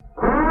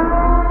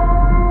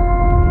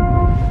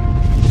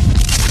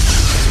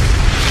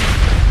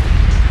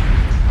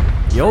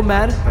Yo,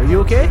 man, are you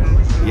okay?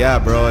 Yeah,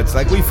 bro, it's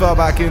like we fell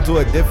back into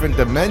a different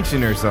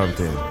dimension or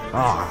something.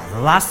 The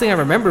last thing I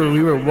remember,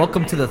 we were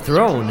welcome to the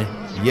throne.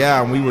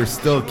 Yeah, and we were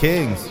still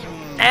kings.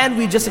 And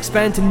we just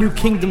expanded to new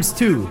kingdoms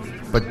too.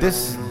 But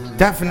this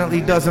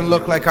definitely doesn't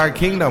look like our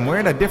kingdom. We're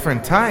in a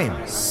different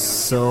time.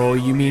 So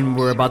you mean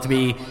we're about to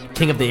be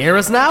king of the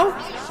eras now?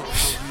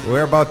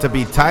 We're about to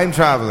be time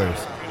travelers.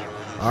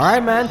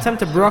 Alright, man, time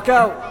to brook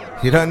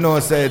out. You don't know,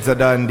 say it's a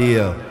done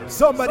deal.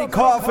 Somebody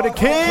call for the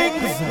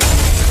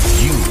kings!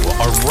 You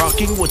are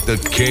rocking with the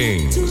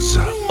kings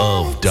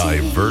of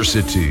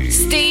diversity.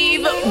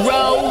 Steve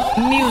Rowe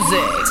Music.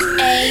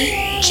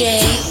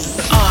 AJR.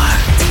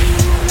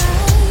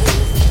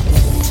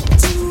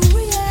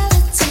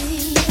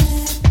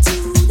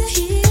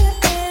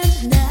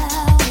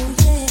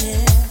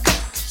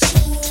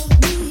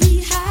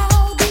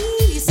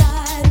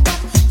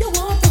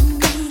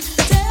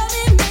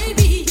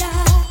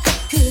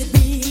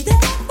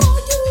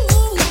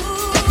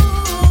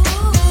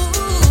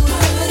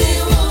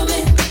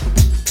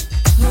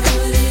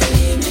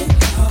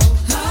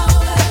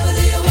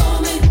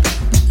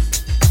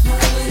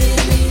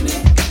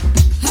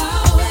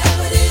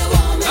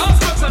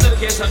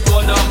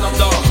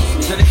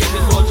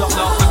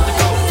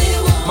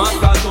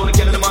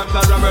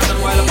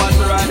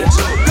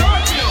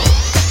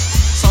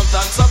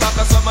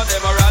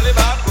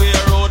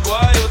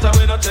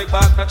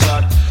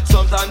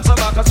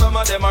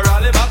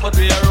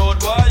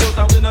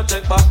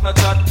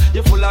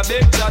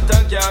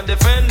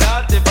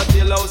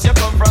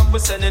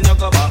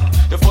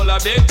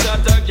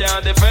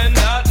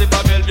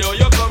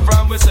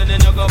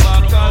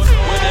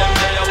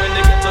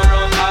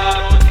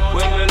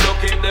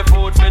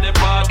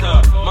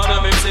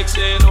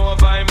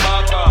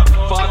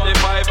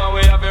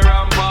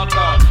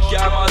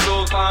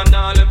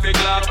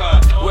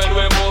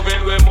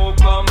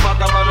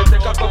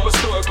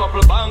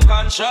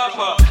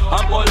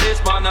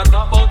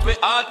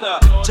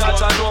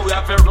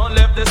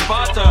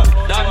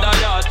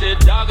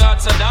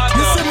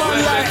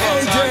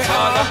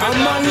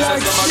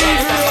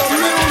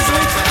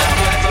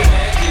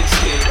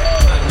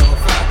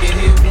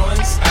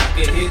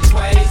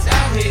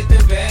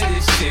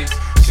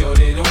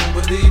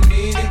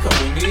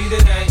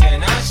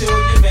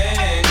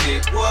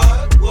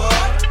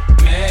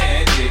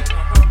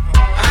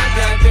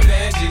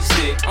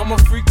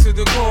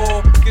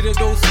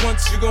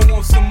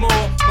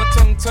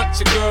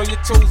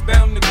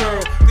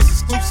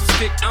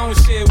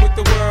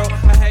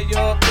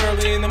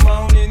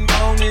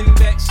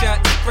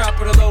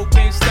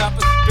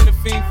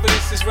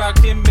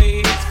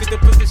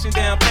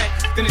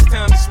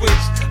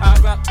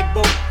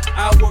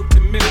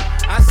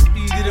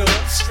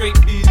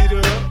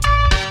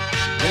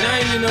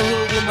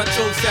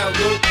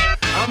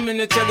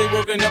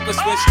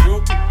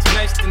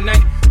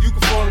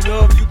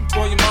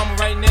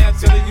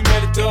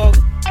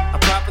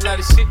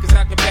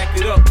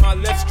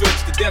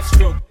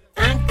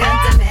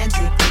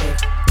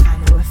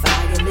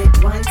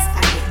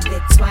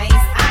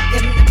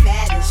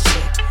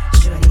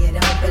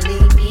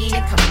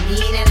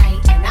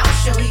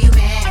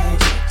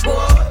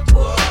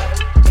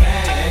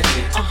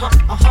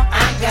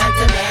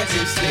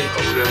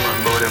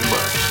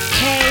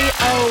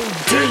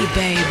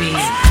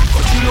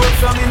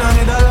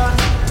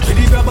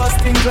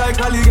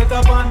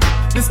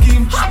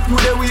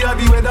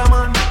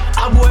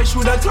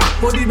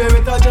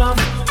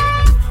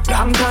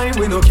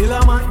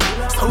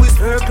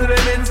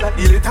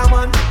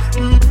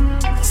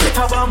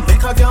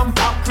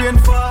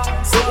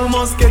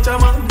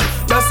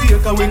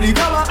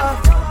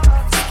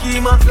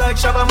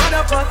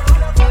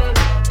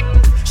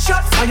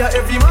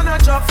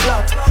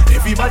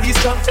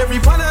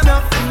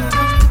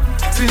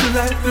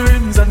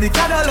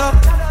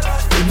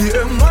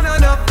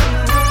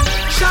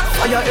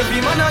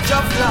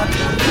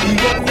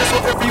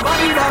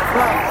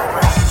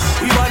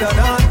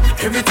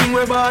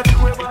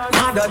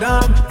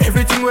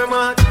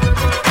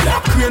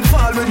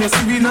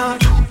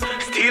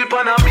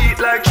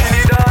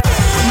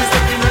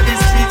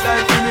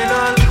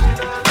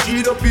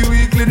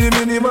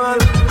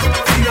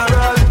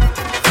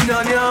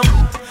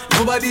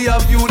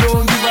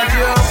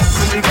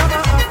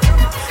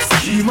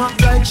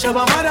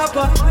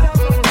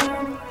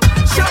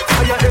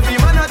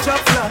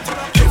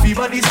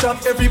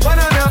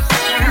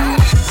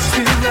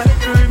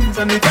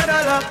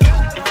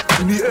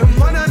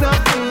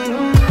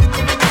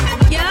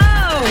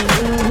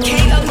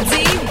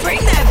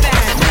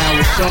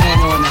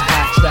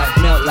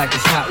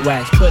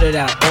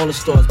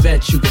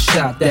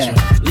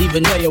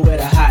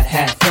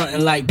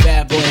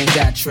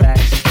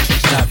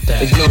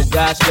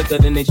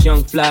 Than this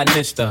young fly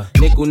mister.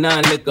 Nickel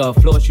 9 liquor,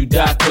 floss you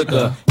die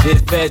quicker.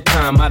 Did fed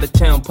time, out of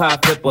town pie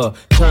flipper.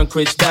 Turn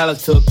Chris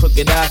Dallas to a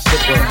crooked eye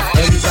sipper.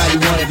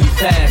 Everybody wanna be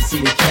fast, see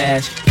the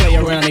cash. Play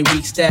around a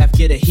weak staff,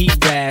 get a heat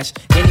rash.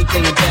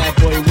 Anything a bad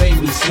boy way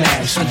we to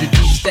smash. 100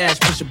 deep stash,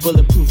 push a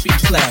bulletproof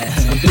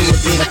E-class. I'm through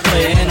with being a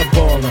player and a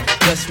baller.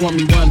 Just want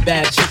me one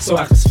bad chick so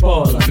I can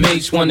spoil her.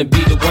 Mates wanna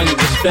be the one you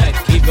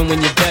respect. Even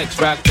when your backs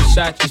rock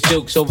Versace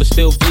silks over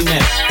still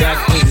V-necks.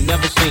 Back things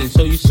never seen,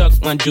 so you suck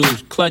my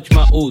juice. Clutch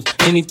my ooze,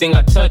 anything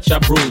I touch I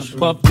bruise.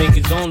 Puff make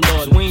his own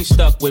laws, we ain't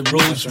stuck with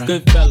rules.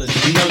 Good fellas,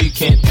 you know you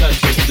can't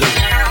touch us, dude.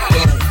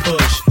 Don't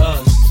push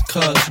us,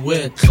 cause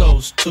we're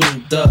close to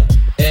the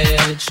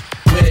edge.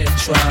 We're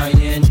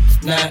trying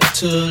not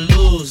to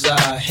lose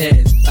our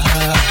heads. I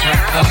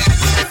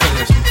get the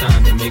feeling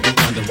sometimes that make me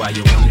wonder why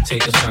you wanna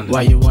take us under.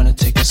 Why you wanna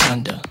take us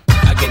under?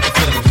 I get the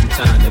feeling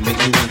sometimes that make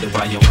me wonder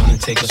why you wanna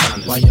take us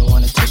under. Why you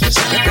wanna take us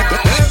under?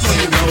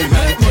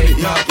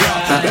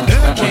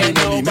 Can't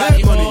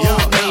nobody hold me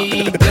down.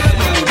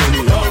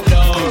 No,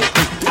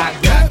 I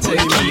got to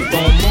keep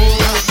on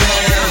moving.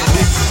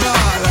 Big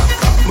baller,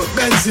 cut my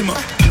Benzema.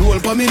 Roll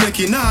for me neck,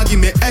 nah give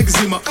me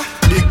eczema.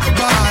 Big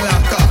baller,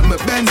 cut my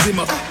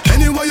Benzema.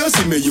 Anyway you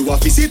see me, you a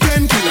fizzy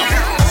 10 killer.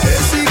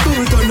 AC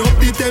cool, turn up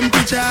the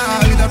temperature.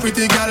 With a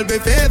pretty girl, be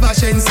favor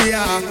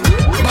Shensia.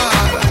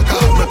 Baller,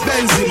 cut my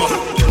Benzema.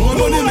 More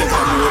money make a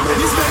more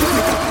money spend.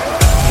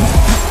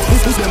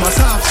 Who's them a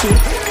soft shit?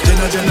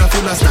 Jenna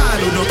full of style,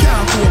 who no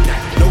can't cope.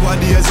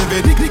 Nowadays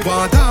every dick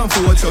want time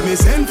for it. So me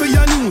send for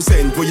your new,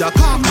 send for your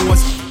cop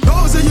notes.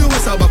 Those of you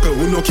is a buckle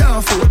who no can't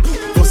afford.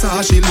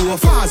 Versace low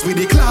fast with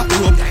the clock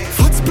rope.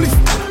 Fat spliff,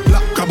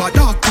 black crab a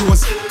dark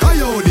clothes.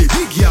 Coyote,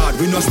 big yard,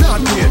 we no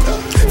start late.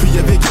 For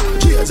every girl,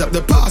 cheers up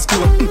the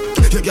passcode.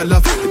 Your girl a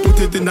fit, put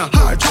it in a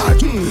hard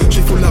charge.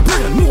 She full of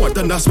brain, more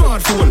than a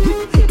smartphone.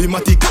 Be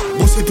matic,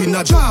 bust it in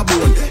a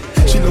jawbone.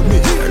 She love me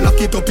here, lock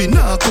it up in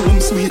a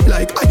comb. Sweet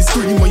like ice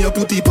cream when you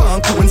put it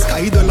on cone.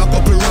 Sky the lock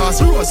up a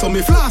Ross Road, so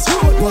me flash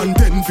road.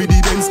 110 for the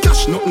Benz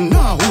cash, nothing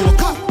now,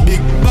 walk up.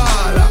 Big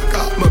baller,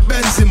 got my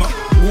Benzema.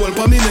 Wall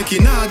for me neck,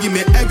 nah give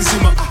me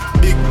eczema.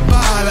 Big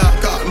baller,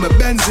 got my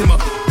Benzema.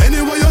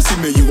 Anyway you see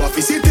me, you a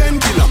fizzy 10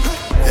 killer.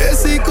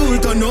 AC cool,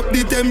 turn up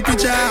the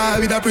temperature.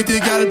 With a pretty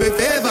girl, be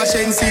favor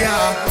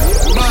Shensia.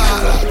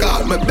 Baller,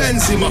 got my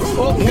Benzema.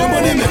 More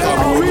money make a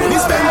more money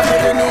spend.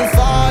 The new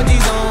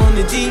 4G's on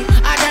the G.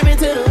 I jam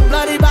into the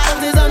bloody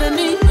bottles is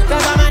underneath.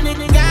 Cause all my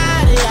niggas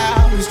got it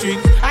out the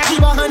streets. I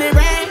keep 100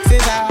 racks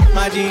inside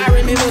my jeans. I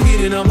remember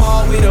hitting them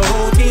all with the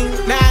whole team.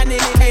 Now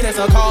niggas can't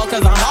answer call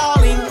cause I'm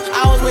hauling.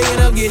 I was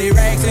waking up getting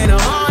racks in the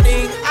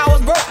morning. I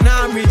was broke,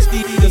 now I'm rich,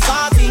 the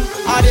salty.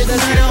 All this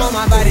designer on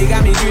my body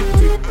got me drip,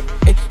 drip.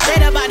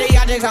 Straight up out the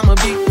y'all think I'm a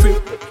big trip.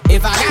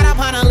 If I got up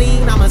on a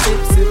lean, I'm a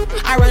sip, sip.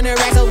 I run the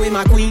racks up with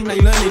my queen,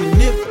 like learning to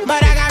nip.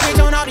 But I got rich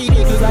on all these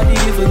niggas, I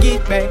didn't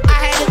forget back.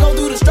 I had to go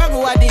through the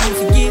struggle, I didn't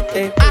forget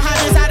that. I hop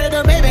inside of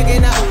the Maybach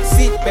and I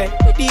sit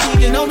back. These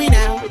niggas know me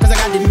now, cause I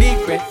got the big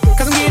rap.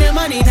 Cause I'm getting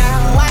money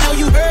now, I know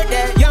you heard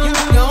that. Young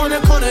on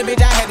the corner,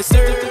 bitch, I had to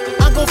serve.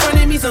 Uncle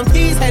fronted me some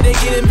peas, had to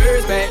get them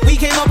birds back. We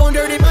came up on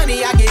dirty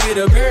money, I gave it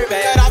a bird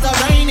back. Cut off the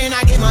rain and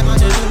I get my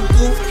bunch of new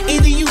goof.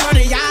 Either you run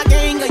a y'all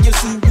gang or you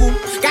super.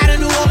 Got a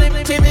new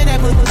Olympic champion that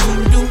put the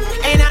voodoo.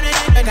 And I'm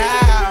the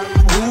now.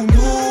 Who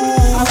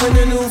knew? I put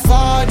the new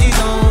 4G's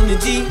on the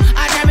G.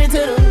 I jam into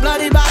the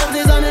bloody bottles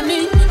is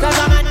underneath. Cause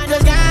all my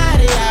niggas got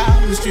it out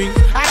the street.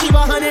 I keep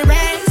 100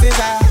 racks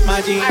inside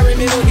my jeans. I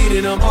remember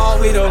hitting them all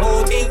with the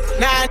whole team.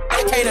 Now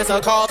can't answer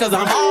a call cause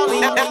I'm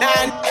hauling.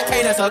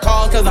 Can't answer a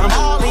call cause I'm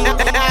hauling.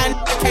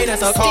 Can't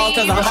answer a call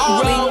cause I'm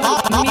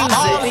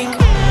hauling.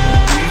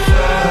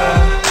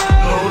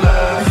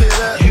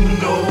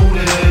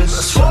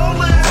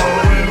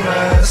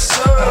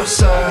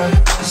 Outside,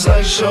 it's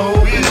like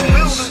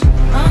showbiz.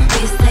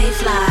 We stay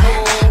fly,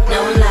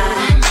 no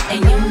lie, and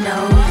you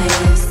know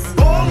this.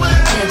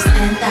 Hips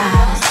and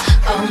thighs,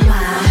 oh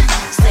my,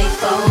 stay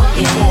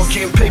focused. I'm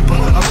getting paper,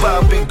 I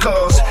buy big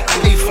cars.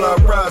 8 fly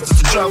rides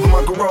to drive in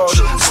my garage.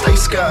 Stay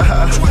sky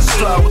high,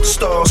 fly with the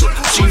stars.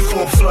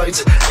 G4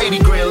 flights, 80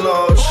 grand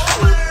large.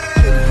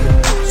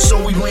 So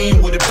we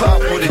lean with it, pop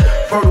with it.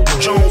 Vertical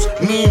Jones,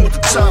 mean with the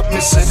top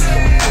missing.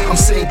 I'm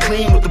saying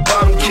clean with the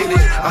bottom kitted.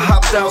 I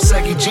hopped out,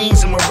 saggy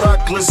jeans and my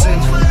rock glisten.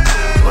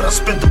 But I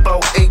spent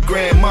about 8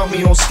 grand,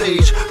 mommy on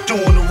stage,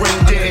 doing the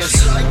ring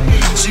dance.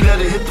 She let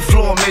it hit the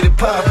floor, made it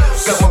pop.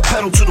 Got my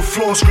pedal to the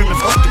floor, screaming,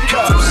 fuck the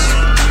cops.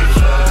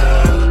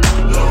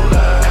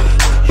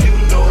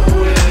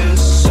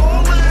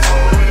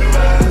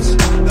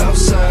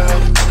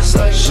 Outside, it's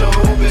like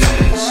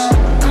showbiz.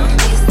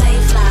 We stay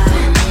fly,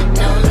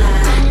 no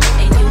lie,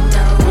 and you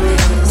know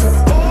this.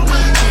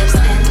 Hips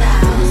and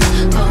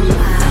thighs, oh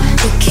my.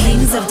 The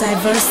kings of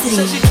diversity.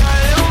 Said she got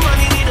a little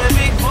money, need a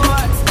big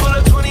boy. Pull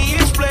up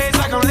 20-inch blades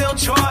like I'm Lil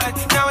Troy.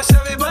 Now it's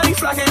everybody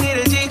flocking, need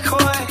a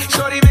decoy.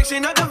 Shorty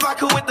mixing up the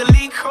vodka with the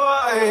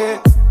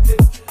liquor.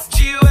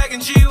 G-Wagon,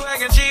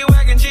 G-Wagon,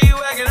 G-Wagon,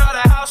 G-Wagon. All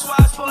the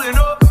housewives pulling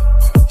up.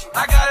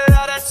 I got a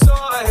lot of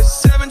toys.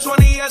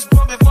 720S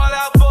bumping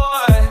Fallout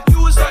Boy.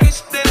 You was talking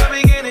shit in the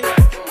beginning.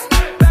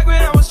 Back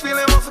when I was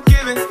feeling more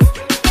forgiving.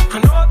 I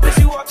know I bet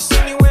you walk to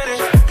see me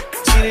winning.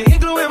 See the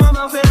igloo in my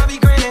mouth and I be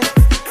grinning.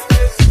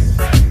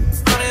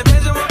 100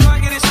 bands in my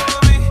pocket, it's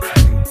on me.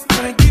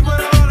 100 deep on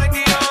the hole like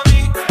the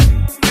army.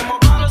 Get more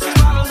bottles, these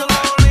bottles are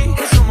lonely.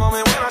 It's a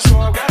moment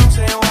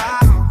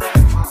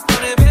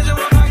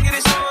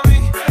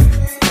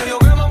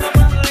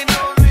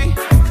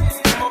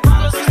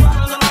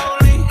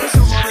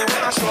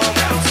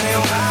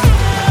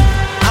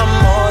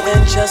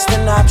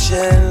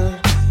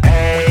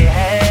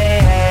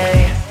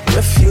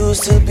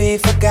be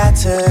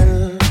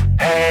forgotten.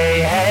 Hey,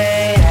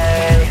 hey,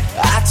 hey.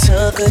 I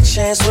took a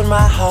chance with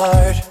my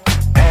heart.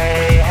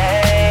 Hey,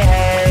 hey,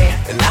 hey.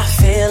 And I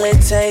feel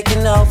it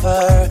taking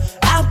over.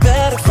 I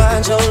better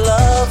find your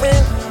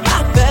loving. I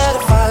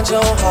better find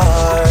your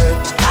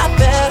heart. I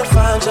better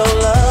find your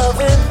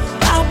loving.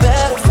 I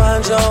better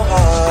find your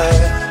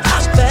heart. I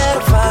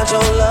better find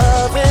your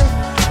loving.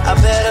 I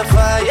better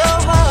find your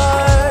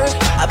heart.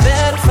 I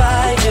better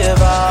find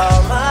give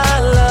all my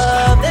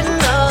love. Then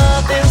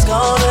nothing's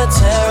gonna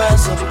tear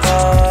us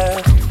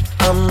apart.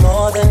 I'm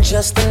more than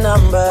just a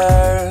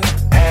number.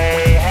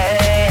 Hey,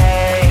 hey,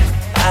 hey.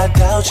 I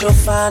doubt you'll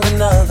find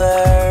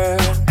another.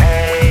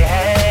 Hey,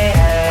 hey,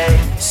 hey.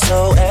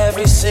 So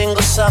every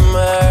single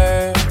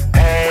summer,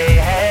 hey,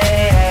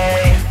 hey,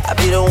 hey, I'll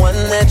be the one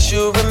that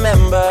you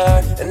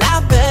remember. And I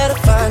better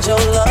find your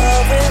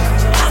loving.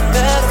 I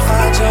better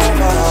find your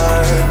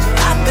heart.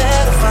 I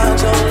better find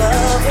your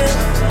loving.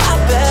 I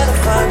better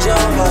find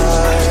your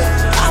heart.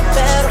 I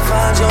better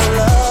find your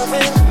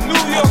loving.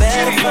 I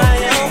better find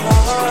your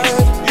heart.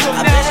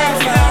 I better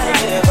find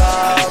give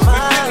all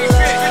my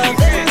love.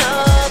 Then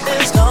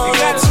nothing's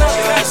gonna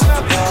tear us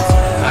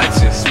apart. I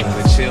just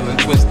wanna chill and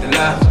twist the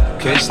line.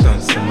 Catch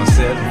stunts in my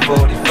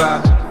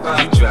 745.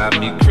 You drive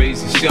me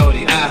crazy,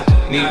 shorty. I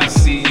need to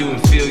see you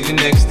and feel you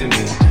next to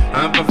me.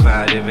 I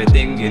provide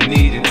everything you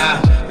need, and I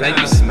like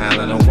you smile.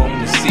 I don't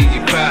wanna see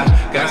you cry.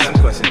 Got some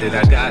questions that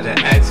I gotta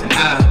ask, and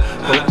I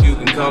hope you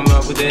can come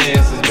up with the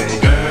answers, baby.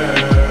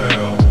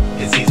 Girl,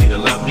 it's easy to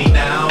love me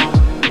now.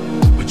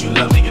 Would you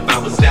love me if I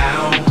was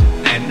down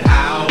and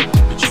out?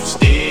 But you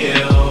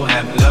still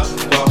have love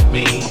for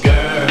me,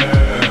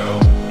 girl.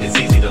 It's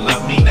easy to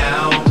love me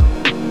now.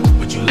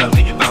 Would you love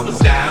me if I was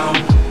down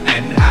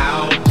and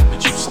out?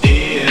 But you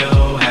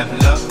still have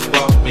love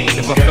for me.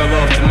 If I fell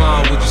off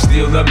tomorrow, would you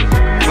still love me?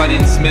 If I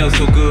didn't smell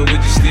so good,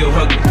 would you still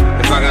hug me?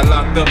 If I got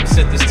locked up and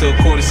sentenced to a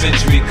quarter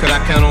century, could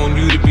I count on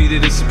you to be there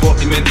to support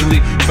me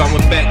mentally? If I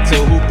went back to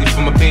a hoopty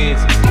for my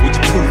bands, would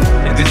you poof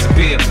and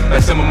disappear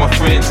like some of my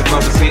friends? If I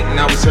was hit and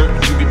I was hurt,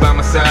 would you be by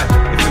my side?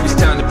 If it was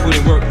time to put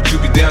in work, would you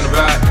be down to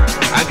ride?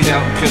 I get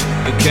out and kill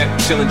the cat,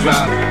 chill and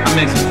drive. I'm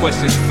asking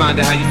questions to find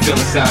out how you feel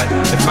inside.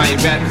 If I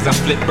ain't rap cause I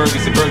flip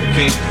burgers at Burger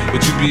King,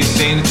 would you be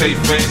ashamed to tell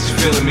your friends you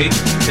feeling me?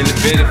 In the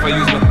bed if I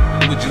use my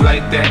would you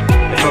like that?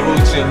 If I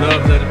wrote you a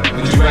love letter,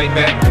 would you write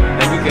back?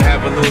 And we can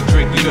have a little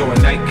drink, you know, a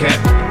nightcap.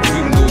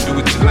 We can go do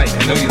what you like,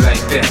 I know you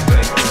like that.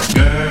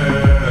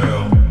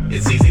 Girl,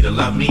 it's easy to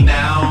love me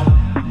now.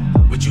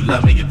 Would you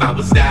love me if I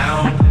was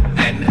down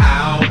and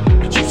out?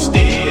 But you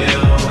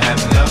still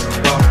have love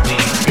for me,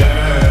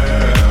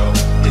 girl.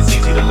 It's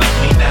easy to love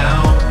me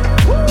now.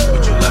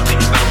 Would you love me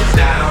if I was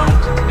down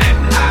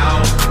and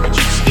out? But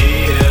you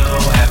still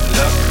have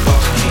love for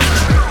me.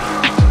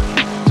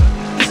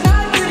 It's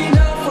not good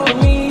enough for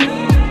me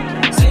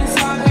since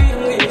I've been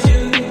with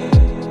you.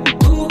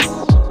 Ooh.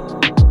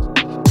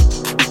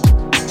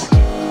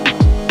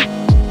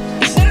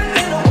 It's not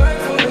gonna work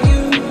for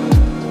you.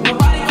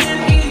 Nobody can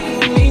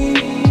equal me.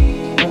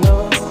 I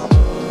know.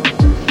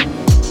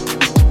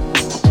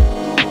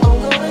 I'm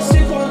gonna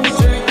sip on the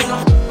drink when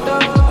I'm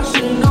up. I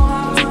should know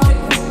how to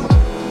take it.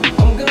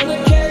 I'm gonna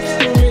catch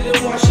the rhythm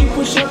while she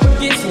push up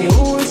against me.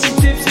 Ooh, is she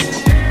tipsy?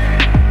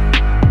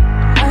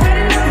 I had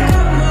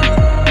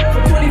enough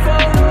for 24.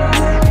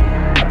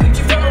 I picked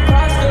you from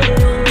across the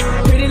room.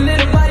 Pretty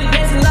little body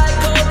dancing like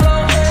Coco.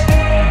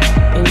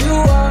 And you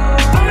are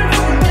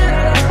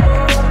unforgettable.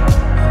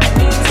 I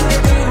need to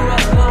get you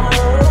alone.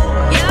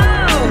 Yo,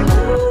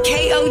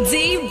 KOD,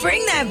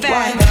 bring that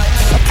back.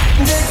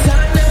 This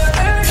time never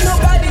hurt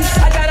nobody.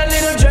 I got a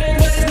little drink,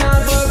 but it's not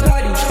for a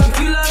party. If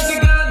you love the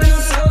girl, then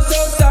I'm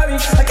so sorry.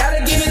 I gotta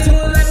give it to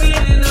her like we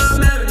in our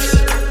marriage.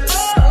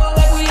 Oh,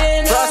 like we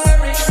in our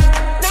marriage.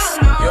 No,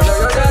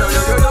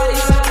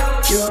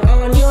 you're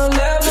on your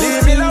level.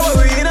 Leave me low,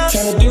 we in a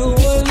Tryna do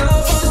what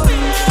love was do.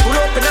 pull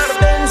up in the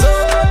Benz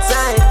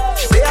outside.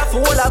 They are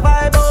full of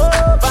vibe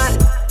over.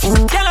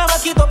 Girl, I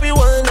rock it up in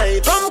one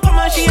night. Come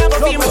on, she have a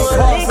feel more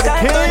like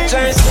I touch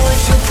her. So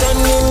she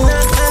done in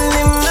that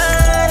animal.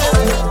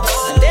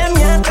 And them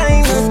your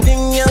kind of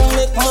thing you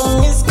make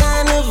mommy's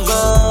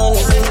carnival.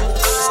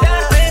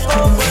 Start break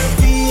up with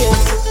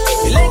fears.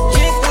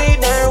 Electric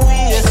with her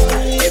waist.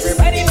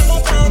 Everybody know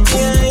about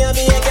you. You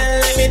be a girl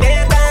like me, they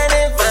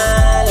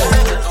carnival.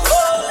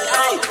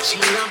 She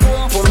a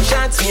boom boom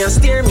shots, me a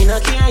steer, me no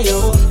care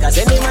yo. Cause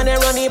any man they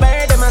run the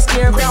bird, them a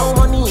scare brown.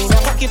 Money in a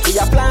pocket for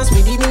your plans,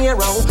 me the near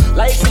round.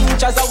 Like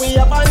pinchers that we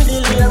up on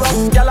the layer.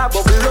 Y'all a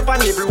bubble up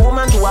and every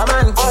woman to a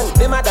man.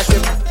 Them a dash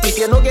them, if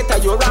you no get a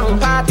you wrong.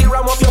 Party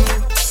ram up your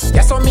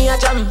yes on me a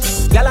jam.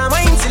 Y'all a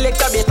mind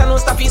selector, better no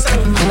stop his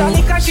hand. The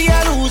liquor she a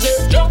lose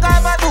it, drunk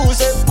have a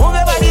lose it. Move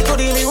your body to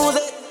the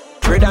music.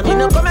 Brother, me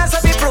no come as a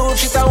be proof.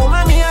 She's a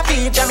woman, me a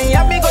feature. Me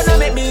have me gonna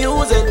make me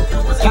use it.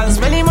 Can't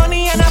spend the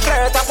money and a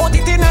flirt. I put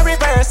it in a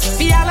reverse.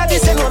 The all of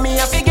this you know me,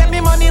 I fi get me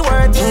money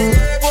worth it.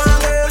 Go on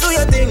girl, do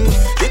your thing.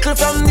 Little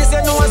from this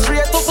you know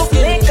straight to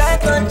fulfill. Like I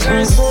touch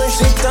her, so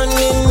she done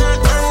in a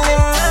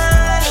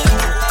animal.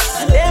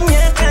 Them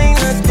your kind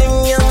of thing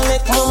you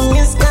make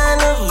mommy's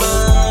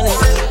carnival.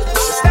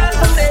 She start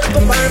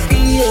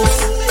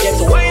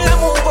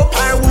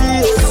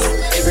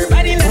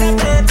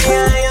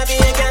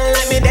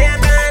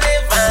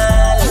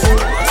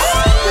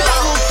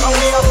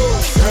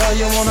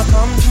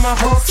my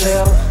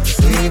hotel.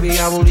 Baby,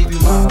 I will leave you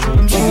my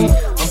key.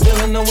 I'm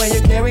feeling the way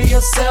you carry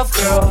yourself,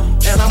 girl.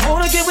 And I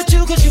wanna get with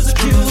you cause you're a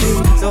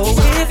cutie. So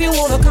if you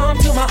wanna come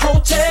to my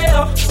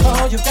hotel,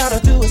 all you gotta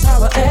do is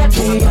holler at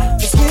me.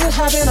 Cause we're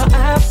having an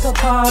after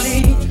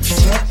party.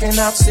 Checking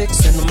out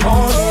 6 in the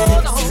morning.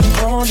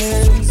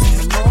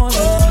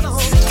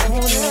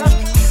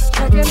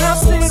 Checking out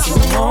 6 in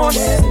the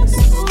morning.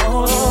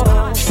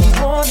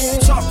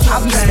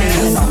 I'll be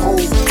staying in a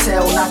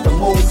hotel, not the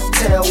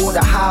motel or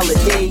the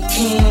Holiday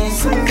Inn.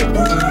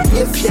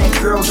 If that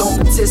girl don't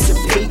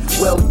participate,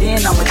 well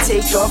then I'ma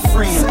take a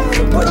friend.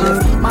 But if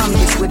mommy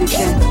is with it,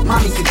 then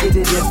mommy could get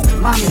it. If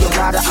mommy a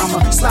rider,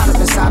 I'ma slide up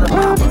inside of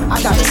mama.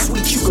 I got a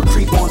suite you could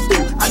creep on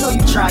through. I know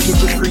you try and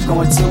get your freak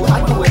on too.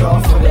 I do it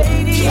all for that.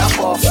 Yeah, I'm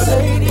all for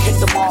that. Hit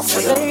them all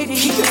for that.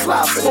 Keep it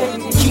fly for that.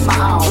 Keep my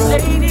eye on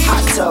that.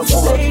 Hot tub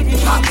for that.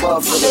 Hot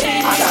love for that.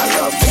 I got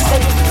love for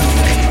that.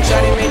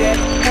 Shawty made that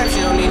perf, she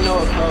don't need no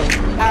clothes.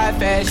 High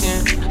fashion,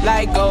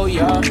 like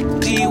Goya,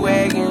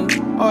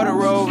 G-Wagon, or the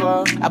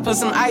Rover. I put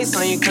some ice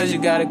on you cause you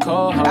got a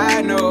cold heart.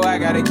 I know I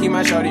gotta keep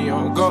my shawty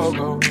on go.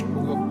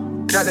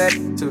 Drop that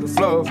to the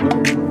floor,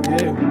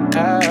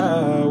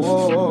 yeah.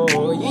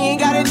 Whoa. You ain't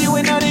gotta deal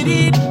with none of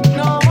these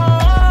no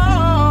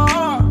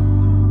more.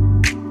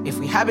 If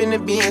we hop in the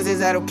Benz, is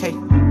that okay?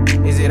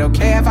 Is it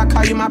okay if I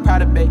call you my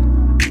pride, babe?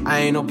 I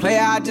ain't no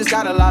player, I just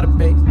got a lot of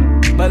babe.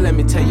 But let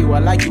me tell you, I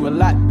like you a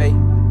lot, babe.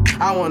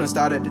 I wanna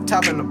start at the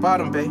top and the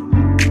bottom, babe.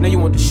 Now you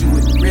want the shoe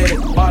with the red at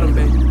the bottom,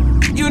 babe.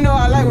 You know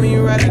I like when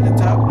you right at the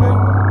top,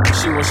 babe.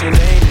 She wants your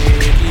name,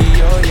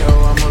 yo.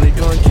 I'm only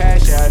doing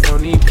cash, I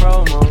don't need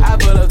promo. I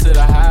pull up to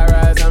the high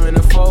rise, I'm in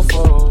the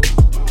fofo.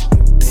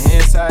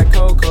 Inside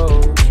Coco.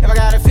 If I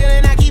got a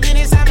feeling, I keep it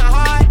inside my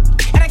heart.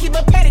 And I keep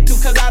a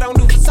pedicure, cause I don't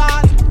do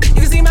facade.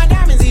 You can see my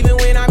diamonds even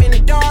when I'm in the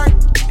dark.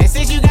 And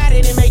since you got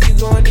it, it make you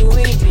go and do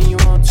anything you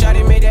want.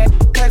 Shawty made that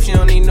clap, she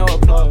don't need no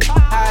applause.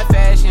 High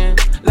fashion,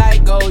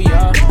 like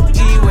Goya,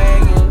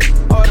 G-Wagon,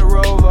 or the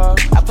Rover.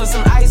 I put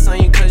some ice on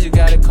you cause you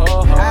got a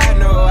cold heart. I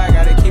know I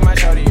gotta keep my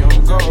shawty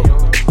on go.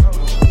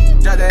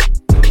 Drop that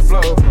to the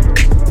floor.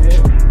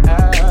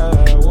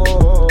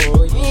 Whoa.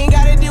 You ain't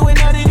gotta deal with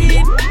none of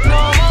these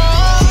no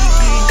more.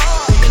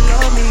 Do you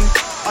love me?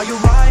 Are you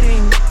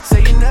riding?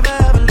 Say you never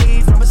ever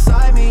leave from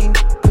beside me.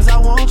 Cause I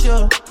want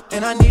you,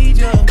 and I need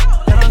you.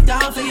 And I'm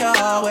down for you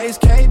always,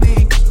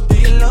 KB. Do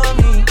you love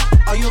me?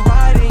 Are you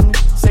riding?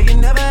 Say you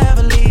never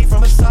ever leave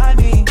from beside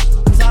me.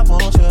 Cause I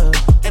want you,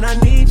 and I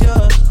need you.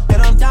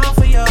 And I'm down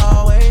for you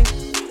always.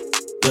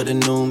 But the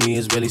new me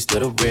is really still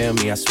the real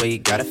me. I swear you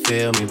gotta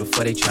feel me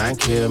before they try and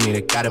kill me.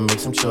 They gotta make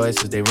some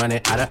choices, they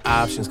running out of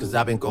options. Cause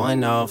I've been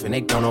going off and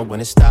they don't know when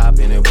to stop.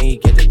 And when you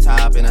get to the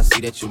top and I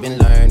see that you've been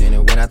learning.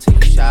 And when I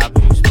take you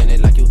shopping, you spend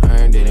it like you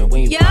earned it. And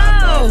when you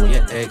pop off with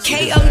your ex,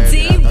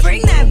 KOD,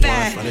 bring that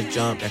back. From the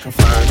jump that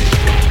confirmed it.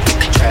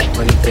 Trap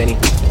money, Benny.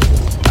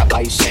 I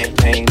buy you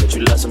champagne, but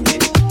you love some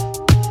Henny.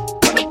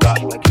 Run a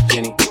block like a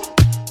Jenny.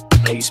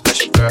 Know you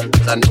special, girl,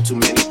 cause I know too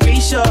many.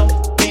 Risha,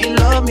 do you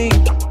love me?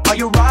 Are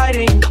you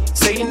riding?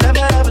 Say you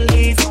never ever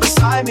leave from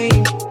beside me.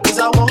 Cause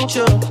I want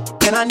you,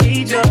 and I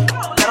need you.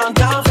 And I'm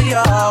down for you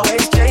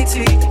always,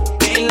 JT.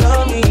 Do you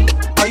love me?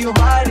 Are you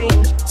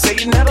riding? Say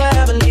you never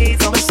ever leave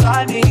from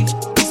beside me.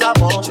 Cause I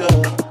want you,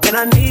 and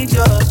I need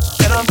you.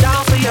 And I'm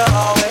down for you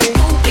always.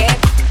 Yeah,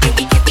 you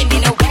be kissing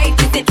in a way,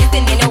 kissing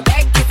in a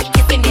way,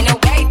 kissing in a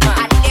way.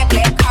 I need that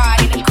black card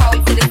in the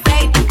cold to the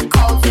face,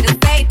 cold to the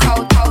face,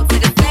 cold to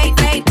the face,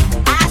 face.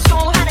 I show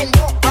 'em how to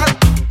look, work,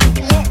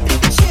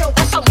 chill,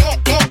 what's your neck,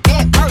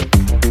 work.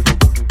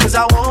 Cause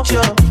I want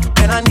you,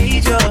 and I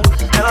need you,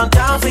 and I'm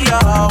down for you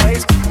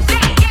always.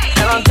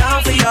 And I'm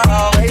down for you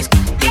always.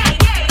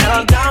 And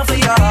I'm down for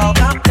you,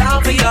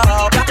 down for you,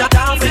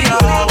 down for you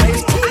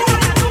always.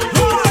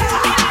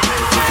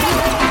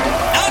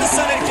 Now the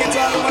sun dedicated to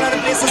all the one of the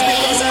places they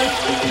concern.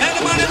 And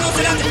the man that knows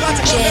that the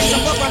party come get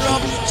some up and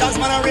rum. Chance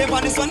man and rave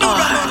on this one, no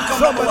run,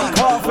 come number one.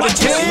 Watch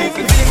this.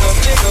 Big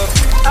up.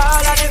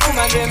 All of the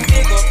woman them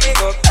big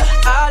up.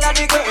 All of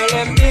the girl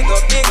them big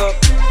up.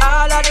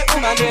 All of the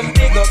woman them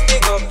big up.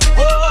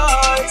 Whoa.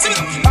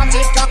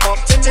 Party cock up,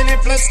 titty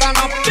nipple stand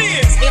up.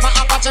 Please, if a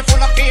Apache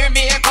full of beer,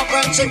 makeup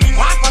and shit.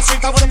 Walk on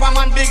street over the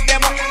woman, big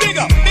them up. Big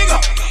up.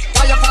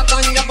 Tell your fat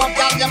on your bum,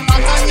 girl, your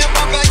fat on your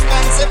bum,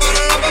 expensive and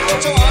love it,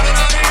 put you on in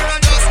the ear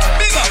and just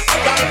big up.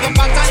 Girl, your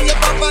fat on your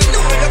bum, and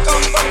know you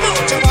come from,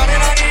 put you on in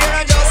the ear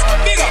and just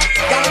big up.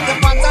 Girl, your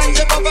fat on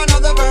your bum,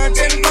 another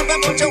virgin pump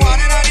and put you on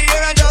in the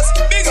ear and just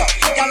big up.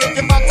 Girl,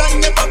 your fat on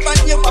your bum,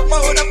 and you pop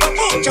out up and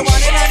put you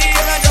on in the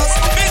ear and just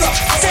big up.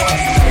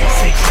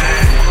 6,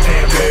 9,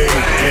 10,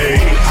 9.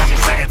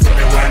 Just sing it to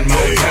me one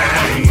more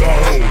time. Go,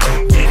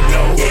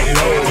 get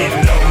low,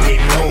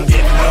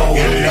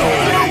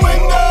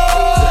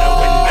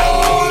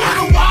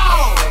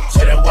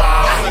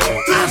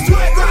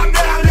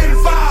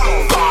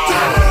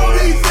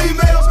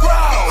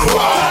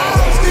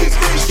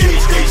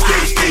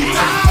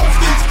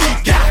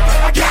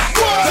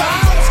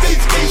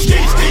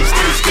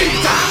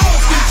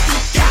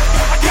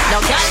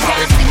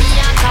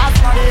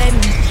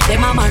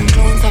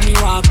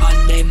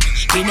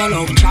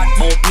 chat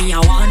about me, I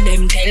want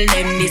them. Tell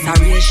them this a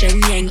real Shen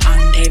Yang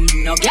and them.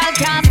 No girl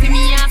can't see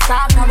me and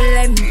start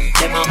problem.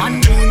 Them a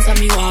man clones and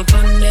me walk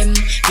on them.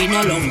 Me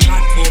no love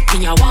chat about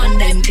me, I want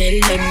them. Tell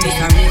them this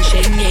a real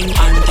Shen Yang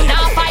and them.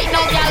 Now fight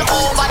no girl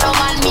over no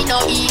man, me no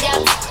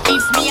idiot.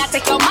 If me a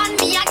take your man,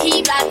 me a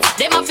keep that.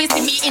 Them a see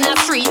me in a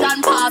street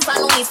and pass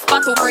and whisper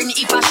to friend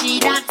if I she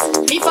that.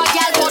 If a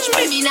girl touch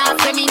me, me not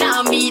say me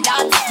not me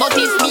that. But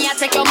if me a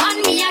take your man,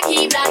 me a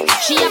keep that.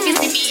 She a see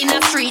me in a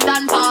street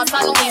and pass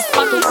and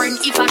whisper to friend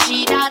if I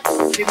she that.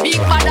 The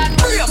big bad and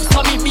brave,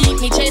 so me beat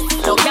me chest.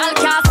 No girl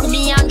can't see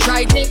me and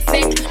try take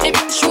sex. The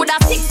bitch shoulda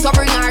sick, so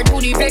bring her to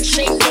the vex.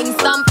 Shake things,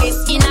 stamp it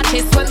in a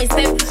chest when me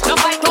step. No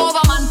fight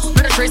over man,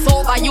 but stress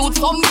over youth.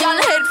 Some girl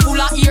head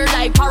full of ear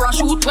like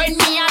parachute. When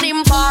me and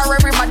him far,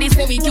 everybody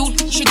say we cute.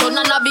 She done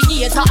a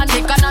navigator and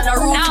take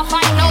another route. Now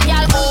fight no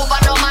girl over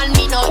no man,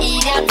 me no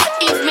idiot.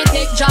 If me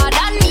take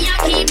Jordan, me a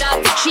keep that.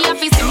 She a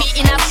see me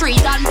in a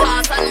street and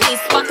pass and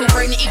whisper to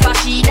friend if I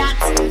she that.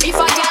 If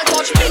a girl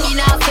touch me, me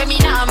not say me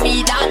not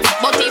me that.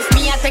 But if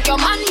me a take your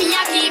man, me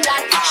a keep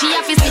that. She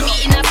a see me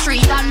in a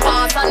street and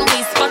pass and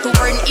whisper to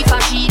friend if I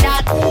she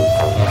that.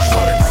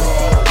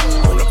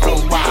 Wanna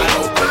blow wide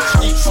open,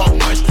 eat so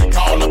much,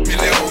 call up in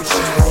the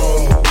ocean.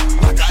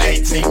 Like a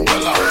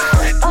 18-wheeler,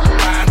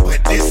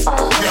 with this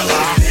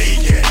killer.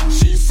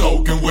 She's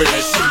soaking wet,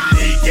 she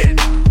leaking,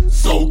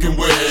 soaking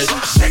wet.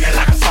 Shake it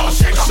like a salt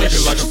shaker, shake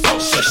it like a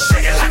salt shaker,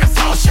 shake it like a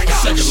salt shaker,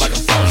 shake it like a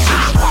salt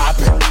shaker.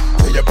 Poppin'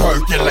 till you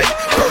percolate,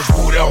 first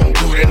booty on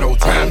duty, no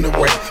time to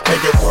wait.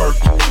 Make it work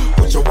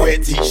with your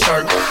wet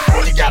t-shirt.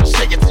 You gotta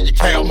shake it till your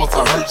calf must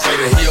hurt. Say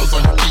the heels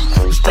on your feet,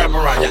 the strap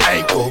around your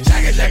ankle.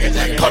 Jagga, jagga,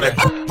 jagga. Call that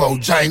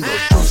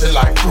Bojangles. Juice it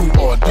like fruit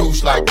or a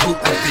douche like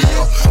root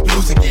beer.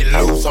 Loose and get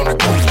loose on the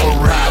goose for real.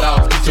 Ride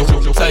off,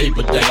 get your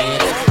table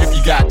dance. If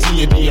you got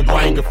TNT and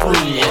bring a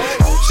friend,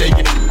 shake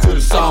it to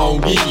the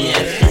song in.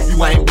 If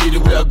you ain't with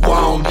it, we're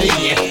grown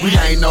then. We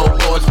ain't no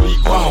boys, we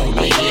grown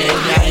then.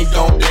 You ain't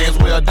gon' dance,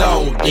 well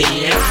don't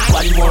then.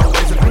 Why you wanna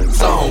waste a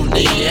song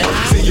then?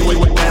 See you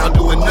ain't down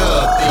doing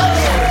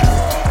nothing.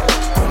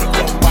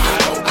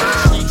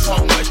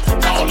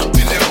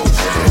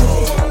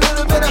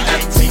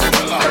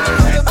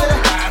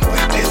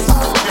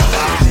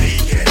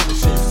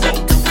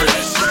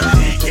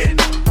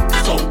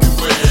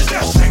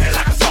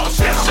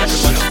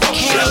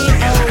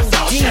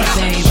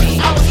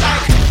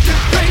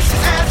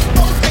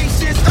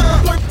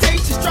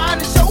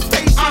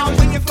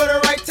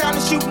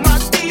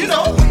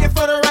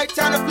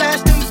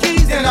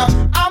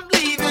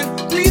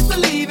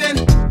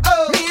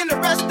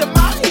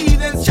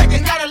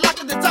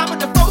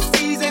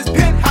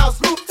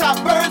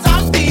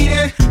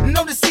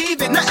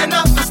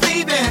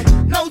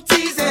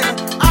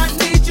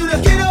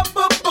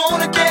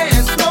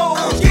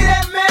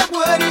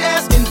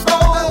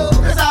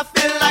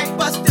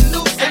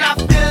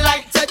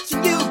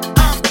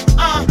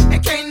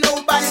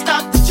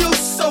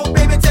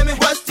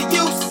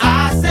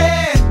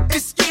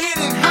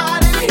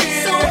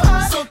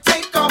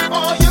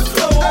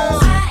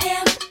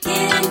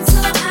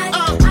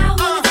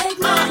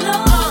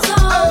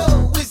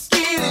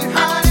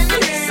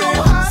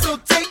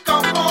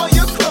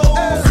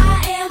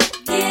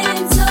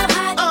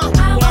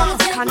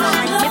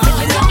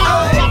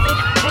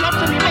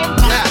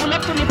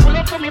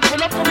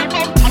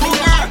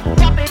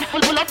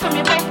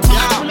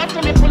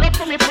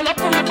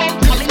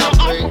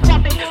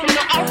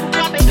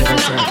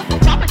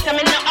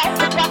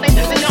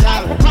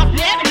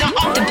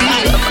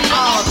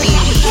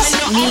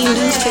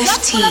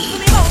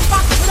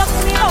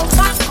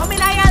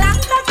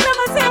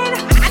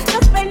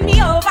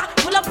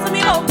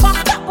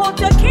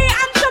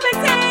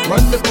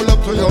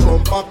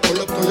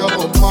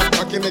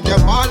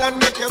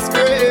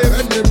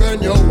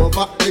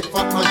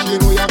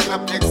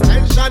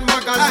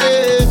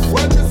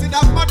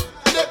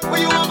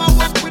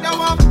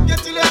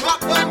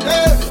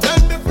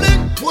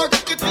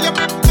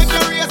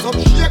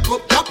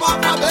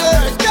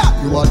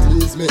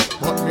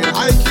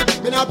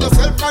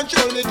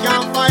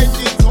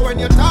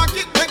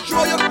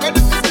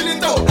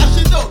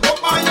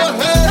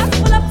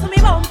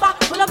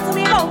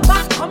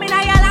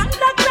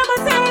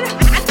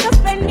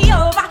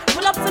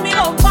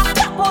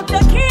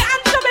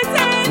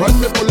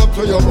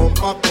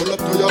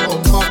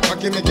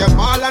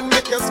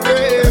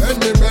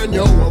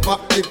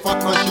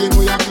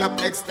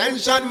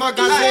 Extension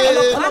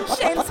magazine. Pull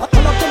up to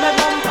my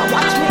bumper,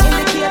 watch me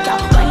indicator.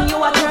 When you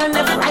are turn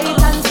left, right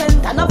and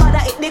center. Nobody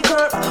hit the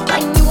curve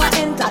when you are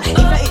enter. If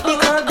you hit the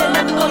curve, then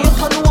I know you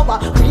turn over.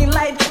 Green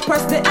light,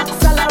 press the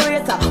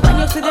accelerator. When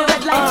you see the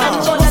red light,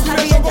 jump on the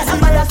narrator.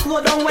 Nobody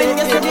slow down when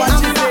you see the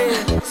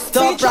amber.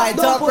 Top right,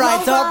 top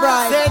right, top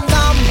right. Say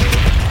numb,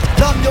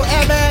 numb you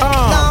aimé,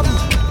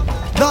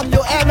 numb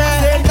you aimé.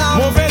 Say numb,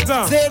 mauvais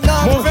temps, say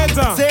numb, mauvais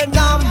temps, say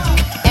numb.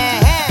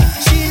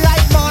 She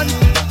like man.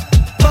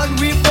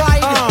 We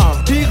pride,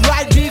 big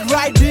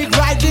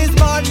ride this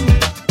man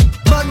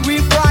we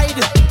pride,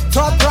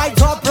 top right,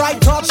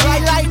 she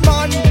like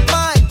man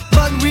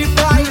we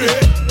pride,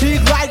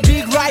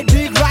 big ride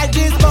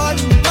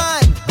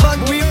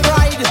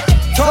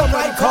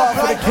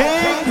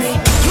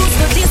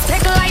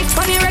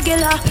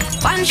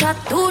One shot,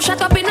 two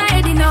shot up in the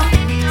head, you know.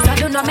 So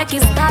do not make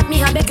it start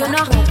me, I beg you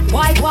know.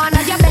 White one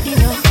at your bed, you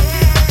know.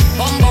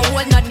 Bumbo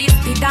hole, not this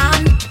the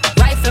down.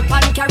 Rifle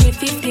pan carry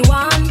 51.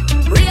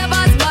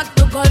 Ravers back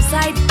to gold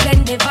side,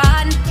 then the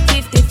van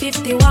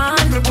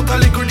 50-51. Me put a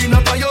liquid in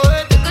up on your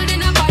head. Liquid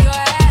in up on your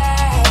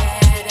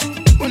head.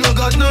 We no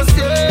got no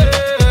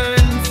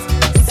sense.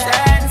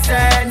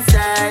 Sense.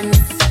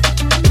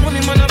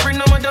 Money man a bring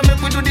no matter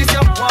make we do this ya.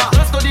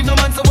 No study no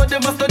man so what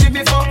them a study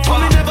before. For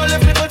me never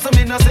left me but so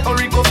me not say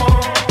hurry go for.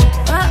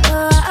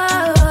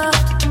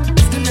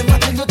 Still never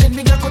tell you then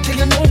me a go tell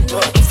you no.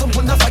 If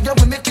someone a fire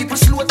we make people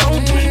slow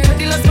down.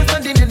 The last man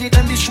standing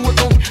anytime they show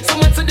down.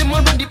 Someone say them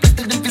a run the place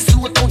till them be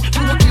slow down.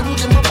 We no care who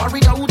them a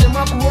barrier, who them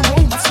a go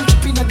around. I switch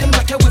up inna them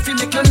like a way fi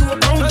make you know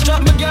down. I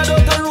drop me guard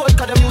out the road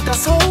 'cause them youth a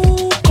so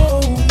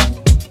cold.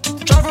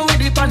 Travel with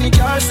the panic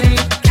car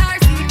seat.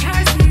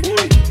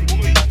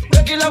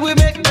 Regular we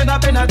make men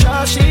up in a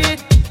jar sheet.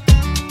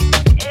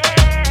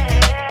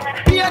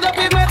 We had up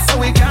in so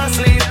we can't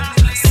sleep.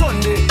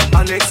 Sunday,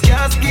 our next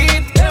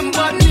casket. Them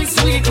bad this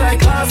week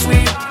like last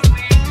week.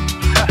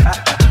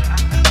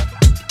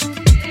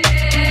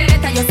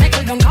 Better you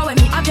cycle down, cause when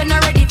me have you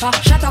not ready for.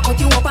 Shut up, cut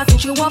you up and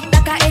fix you up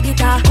like a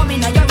editor. Come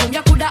in your room,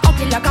 you coulda up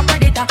it like a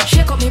predator.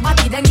 Shake up me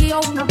body, then give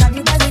out no brand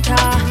new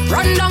visitor.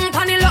 Run down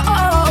panilo,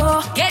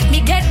 oh.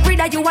 Get rid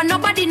of you and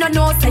nobody no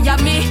know say ya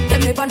me.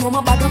 Them never know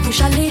my bad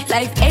officially.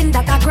 Life end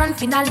at a grand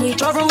finale.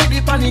 Travel with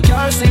the panic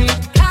car seat.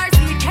 Car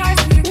seat.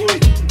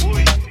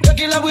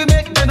 Regular we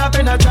make men up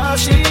in a jar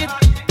sheet.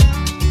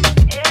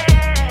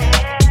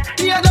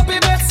 We had up in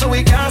bed so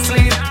we can't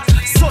sleep.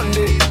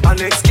 Sunday, our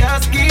next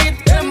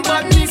casket. Them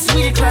bad this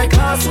week like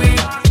last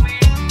week.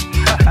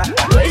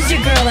 Where's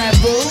your girl at,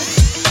 boo?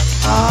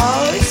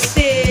 Oh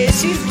shit,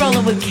 she's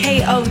rolling with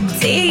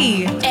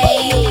KOD.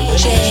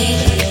 AJR.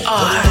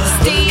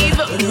 Steve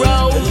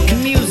Rowe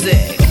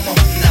Music.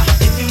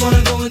 If you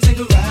wanna go and take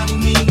a ride with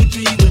me, with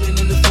 3 women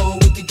in the 4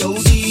 with the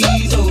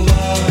goatees. Oh,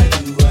 why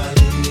do I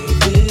live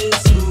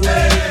this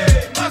way?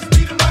 Must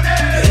be the money.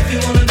 If you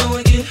wanna go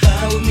and get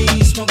high with me,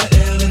 smoke a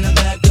L in the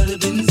back of the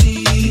Benz.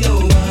 Oh,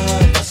 why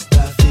must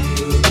I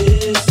feel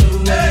this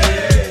way?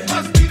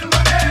 Must be the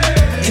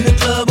money. In the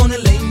club on a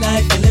late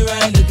night, feeling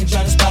right, looking,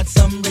 trying to spot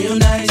something real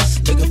nice.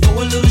 Looking for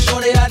a little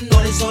shorty I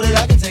know this so that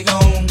I can take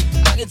home.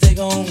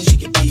 She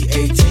could be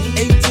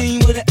 18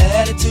 with an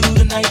attitude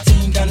of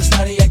 19, kinda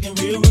snotty, acting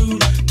real rude.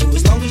 But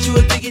as long as you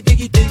a thick,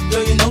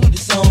 girl, you know the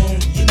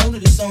song.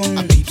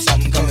 I peep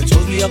something coming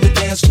towards me up the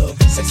dance floor.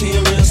 Sexy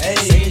and real,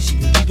 saying she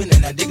been peeping,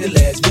 and I dig the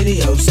last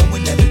video.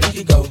 Somewhere never we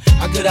could go.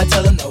 How could I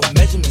tell her no?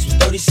 Measurements was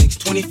 36,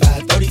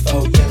 25,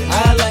 34.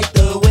 I like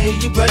the way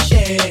you brush your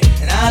hair,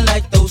 and I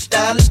like those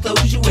stylish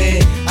clothes you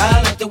wear.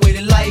 I like the way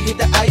the light hit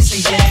the ice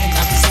and jam.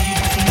 I can see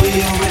you from way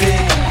over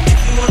there.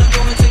 If you wanna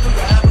go and take a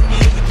ride with me,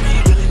 with 3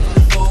 women in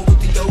the 4 with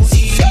the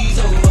goatees.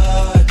 Oh,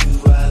 why do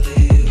I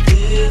live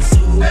this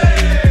way?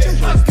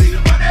 Must be the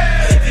money.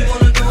 If you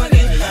wanna go and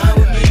get high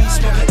with me,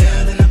 smoke a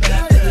L in the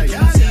back of the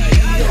Benz.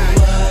 Oh,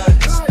 why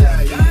must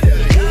I live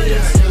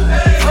this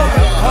way?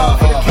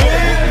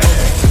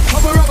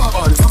 Pop a rubber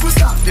band, pop a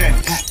stop then.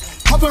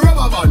 Pop a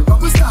rubber band,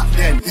 pop a stop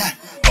then.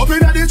 Up in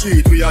the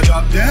street, we are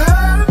drop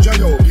them.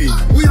 J.O.P.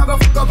 We have a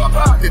fuck up a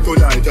party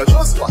tonight, you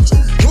just watch.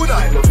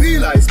 Tonight, we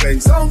feel like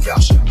spend some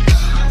cash.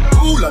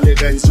 Cool on the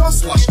Benz,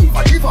 just watch. If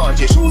I give on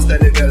your shoes, then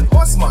the belt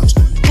must match.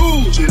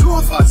 Gucci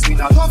loafers with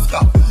a tough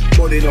top.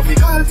 Money no fi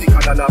call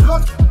thicker than a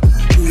blood.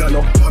 Do you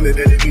know, I'm a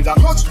belly with a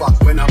clutch back.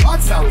 When a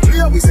bad sound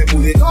clear, we say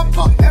pull it up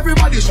back.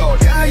 Everybody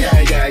shout, yeah, yeah,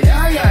 yeah,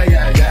 yeah, yeah,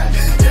 yeah, yeah.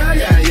 Yeah,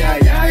 yeah, yeah,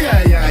 yeah,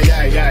 yeah, yeah,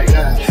 yeah, yeah,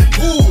 yeah.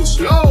 Push,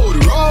 load,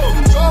 roll,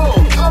 go,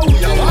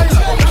 yeah, why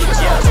not?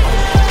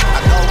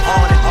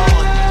 On and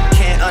on,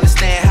 can't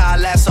understand how I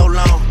last so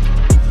long.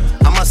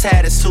 I must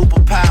have the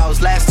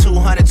superpowers, last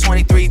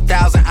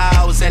 223,000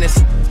 hours, and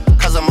it's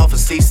cause I'm off of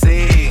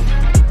CC,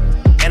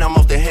 and I'm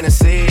off the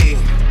Hennessy.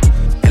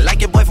 And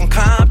like your boy from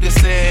Compton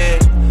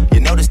said, you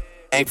know this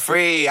ain't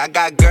free. I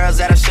got girls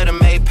that I should've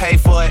made pay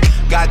for it.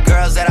 Got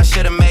girls that I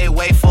should've made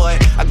wait for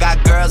it. I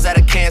got girls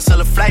that'll cancel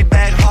a flight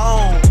back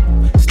home,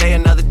 stay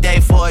another day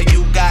for it.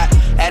 You got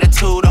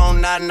attitude on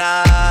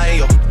nana,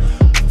 yo,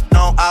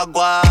 no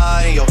agua,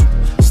 yo.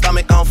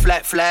 Stomach on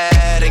flat,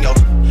 and yo,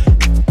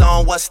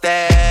 on what's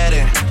that?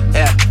 And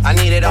yeah, I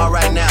need it all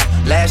right now.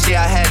 Last year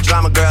I had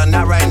drama, girl,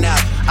 not right now.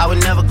 I would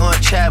never go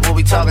and chat what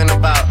we talking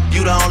about.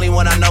 You the only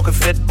one I know can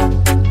fit.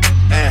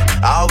 And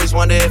I always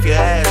wonder if you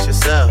ask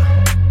yourself,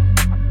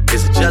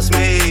 is it just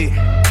me?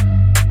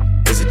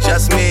 Is it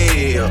just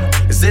me? Or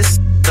is this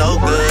so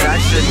good I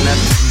should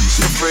never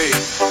be free?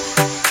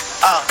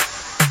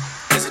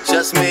 Is it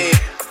just me?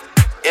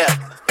 Yeah,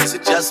 is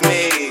it just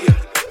me?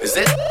 Is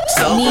it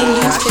so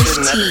good I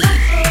should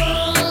never?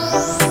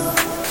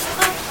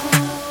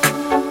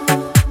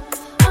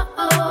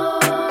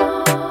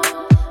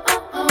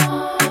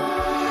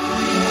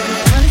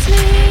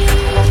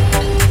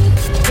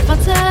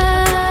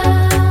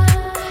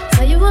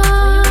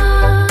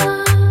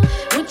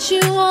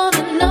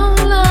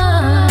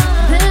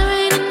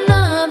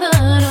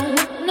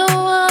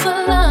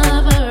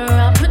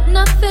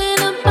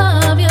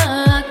 Above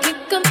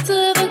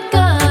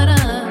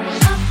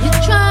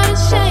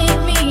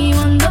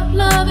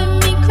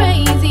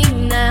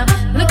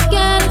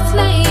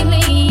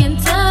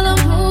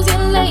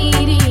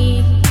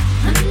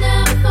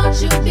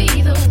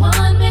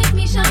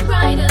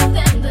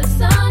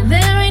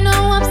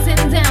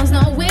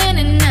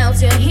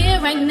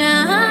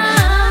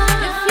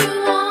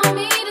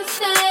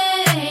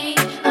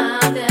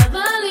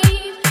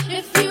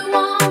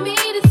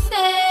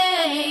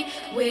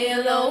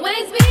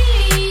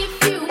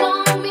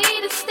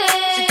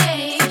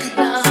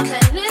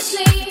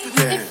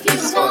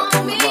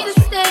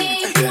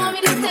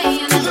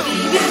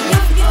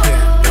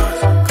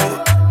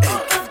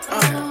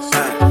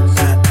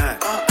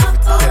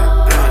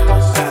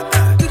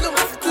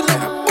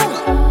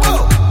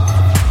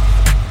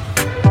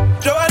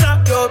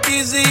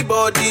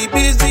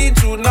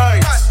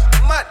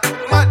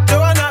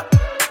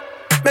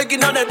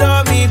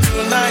me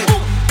tonight.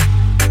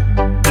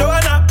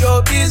 Joanna,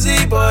 your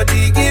busy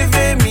body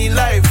giving me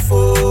life,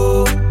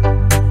 oh.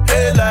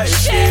 Hey, life,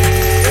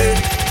 yeah.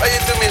 Why you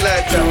do me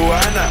like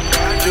Joanna?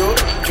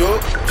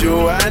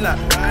 Joanna.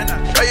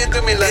 Why you do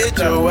me like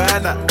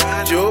Joanna?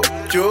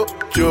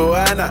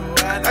 Joanna.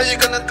 How you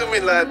gonna do me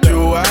like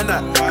Joanna?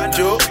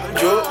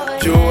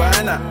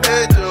 Joanna.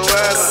 Hey,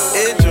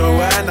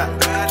 Joanna.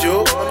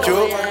 Joanna.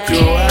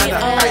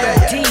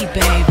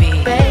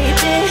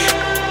 Baby.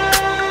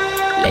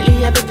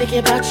 Lately I've been thinking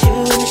about you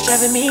and it's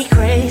driving me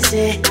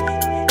crazy.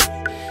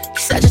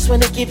 Cause I just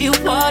wanna give you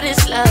all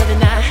this love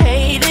and I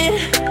hate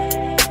it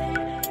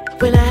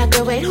when I have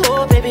to wait.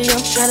 Oh baby,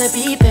 I'm tryna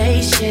be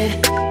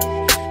patient,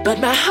 but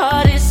my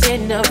heart is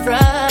in a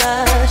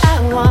rush. I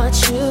want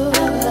you,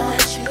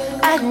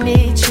 I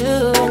need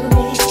you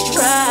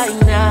right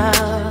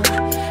now,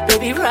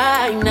 baby,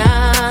 right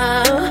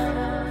now.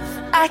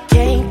 I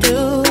can't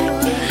do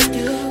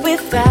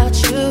without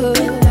you,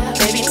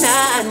 baby,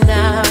 not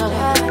now.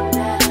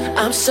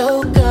 I'm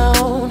so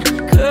gone,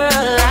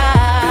 girl,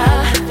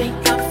 I think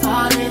I'm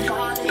falling,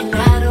 and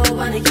I don't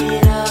wanna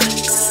get up.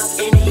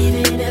 And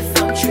even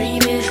if I'm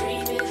dreaming,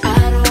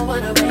 I don't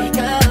wanna wake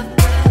up.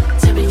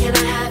 Tell me, can I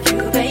have you,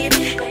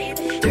 baby?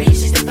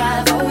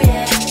 365, oh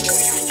yeah.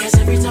 Cause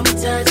every time we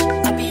touch,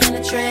 I be in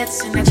a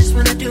trance, and I just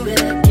wanna do it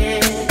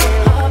again.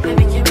 Oh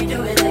baby, can we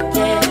do it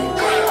again?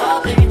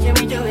 Oh baby, can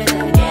we do it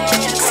again?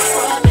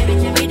 Oh baby,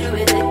 can we do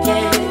it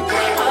again?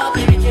 Oh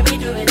baby, can we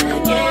do it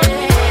again?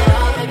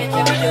 Oh baby,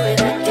 can we do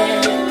it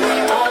again?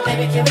 Oh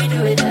baby, can we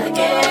do it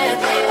again?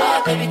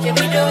 Oh baby, can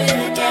we do it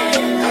again?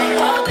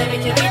 Oh baby,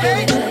 can we do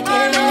it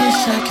again?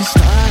 Wish I could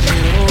start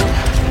it over.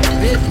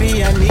 Baby,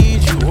 I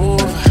need you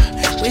over.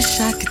 Wish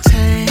I could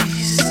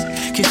taste,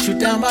 kiss you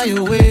down by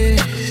your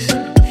waist.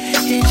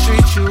 He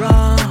treat you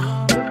wrong.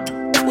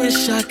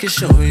 Wish I could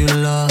show you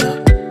love.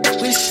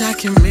 Wish I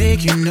could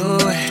make you know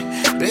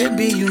it.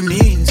 Baby, you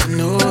need to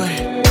know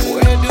it.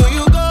 Where do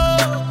you go?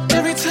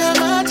 Every time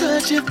I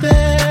touch you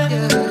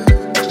there,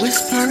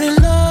 whispering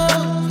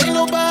love, ain't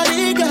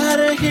nobody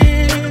gotta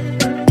hear.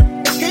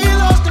 He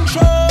lost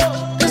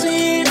control, doesn't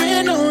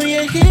even know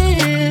you're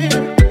here.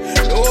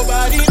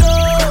 Nobody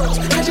knows,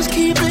 I just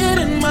keep it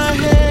in my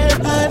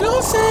head. I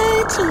don't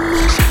say too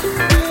much,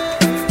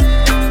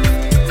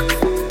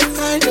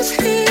 I just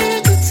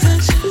hear the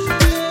touch.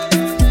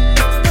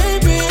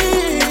 Baby,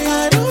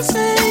 I don't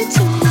say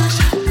too much,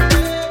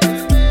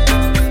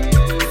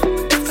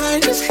 I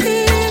just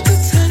hear the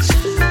touch.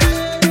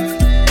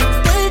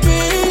 Baby,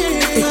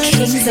 the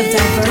kings of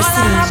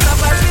diversity.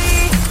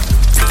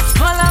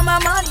 All of my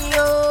money,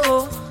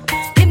 oh,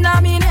 it not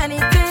mean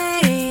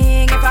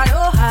anything if I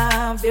don't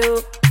have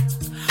you.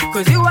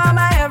 Cause you are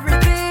my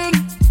everything,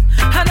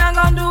 and I'm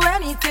gonna do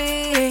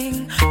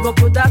anything. Go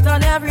put that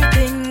on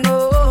everything,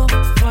 oh,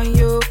 for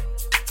you.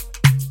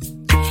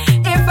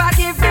 If I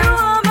give you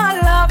all my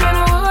love, and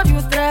would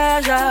you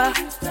treasure?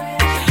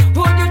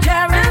 Would you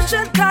cherish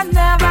it and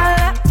never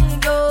let me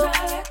go?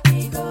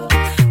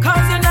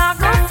 Cause you're not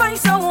gonna find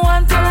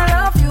someone to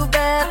love you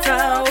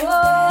better,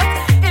 oh.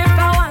 If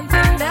I want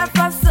it, then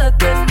for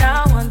certain I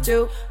want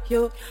you.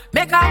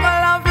 Make I go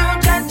love you,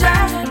 Jaja.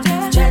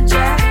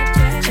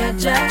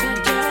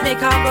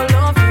 Make I go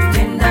love you,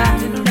 tender.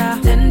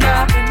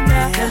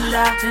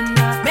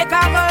 Make I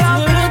go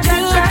love you,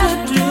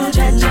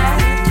 Jaja.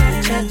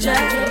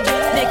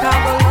 Make I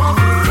go love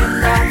you,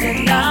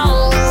 tender.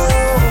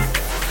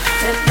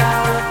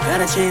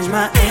 Gotta change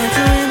my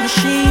answering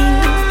machine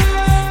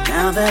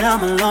now that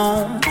I'm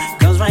alone.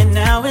 Cause right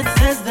now it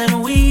says that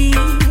we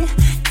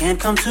can't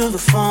come to the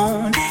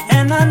phone.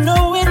 And I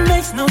know it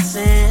makes no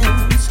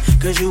sense,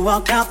 cause you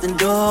walked out the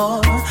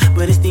door,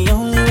 but it's the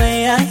only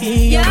way I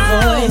hear your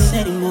voice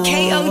anymore.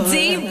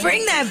 KOD,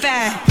 bring that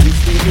back.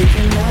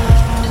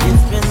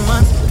 It's been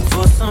months,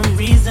 for some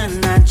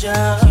reason I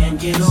just can't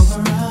get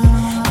over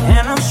us.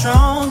 And I'm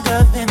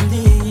stronger than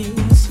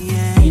this,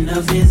 yeah.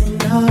 Enough is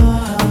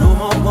enough. No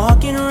more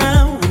walking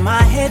around with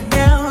my head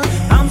down.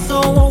 I'm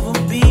so over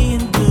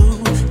being blue,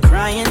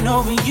 crying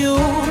over you.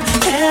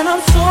 And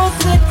I'm so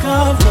sick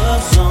of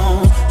love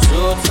songs,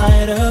 so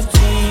tired of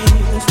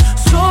tears,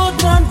 so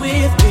done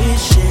with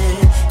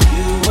wishing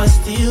you were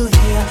still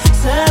here.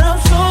 Said I'm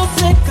so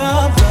sick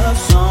of love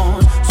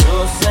songs,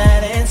 so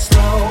sad and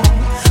slow.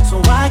 So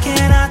why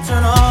can't I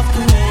turn off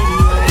the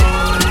radio?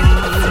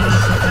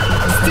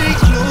 Stay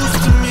close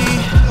to me.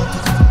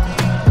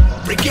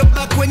 Break your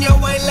back when you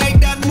whine like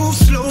that. Move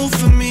slow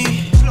for me.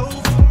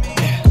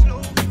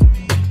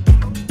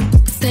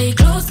 Stay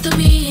close to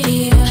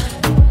me.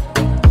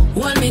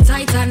 Hold me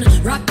tight and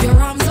wrap your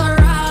arms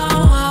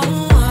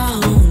around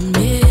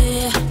me.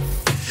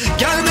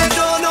 Girl, me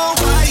don't know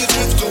why you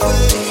drift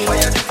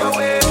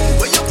away.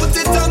 When you put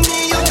it on me,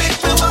 you make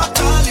me want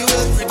to call you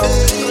every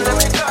day.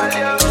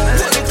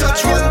 Wanna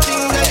touch one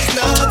thing that's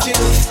not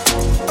enough.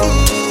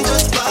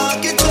 Just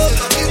spark it up,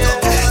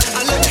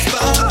 and let me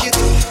spark it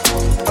up.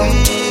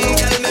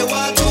 Girl, me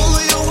want to,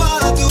 you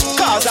want to.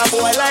 Cause a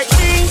boy like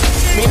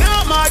me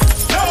not mad.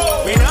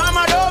 We not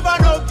mad over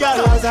no girl.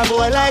 Cause a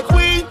boy like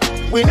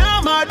we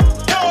not mad.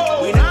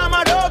 We not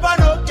mad over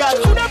no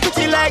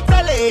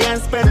Calais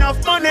and spend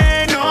enough money,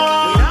 no.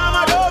 We not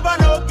mad over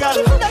no gal.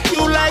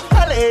 You like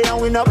Calais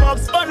and we no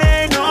Bugs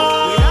Bunny,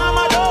 no. We not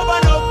mad over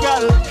no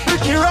gal.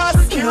 Ricky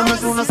Ross, you know me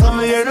soon as some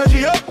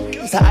energy up.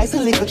 It's a ice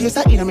and liquor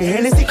chaser in me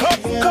Hennessy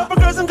cup. Couple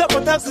girls and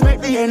couple taps to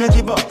make the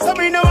energy buck. So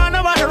me no want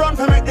nobody run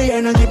for make the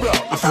energy blow.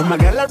 I found my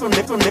gal from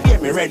the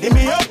get me ready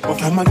me up. I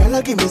found my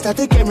gal give me start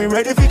to get me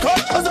ready for cut.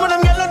 Cause some of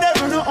them gal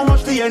never know how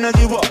much the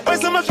energy was. When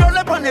so much roll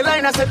up on the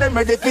line I said them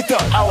ready for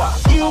touch.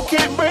 You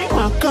can't break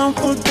my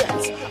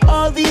confidence.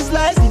 All these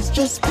lies is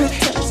just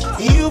pretense.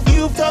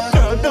 You've tough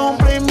girl, don't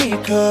blame me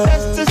cause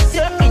that's just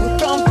your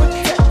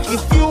incompetence.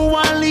 If you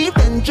wanna leave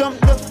then jump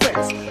the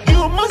fence.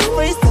 You must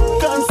face the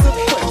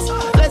consequence.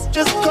 Let's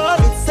just call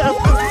it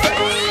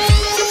self-defense.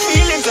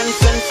 Feelings and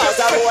sense as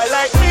a boy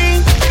like me.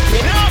 We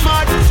not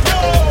mad, no.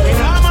 We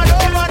not mad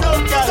over no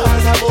girl.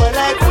 As a boy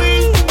like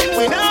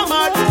we not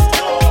mad,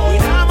 no. We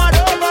not mad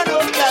over no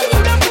girl.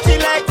 Pretty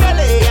like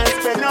Calais and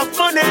spend enough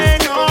money,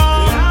 no.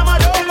 We not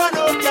mad over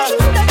no girl.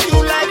 You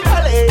like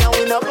Calais and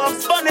we not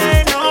Bugs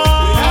Bunny, no.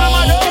 We not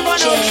mad over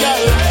no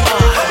girl.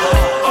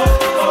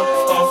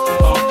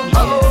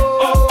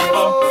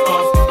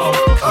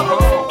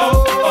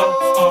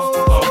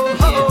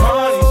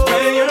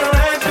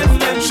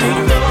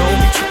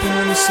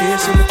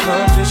 In the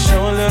club, just show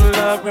a little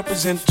love,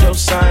 represent your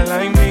side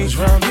like me.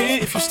 Round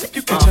here, if you slip,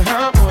 you catch a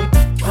hot one.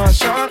 One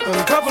shot, and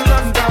a couple of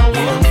them down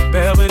one.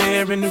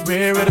 Belvedere in the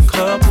rear of the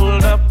club,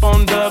 pulled up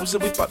on dubs,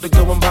 and we about to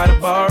go and buy the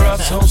bar up.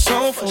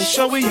 So for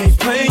sure we ain't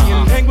playing,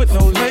 hang with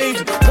no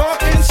lames,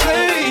 talk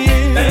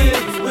insane. Hey,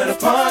 where the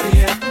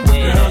party at?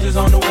 Girls is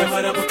on the way,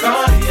 where the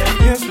Bacardi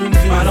at? Yes, we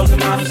do. Models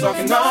and models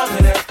talking all of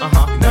that.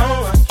 You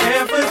know I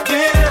can't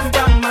forget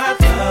about my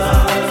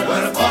love.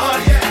 Where the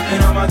party at?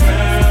 And all my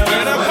girls.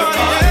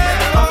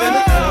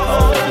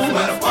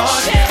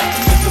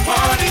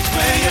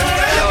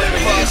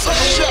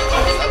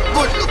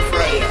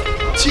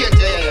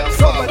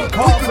 Somebody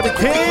call for the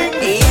king.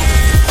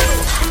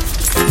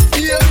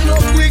 Yeah, no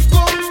quick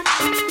up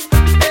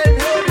and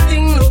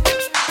everything look.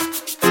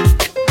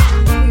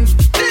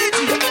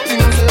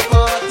 Things a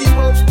party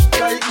up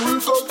like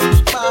Hulk up,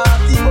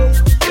 party up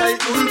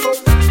like Hulk up.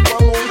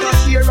 One month a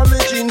share of my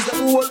jeans that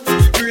hold.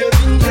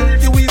 Craving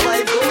healthy we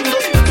vibe round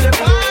up. The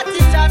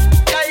party chat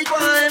like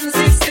one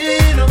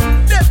M16.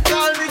 They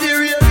call me the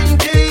raving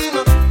king.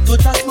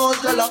 Touch a small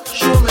dollar,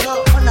 show me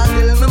love, and I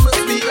tell me my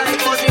sweet like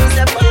money.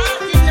 The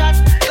party chat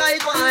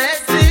like one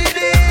STD.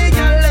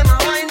 Girl, them a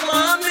wine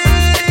for me,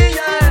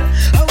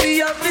 yeah. And we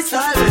have this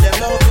all with them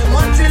now. Them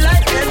want to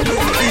like them do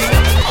me.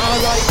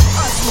 Alright,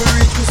 as we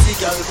reach we see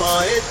girl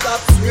my head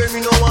top. Swear me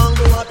no one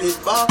go a bit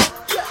back.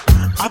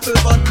 Apple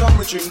vodka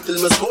me drink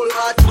till my skull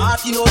hot.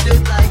 Party no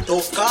dead like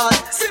tough card.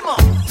 Simmer,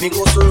 me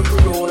go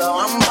circle round and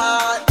I'm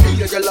bad.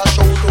 Me a girl a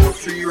shout out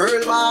 3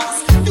 real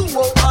bars. Do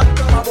out hot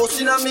come a bust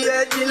inna me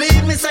head.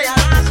 Believe me say I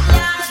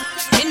last.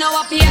 Me know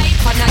what be hype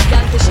for that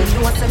girl, 'cause she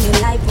know say me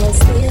life was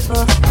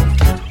stable.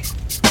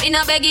 Me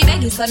no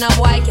beggy, so no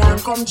boy can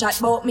come chat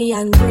about me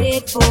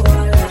ungrateful.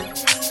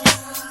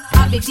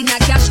 A bit in a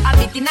cash, a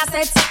bit in a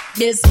set.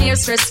 Bills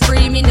scarce, stress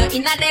free, me no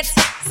in a debt.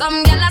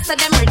 Some gyal say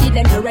them ready,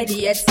 them no ready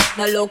yet.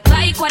 No look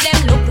like what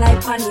them look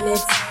like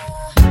panelets.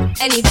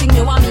 Anything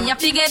you want me, you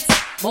forget.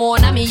 More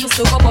than me used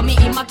to go, but me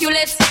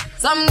immaculate.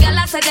 Some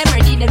gyal say them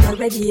ready, them no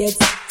ready yet.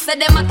 Say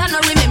them a no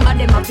remember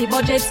them happy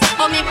budget.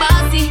 Oh me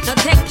bossy, no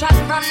take chat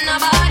from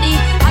nobody.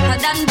 Hotter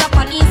than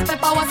Japanese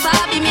pepper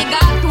wasabi. Me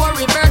got to a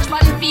reverse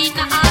 1 feet,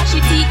 na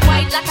ashy teeth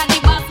white like a the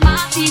boss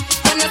marty.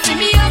 When you see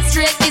me up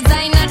straight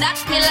designer, that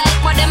me like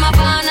what them a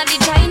born a the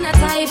China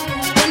type.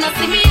 When you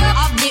see me up,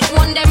 have the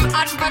one them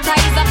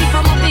advertiser.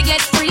 People come up to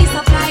get free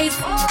supplies.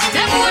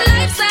 Them whole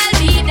lifestyle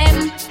beat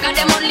them, 'cause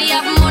them only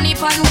have money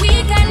for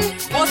weekend.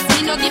 But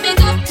me no give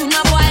it up to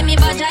no boy, me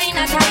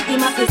vagina tight.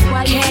 Him up his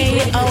quiet.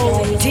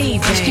 K.O.D.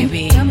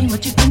 baby. Tell me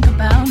what you think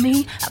about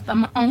me. I buy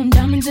my own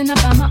diamonds and I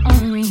buy my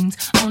own rings.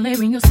 Only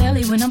ring your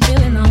celly when I'm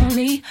feeling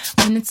lonely.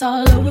 When it's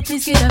all over,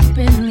 please get up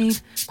and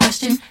leave.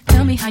 Question,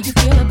 tell me how you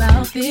feel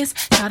about this.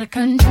 Try to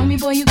control me,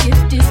 boy, you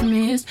get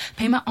dismissed.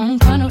 Pay my own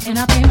condo and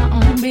I pay my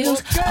own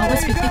bills.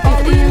 Always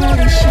 50-50 in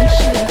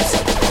relationships.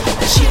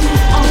 Shoes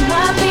on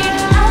my feet,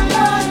 I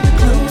bought the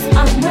clothes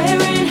I'm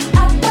wearing.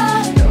 I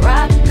bought the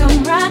rock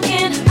I'm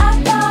rocking. I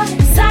bought it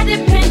 'cause I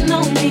depend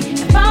on me.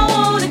 If I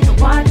wanted the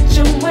watch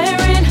I'm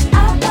wearing,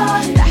 I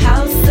bought the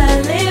house I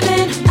live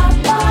in. I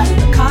bought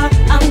the car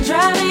I'm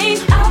driving.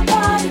 I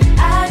bought it.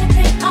 I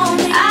depend on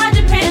me. I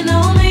depend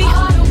on me.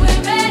 All the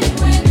women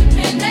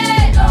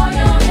independent, throw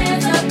your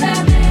hands up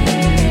at me.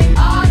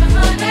 All the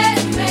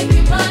honeys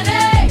making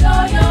money,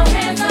 throw your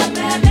hands up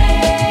at me.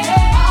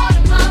 All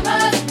the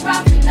mamas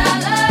rocking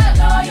dollars,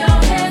 throw your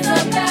hands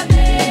up at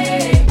me.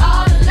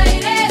 All the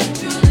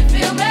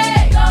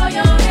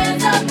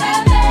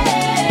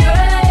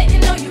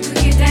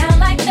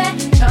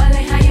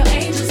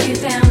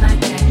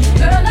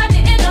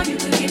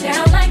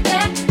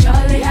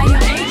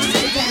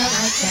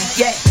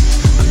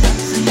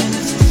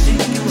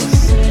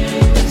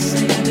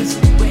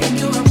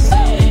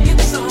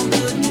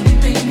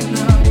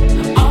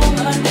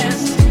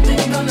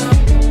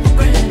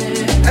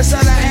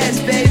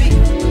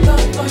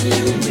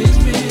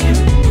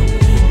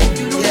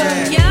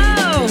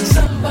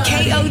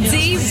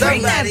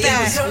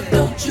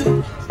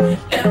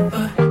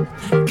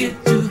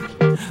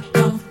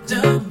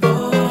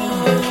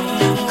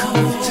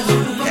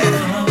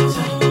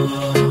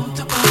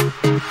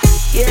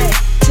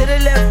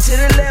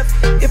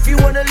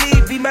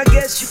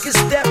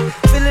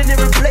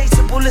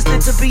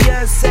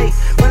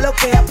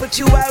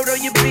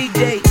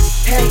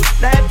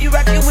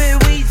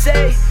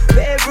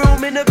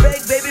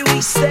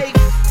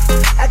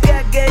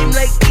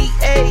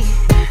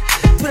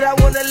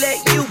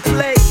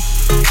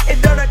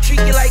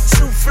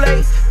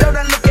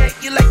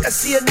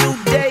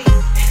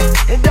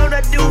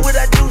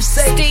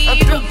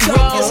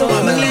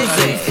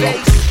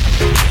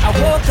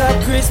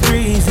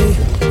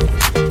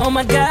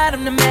my God,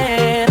 I'm the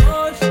man.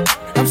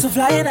 I'm so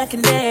fly and I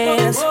can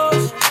dance.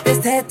 There's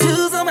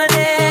tattoos on my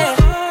neck.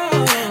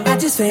 I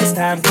just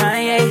FaceTime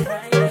Kanye.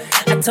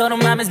 I told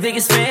him I'm his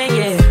biggest fan,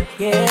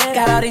 yeah.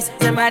 Got all these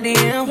in my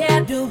DM. Yeah,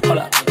 I do. Hold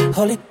up.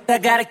 Holy, I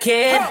got a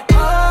kid.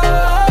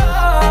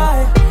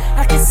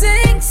 I can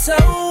sing so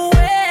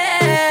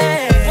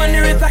well.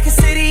 Wonder if I can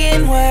say the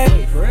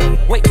N-word.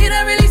 Wait, can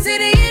I really say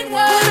the N-word?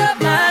 What up,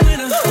 my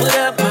winner? What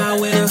up, my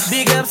winner?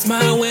 Big ups,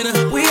 my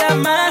winner. We are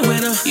my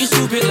winner. You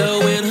stupid little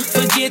winner.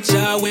 Forget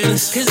y'all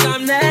winners. Cause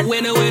I'm that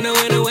winner, winner,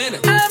 winner, winner.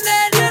 I'm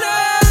that winner.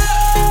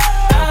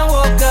 I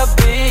woke up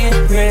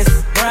in Chris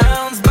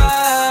Brown's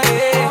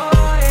body.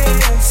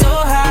 So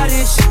how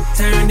this shit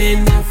turned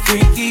into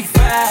Freaky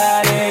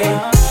Friday.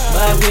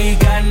 But we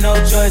got no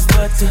choice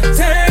but to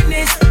turn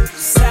this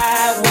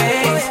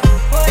sideways.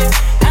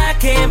 I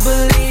can't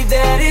believe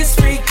that it's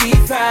Freaky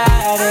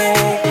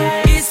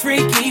Friday. It's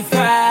Freaky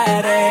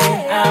Friday.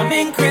 I'm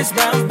in Chris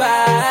Brown's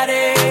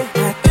body.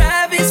 I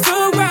drive his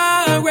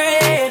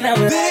Ferrari. Now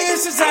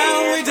this is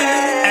how we do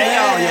it. Hey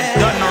yo, you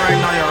don't know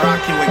right now you're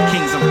rocking with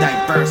Kings of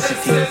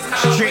Diversity.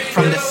 Straight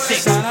from the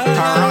 6th,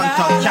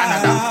 Toronto,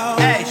 Canada.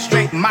 Hey,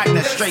 straight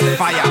madness, straight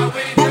fire.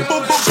 Boom,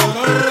 boom, boom,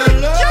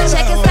 boom.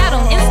 Check us out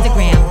on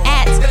Instagram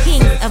at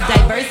Kings of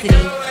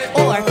Diversity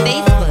or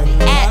Facebook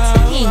at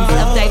Kings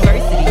of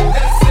Diversity.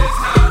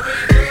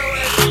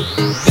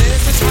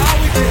 This is how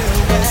we do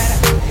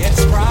it.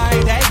 It's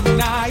Friday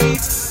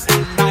night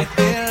and I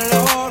feel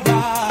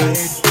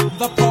alright.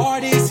 The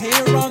party's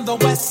here on the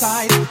west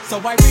side, so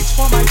I reach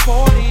for my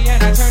 40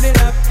 and I turn it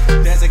up.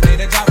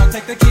 Designated driver,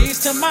 take the keys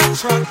to my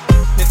truck.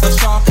 Hit the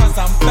shop cause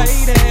I'm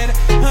faded.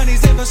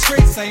 Honey's in the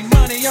streets, say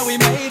money, yo, we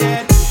made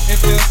it. It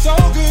feels so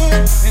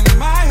good in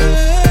my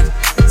hood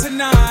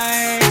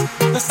tonight.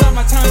 The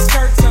summertime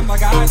skirts and the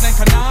guys ain't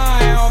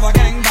canine. All the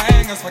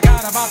gangbangers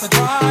forgot about the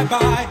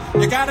drive-by.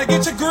 You gotta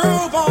get your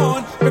groove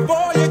on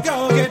before you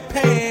go get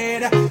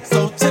paid.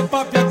 So tip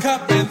up your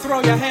cup and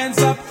throw your hands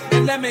up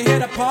and let me hear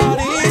the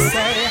party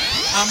say,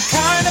 I'm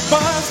kinda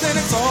buzzed and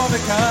it's all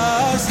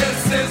because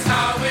this is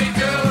how we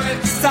do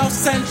it. South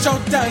Central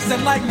does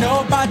it like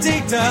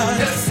nobody does.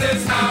 This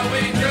is how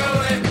we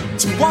do it.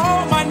 To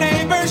all my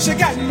neighbors, you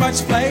got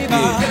much flavor.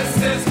 This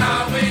is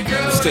how we do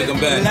it. Let's take them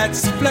back.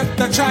 Let's flip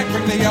the track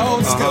from the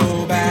old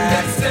school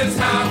back. This is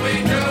how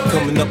we do it.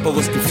 Coming up, I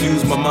was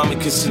confused. My mama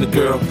kissing a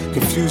girl.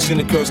 Confusion,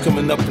 the girls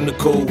coming up in the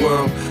cold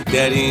world.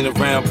 Daddy ain't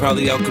around,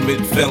 probably out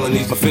committing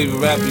felonies. My favorite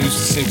rapper used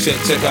to sing,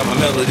 check out my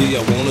melody. I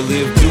wanna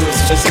live good.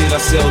 Just said I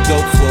sell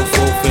dope for a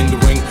 4-finger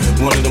ring.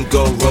 One of them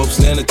gold ropes.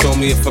 Nana told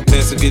me if I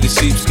pass, I get a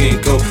sheepskin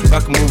coat. If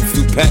I can move a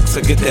few packs,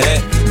 I get the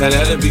hat. Now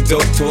that'd be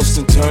dope. Tossed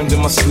and turned in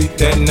my sleep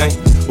that night.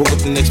 Woke up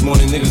the next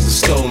morning, niggas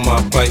have stole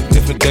my bike.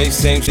 Different day,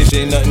 same shit,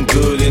 ain't nothing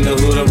good. In the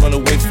hood, I run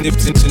away from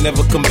nips and to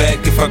never come back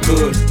if I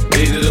could.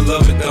 Hated to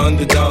love it, the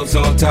underdogs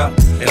on top.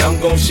 And I'm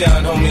gon'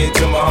 shine, homie,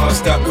 until my heart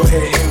stop. Go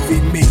ahead, envy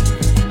me.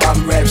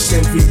 I'm Raps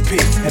MVP,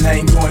 and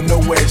I ain't going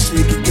nowhere, so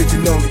you can get to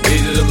know me.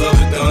 Hated to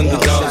love it, the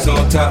underdogs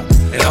on top.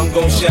 And I'm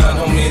gon' shine,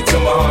 homie,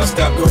 until my heart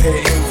stop. Go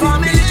ahead,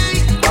 envy me.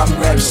 I'm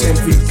Raps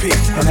MVP,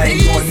 and I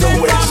ain't going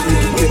nowhere, so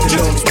you can get to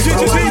know me.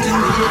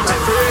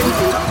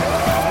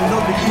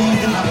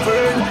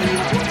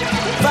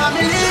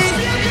 Family,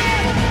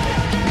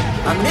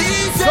 I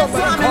need some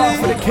family.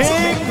 For the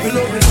king. You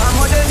love me, some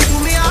of them to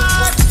me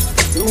heart.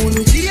 You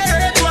only hear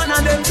one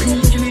of them.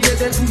 Bring me get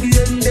them to the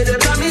end, they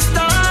promise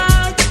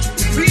start.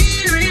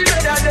 Real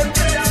better them.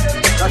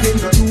 And them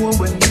not know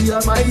when we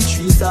are my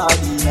trees are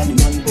in and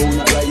man pound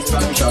a rice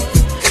from shop.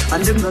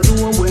 And them not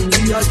know when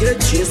we are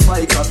get chased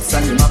by cops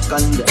and the mac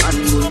and the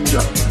handgun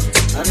drop.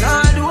 And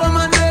all the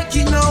woman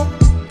making now,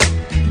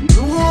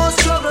 no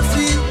struggle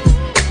feel.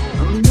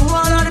 No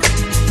one of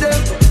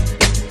them,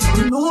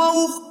 no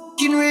who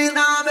f***ing real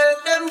now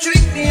make them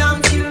trick me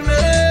and kill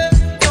me.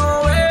 No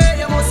way,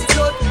 you must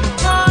flood.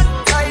 Man,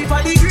 life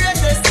are the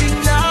greatest thing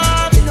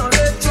now. Me no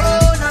let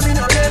throne and me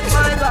no let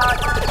my God.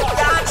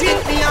 Can't trick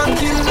me and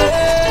kill me.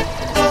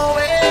 No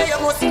way, you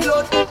must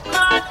flood.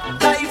 Man,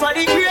 life are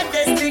the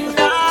greatest thing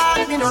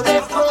now. Me no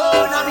let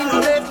throne and me no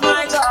let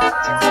my God.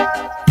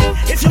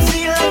 If you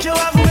feel like you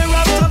have me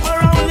wrapped up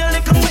around your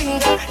little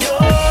finger, you're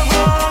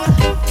wrong.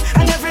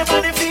 And everybody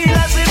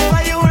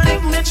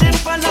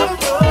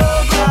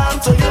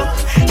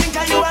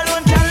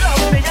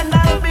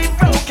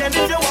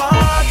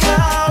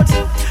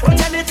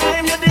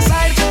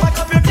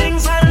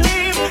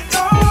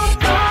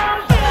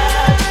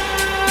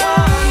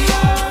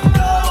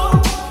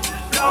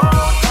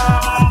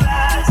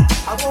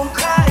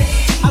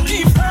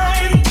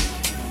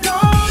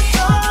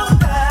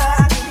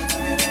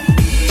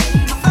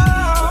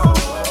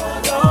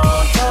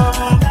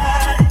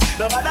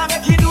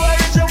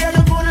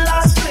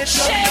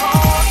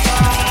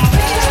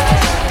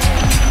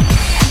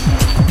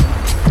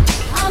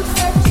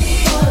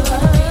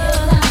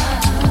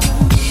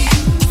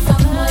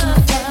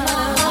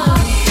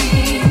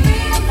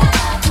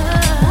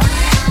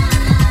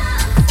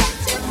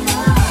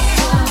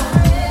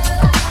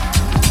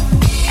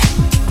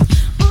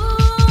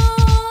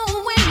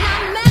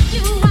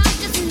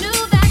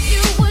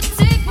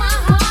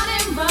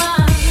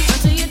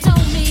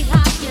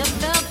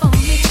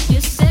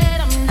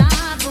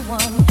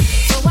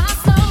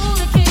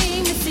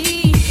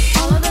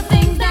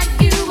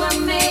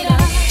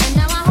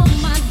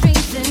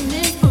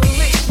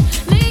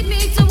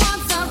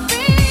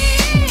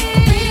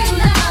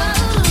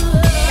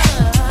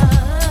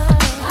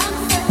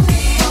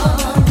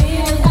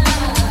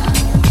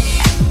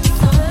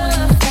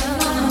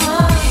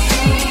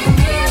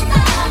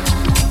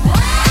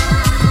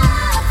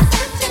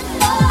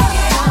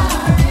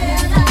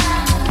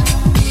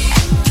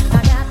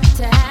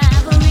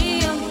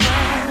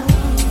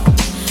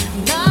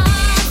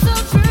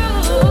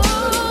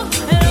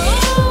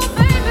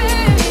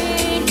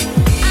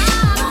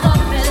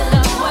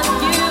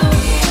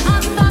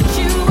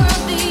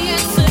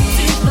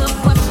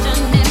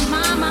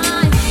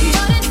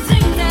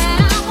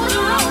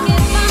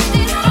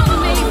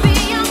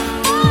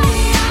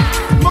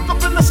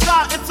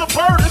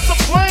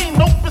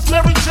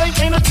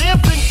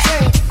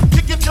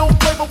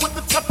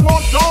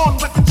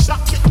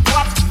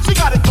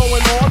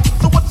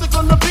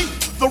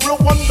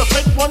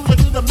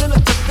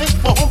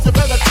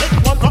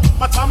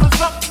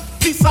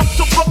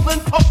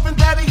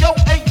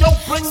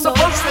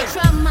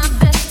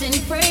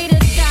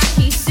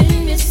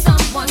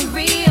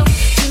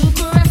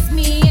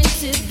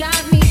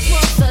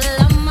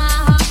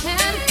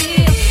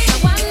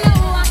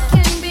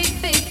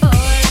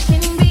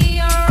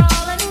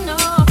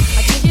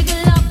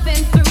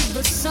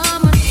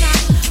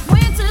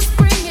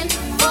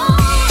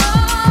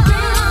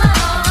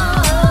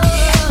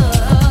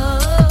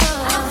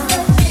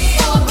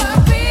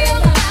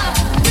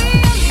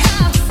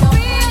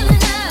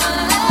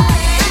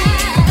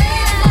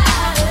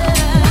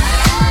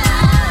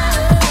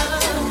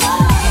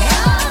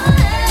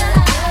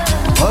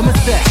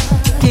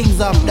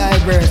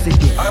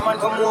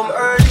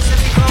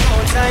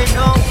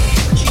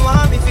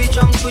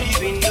through the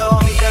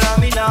window. Me tell her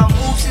me now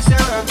move, sister,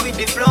 work with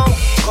the flow.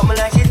 Come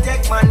like a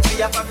tech man for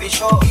your coffee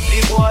show.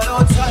 The boy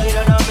outside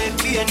and I make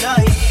feel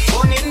nice.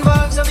 One in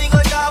bags and me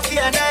go down for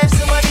your knife.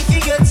 Somebody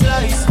can get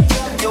sliced.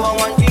 You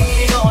want one thing,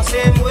 me know,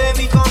 same way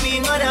me come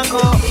in, man, I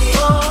go.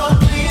 Oh,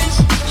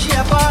 please, she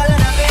a ball and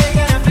a beg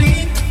and a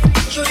plead.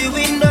 Through the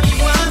window, she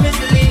want me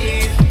to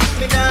leave.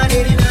 Me down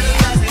in the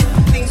closet,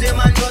 things they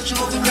man touch you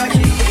to crash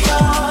it.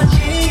 Oh,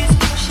 jeez,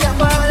 she a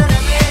ball and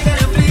a beg and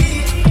a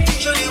plead.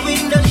 Through the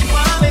window, she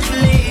want me to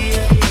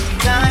leave.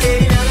 Down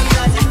in the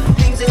closet,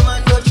 things they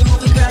man touch you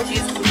to crash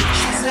it.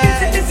 She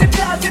said, busy,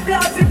 blasey,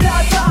 blasey,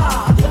 blaza.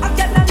 I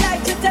cannot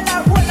like to tell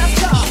her what I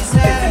saw. She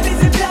said,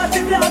 busy,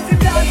 blasey, blasey,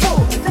 blazo.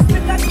 Just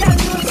because I can't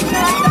do it,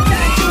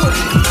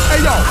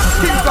 hey yo,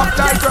 Kings of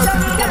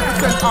Diversity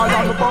represent all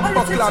on the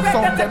bumper club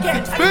sound them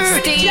 6 feet.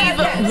 Steve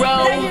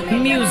Rowe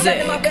Music.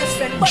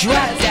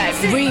 Drop that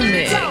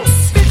remix.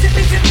 Busy,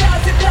 busy,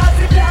 blasey,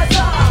 blasey,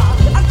 blaza.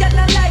 I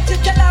cannot like to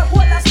tell her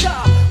what I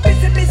saw.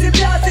 Busy, busy,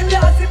 blasey,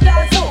 blasey,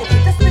 blazo.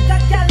 Just because I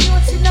can't do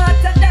it, she not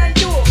a than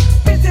you.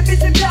 Busy,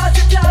 busy,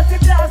 blasey, blasey,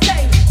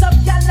 blaze. Some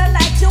girl not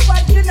like you,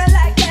 but you not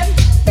like them.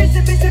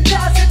 Busy, busy,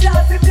 blasey,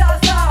 blasey,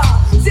 blaza.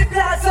 Zip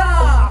blaza.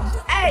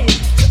 Hey,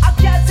 a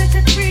girl say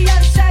she free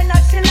and shine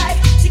as she like.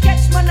 She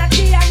catch man a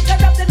key and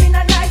grab them in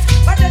a night.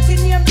 But the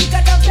thing name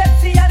bigger than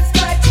Pepsi and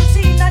Sprite.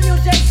 She in a new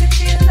dress, she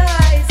feel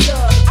nice.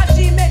 And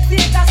she make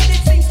Vegas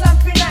stick sing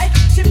slampy night.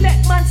 She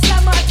make man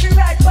slam and she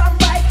ride one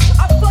bike.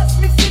 I bust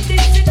me see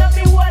this in a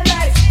me whole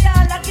life. She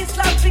all like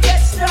Islam to get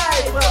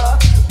stripe.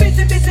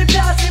 Busy, busy,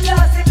 blasey,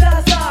 blasey,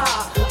 blaza.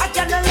 I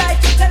cannot lie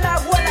to tell her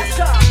what I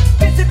saw.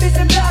 Busy,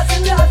 busy, blasey,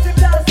 blasey,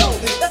 blazo.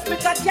 That's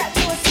because I can't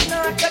do it, she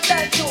not a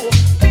than you.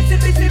 Busy,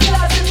 busy,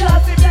 blasey,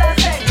 blasey,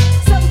 blaze.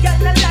 Some girl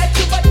not like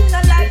you, but you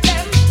not like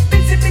them.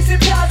 Busy, busy,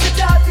 blasey,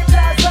 blasey,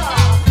 blaza.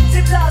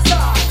 Zip blaza.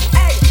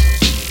 Hey.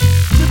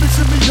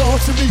 Shimmy, y'all,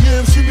 shimmy,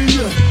 yeah, shimmy,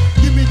 yeah.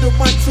 Give me the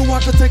mic so I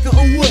can take it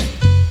away.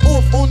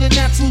 Off on the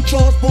natural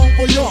Charles Bon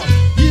Voyage.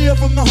 Yeah,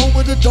 from the home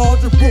of the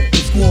Dodger Brooklyn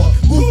squad.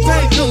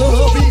 Wu-Tang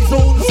Killer, bees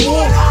on the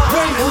swarm.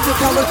 Rain on the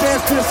college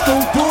ass disco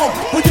door.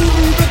 But you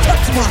need to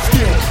touch my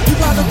skin. You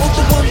gotta want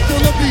the one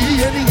full of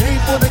me, and he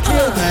ain't for the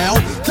kill now.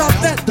 Drop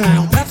that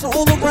down, pass it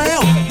all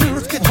around.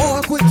 Lyrics get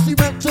hard quick, she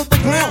went to the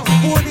ground.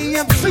 40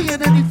 MC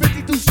and any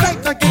 52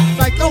 states, I get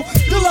psycho.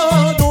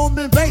 Killer,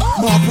 Norman Bates,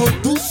 my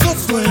producer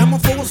slam. My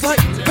phone's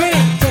like,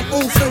 bam, don't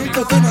on say,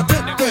 cause then I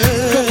did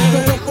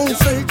that. Don't on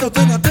say, cause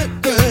then I did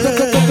that.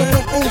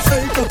 Don't on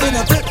say, cause then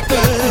I did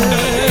that.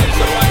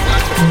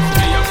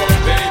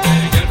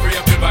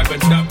 But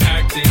stop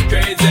acting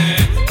crazy.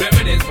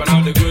 Reminisce for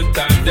all the good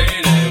times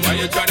daily. Why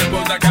you trying to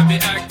pose like I be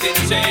acting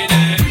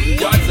shady?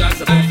 What's that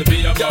supposed to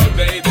be about,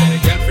 baby?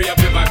 Get free up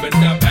your vibe and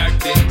stop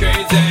acting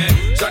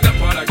crazy. Shut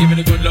up, all I give it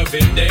a good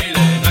loving daily.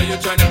 Now you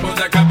trying to pose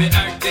like I be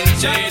acting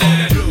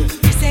shady.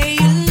 Say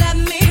you love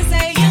me,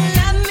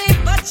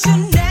 but you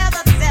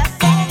never there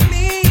for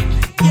me.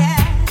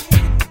 Yeah.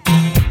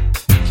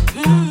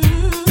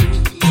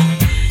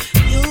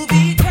 You'll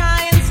be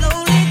crying,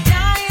 slowly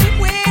dying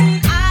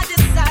when I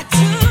decide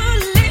to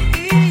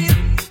leave.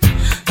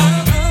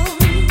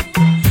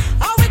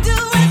 All we do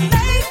is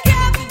make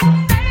up,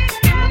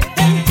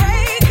 then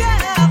break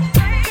up.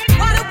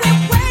 Why do we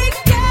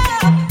wake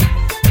up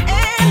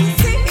and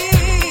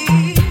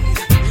see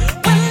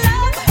when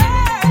love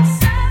hurts,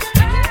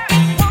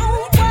 it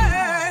won't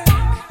work?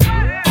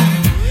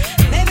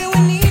 Maybe we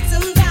need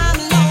some time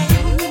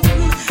alone.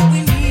 We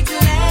need to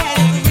let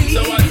it breathe.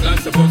 So what's that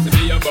supposed to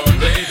be about,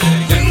 baby?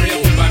 Get free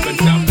up your vibe and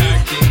stop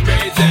acting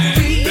crazy.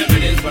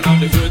 Reminisce for all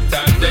the good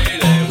times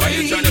daily. Why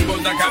you trying to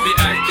pose like I be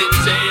acting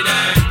shady?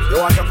 You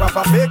want a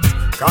proper fix?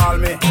 Call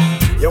me.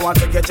 You want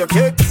to get your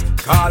kicks?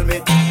 Call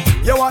me.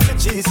 You want the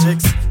cheese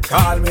chicks?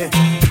 Call me.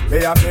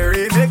 Me have the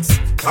remix?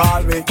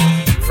 Call me.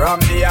 From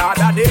the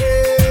other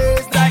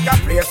days, like I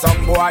play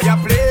some boy, I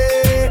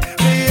play.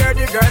 Me hear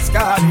the girls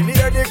calling,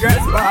 hear the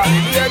girls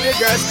bawling, hear the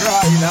girls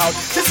crying out.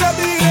 She said,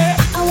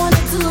 I wanna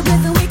do a bit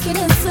the wicked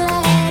and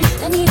sad.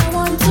 I need a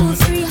 1, 2,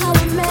 3, how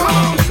I'm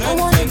mad. I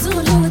wanna do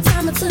a little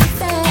time to the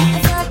fan.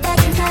 I got back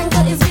in time,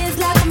 but it's biz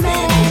like a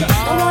man.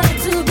 I wanna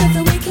do a bit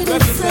the wicked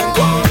and sad.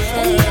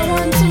 I need a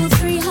 1, 2,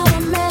 3, how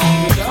I'm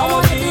mad. I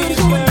wanna do the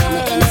who and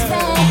in the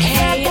fan.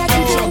 I got back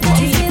in time, but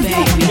it's biz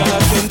like a man.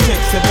 Y'all send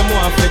text, say them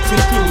want flex,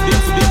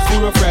 including to this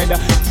Rough Rider.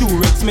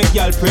 Durex, make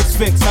y'all press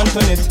vex,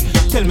 Antoinette.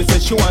 Tell me say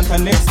she want her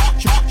next.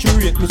 She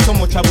rate me so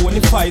much I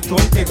won't fight on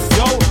text.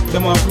 Yo,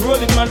 them want to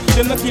roll it, man.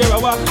 Them not care a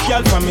walk.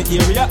 Y'all from me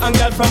area and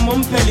y'all from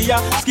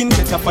Montpellier. Skin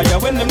catch a fire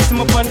when them see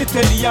me on the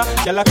telly. Y'all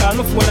a call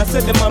my phone and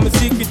say them want me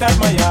secret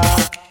admire.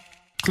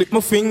 Clip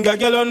my finger,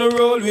 girl on the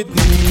roll with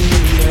me.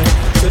 Yeah.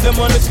 So them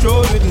on the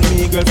stroll with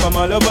me. Girl from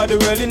all over the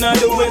world in all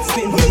the West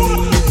Indies.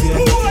 Yeah.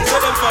 So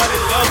them fall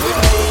in love with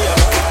me. Yeah.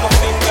 Clip my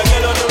finger,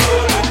 girl on the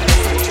roll with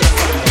me.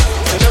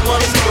 So them on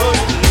the stroll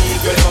with me.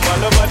 Girl from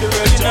all over the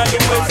world in all the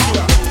West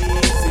Indies.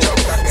 Yeah.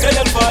 So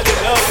them fall in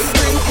love with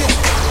me.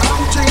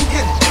 I'm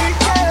drinking.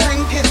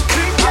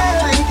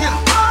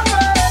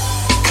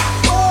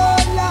 Oh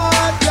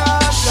Lord,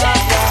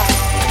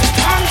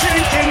 I'm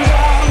drinking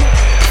rum.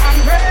 I'm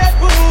Red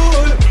Bull.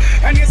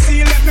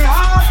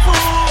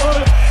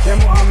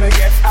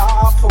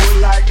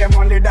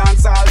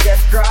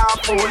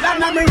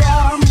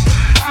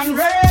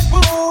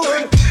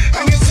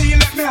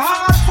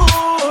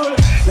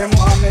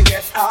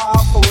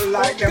 powerful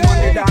like them on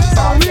the dance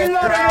hall get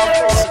crowd.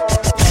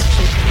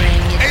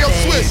 Ayo,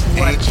 Swiss.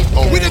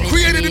 We done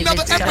created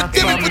another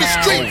epidemic for the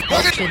street.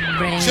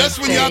 Just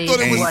when y'all thought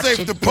it was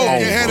safe to poke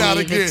your head out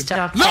again.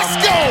 Let's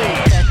go!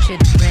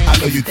 I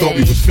know you thought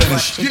we was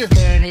finished. Yeah.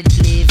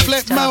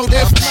 Flat mouth,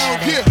 F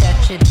mouth, yeah.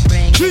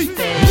 G,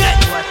 net,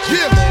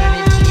 yeah.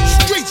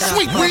 Street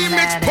Sweet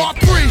Remix Part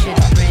 3.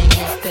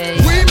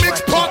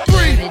 Remix Part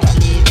 3.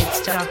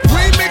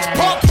 Remix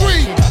Part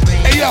 3.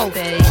 Hey yo,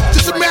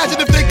 just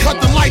imagine if they cut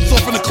the lights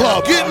off in the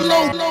club. Getting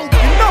low.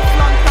 Enough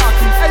long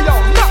talking. Hey yo,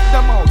 knock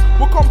them out.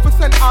 We come for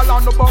send all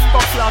on the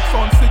bumper flats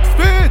on 6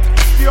 feet.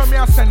 Hear me,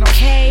 I send up.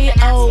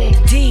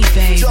 K.O.D.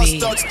 baby. Just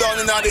touched down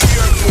in the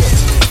airport.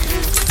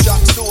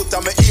 Jack suit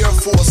and my Air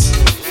Force.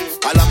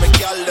 All of my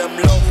gal them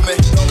love me.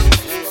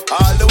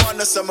 All the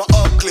wanna say me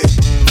ugly.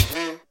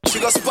 She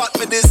go spot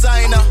me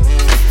designer.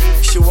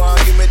 She want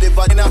give me the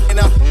vagina.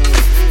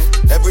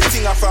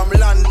 Everything I from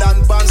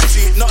London, Bond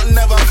Street. Nothing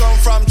ever come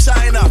from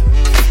China.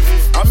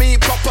 I me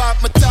pop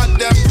up, me tag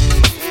them.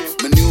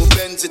 My new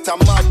Benz it a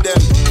mad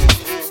them.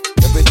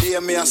 Every day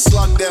me a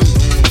swag them.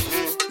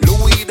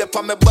 Louis up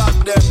on me back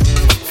them.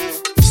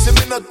 See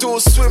me not too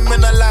swim, me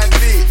not like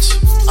beach.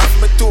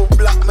 And me too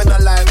black, me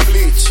not like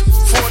bleach.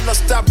 Phone no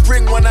stop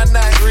ring when a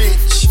night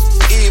reach.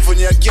 Even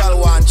your girl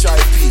want try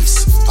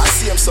peace. I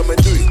see him so me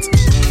do it.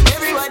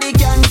 Everybody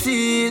can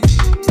see it.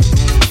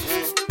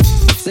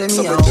 Say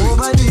me a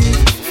overdo it,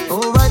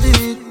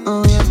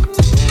 oh yeah.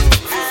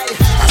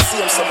 I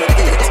see him so me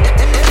do it.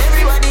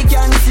 Everybody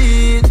can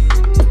see it.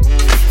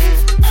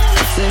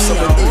 Say me a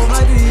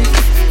overdo it,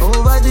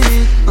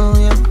 oh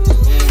yeah.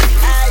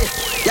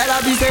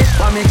 Y'all be say,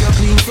 why make you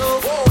clean so?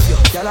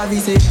 Y'all be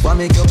say, why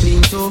make you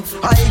clean so?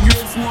 High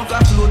grade smoke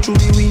a flow through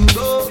the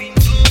window.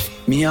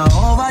 Me a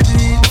overdo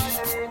it.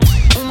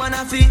 Woman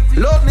a feel,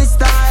 love me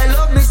style.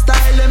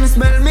 Let me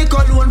smell me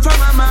cologne from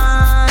my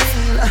mind.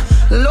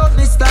 Love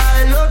me style.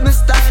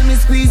 Me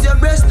squeeze your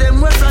breast,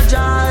 them we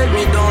fragile.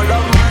 Me don't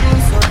love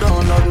man, so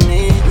don't love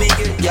me. Me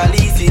get y'all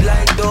easy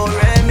like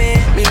Doremi.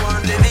 Me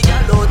want every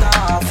girl out a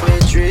halfway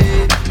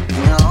tree.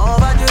 Me a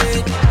overdo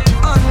it.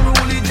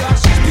 Unruly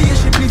Josh,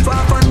 spaceship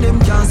far from them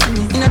can't see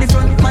me. Inna the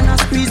front, man I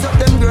squeeze up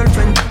them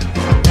girlfriend.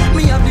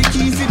 Me have the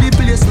key for the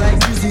place like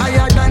Dizzy.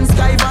 Higher than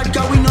Sky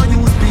Vodka, we no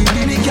use speed.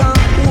 Me can't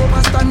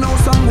overstand now,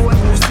 some go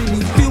and move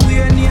silly. Fi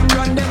wear name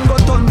brand, them go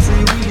turn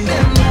free willy.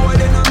 Them boy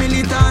they no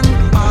militant,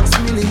 ask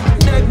Millie.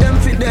 Dead them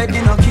fit dead,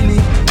 they no kill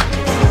it.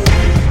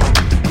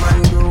 Man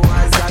grow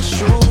as a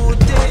shoot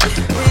it.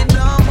 We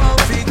don't know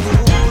fi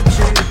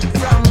Gucci.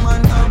 From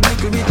man a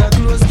big with a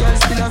close girl,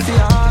 still a fi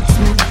ask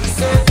me.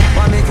 Say,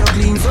 why make you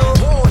clean so?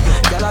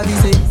 Girl a be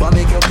say, why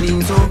make you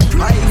clean so?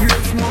 My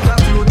grave smoke a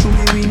flow through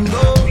the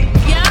window.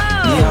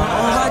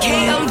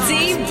 K.O.D.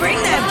 bring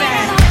that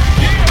back.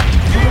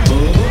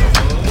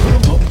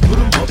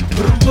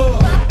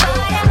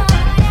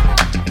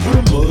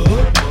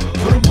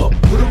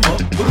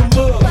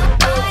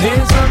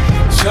 Hands up,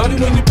 shawty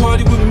when you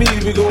party with me,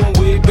 we going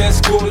way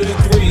best quarter to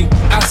 3.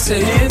 I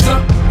said hands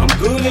up, I'm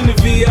good in the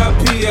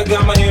VIP, I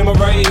got my hammer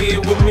right here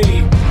with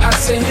me. I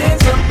said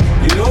hands up,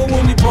 you know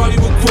when you party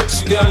with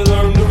crooks, you gotta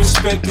learn to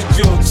respect the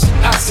jokes.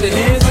 I said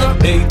hands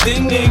up,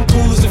 everything ain't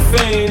cool as a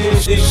fan,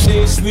 and shit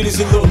ain't sweet as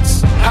it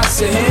looks. I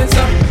said hands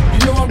up, you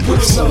know I'm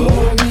putting something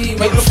on me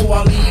right before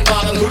I leave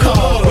out of the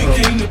car. We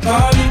came to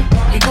party,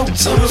 we go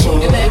so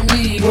looking at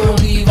me, we gon'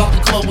 leave out the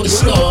club with a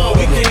star.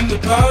 We came to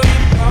party,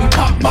 we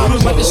pop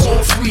bottles like it's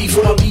all free.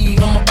 Before I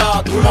leave, I'm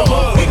about to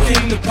roll. We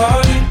came to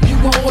party, you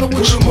gon' order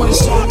what you want,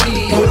 it's on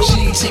me.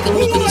 OG, take a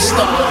look at the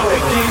star. We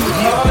came to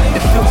party,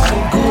 it feels so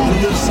good to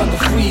live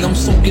sucker free. I'm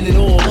soaking it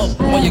all up.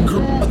 While your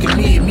girl fucking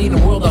me, it mean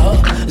the world to her.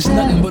 It's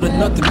nothing but a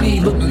nut to me.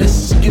 Look,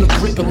 miss, get a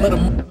grip and let a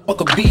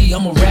motherfucker be.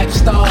 I'm a rap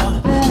star.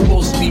 Who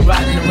else be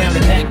riding around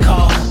in that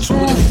car? 2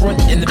 in the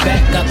front, in the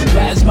back, got the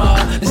plasma.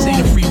 This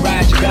ain't a free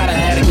ride, you gotta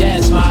have a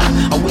gas mile.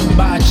 I wouldn't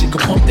buy a chick a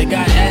pump that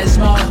got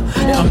asthma.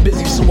 And I'm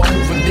busy, so I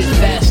move a bit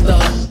faster.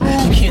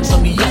 You can't tell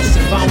me yes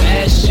if I don't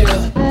ask you.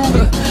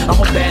 I'm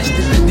a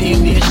bastard,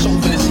 damn near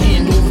shoving his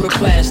hand over the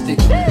plastic.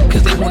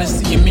 Cause they wanna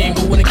see a man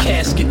go in a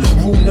casket.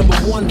 Rule number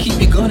 1,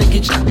 keep your gun and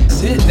get your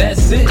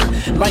that's it.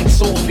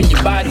 Lights off and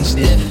your body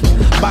stiff.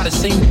 By the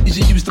same as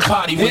you used to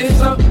party with.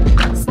 Hands up,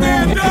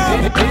 stand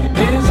up,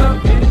 hands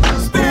up,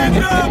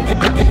 stand up,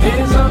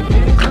 hands up,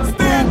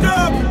 stand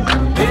up,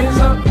 hands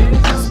up,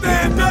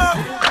 stand up.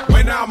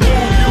 When I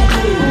move, you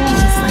move.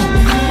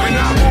 When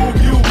I move,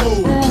 you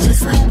move.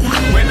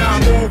 When I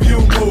move, you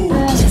move.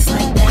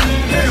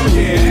 Hell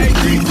yeah, hey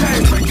DJ,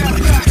 bring that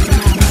back.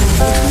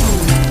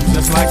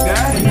 Just like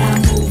that. When I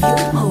move,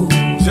 you move.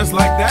 Just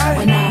like that.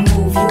 When I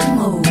move, you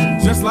move.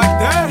 Just like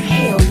that.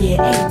 Hell yeah,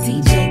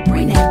 hey DJ,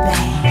 bring that back.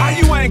 How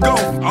you ain't go?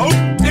 Oh,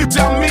 it's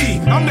me.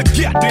 I'm the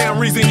goddamn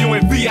reason you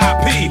in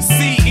VIP.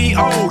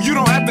 CEO, you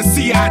don't have to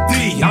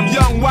CID. I'm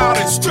young, wild,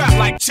 and strapped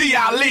like Chi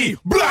Lee.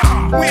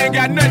 Blah, we ain't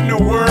got nothing to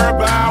worry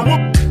about.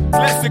 Whoop.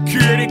 Let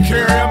security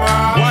carry him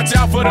out. Watch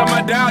out for the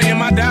medallion,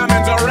 my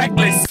diamonds are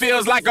reckless.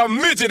 Feels like a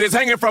midget is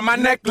hanging from my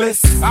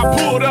necklace. I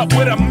pulled up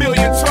with 1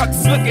 million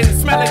trucks, looking,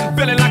 smelling,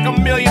 feeling like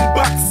 $1 million.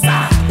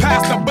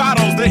 pass the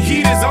bottles, the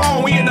heat is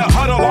on. We in the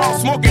huddle, all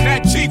smoking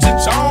that Cheech and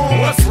Chong.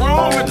 What's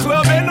wrong? The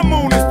club and the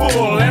moon is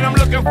full, and I'm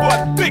looking for a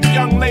thick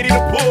young lady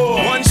to pull.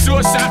 One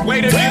sure shot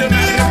way to get them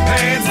out of them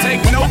pants.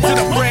 Take note to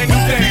the brand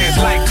new dance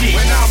like this.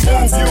 When I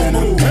move, you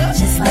move.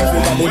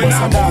 When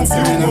I move,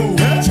 you move.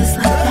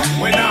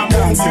 When I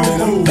move, you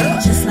move.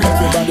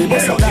 Everybody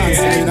bust a dance,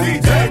 hey,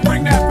 DJ,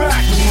 bring that back.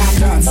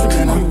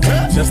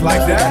 Just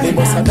like that. Everybody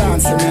bust a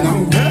dance,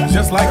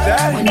 just like that.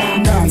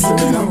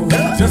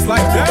 Just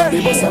like that.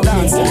 Everybody bust a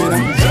dance,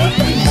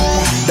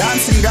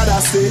 dancing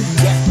gotta stay.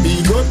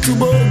 Big up to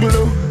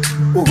Boglo.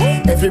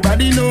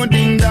 Everybody know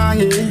ding dong,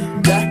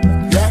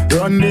 yeah.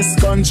 Run this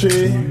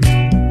country.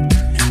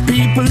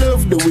 People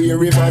love the way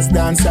rivers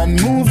dance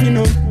and move, you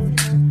know.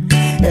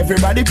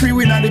 Everybody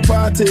pre-win at the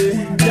party.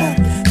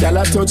 Y'all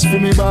a touch for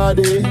me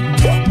body.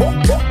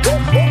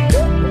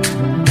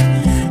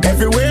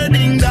 Everywhere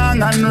ding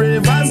dong and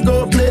ravers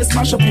go, play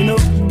smash up, you know.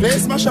 Play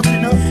smash up, you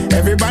know.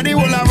 Everybody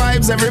will have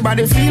vibes,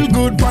 everybody feel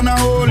good, pan a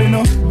hole, you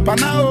know. Pan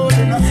a hole,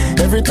 you know.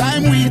 Every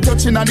time we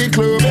touching at the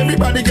club,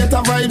 everybody get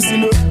a vibes, you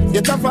know.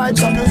 Get a vibes,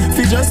 you know.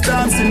 Fi just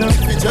dance, you know.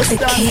 Fi just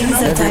dance, you know.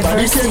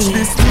 Everybody catch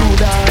this new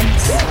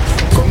dance.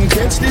 Come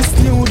catch this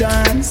new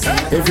dance.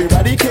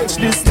 Everybody catch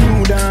this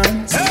new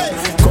dance.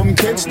 Come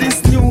catch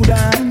this new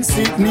dance.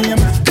 It name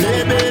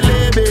Lebe,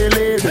 Lebe,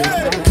 Lebe.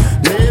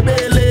 Lebe,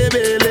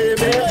 Lebe,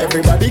 Lebe.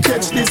 Everybody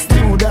catch this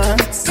new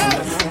dance.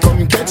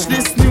 Come catch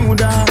this new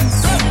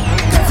dance.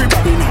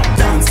 Everybody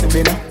dancing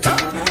me now.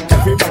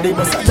 Everybody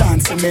bust a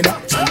dancing me now.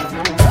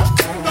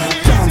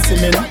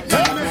 Dancing me now.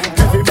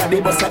 Everybody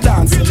bust a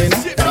dancing me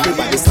now.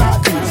 Everybody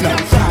start beat now.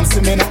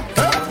 Dancing me now.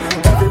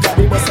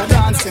 Everybody bust a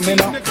dancing me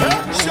now.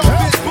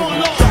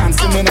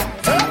 Dancing me now.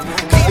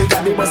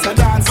 Everybody bust a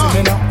dancing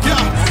me now.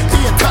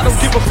 I don't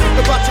give a fuck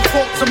about your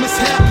faults or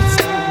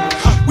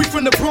mishaps. We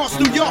from the Bronx,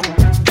 New York.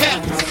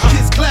 Happens,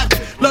 kids clapping,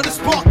 love to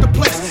spark the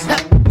place.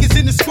 Half is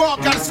in the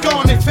squad, got a scar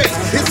on their face.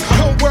 It's a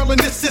cold world and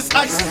this is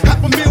ice.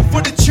 Half a meal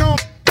for the charm.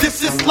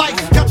 This is life.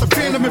 Got the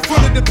Phantom in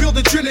front of the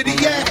building, Trinity.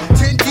 Yeah,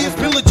 10 years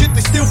been legit,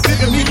 they still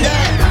figure me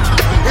down.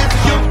 As a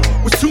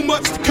young, was too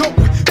much to cope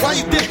with. Why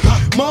you think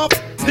mob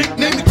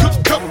nickname me Cook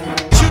Coke?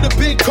 Should've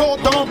been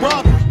called on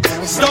robbery,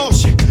 stall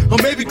shit, or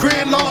maybe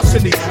grand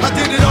larceny. I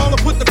did it all, I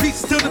put the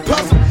pieces to the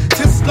puzzle.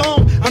 Just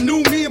long, I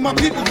knew me and my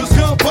people was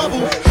gonna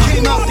bubble.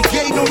 Came out the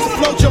gate on the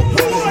flojo.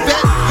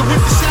 Back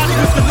with the shiny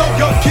with the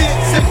logo.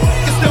 Kids and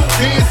niggas don't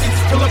dance, they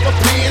just pull up a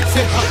pants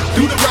and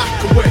do the rock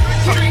away.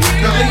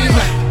 Now lean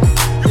back,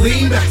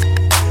 lean back,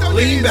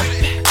 lean back,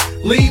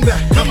 lean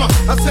back. Come on,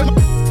 I said my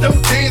don't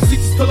dance, they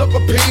just pull up a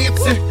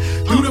pants and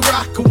do the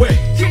rock away.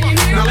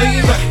 Now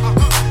lean back,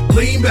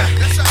 lean back,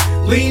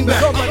 lean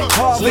back,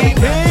 lean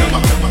back. Come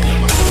on, come on.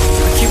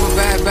 Keep a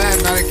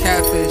bad, not a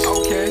catfish.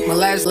 Okay. My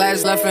last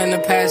left in the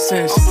past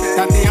tense. Okay.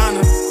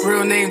 Tatiana,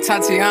 real name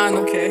Tatiana.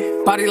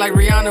 Okay. Body like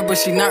Rihanna, but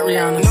she not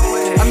Rihanna. No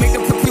way. I make the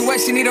puppy wet,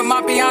 she need a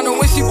Mapiano.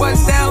 When she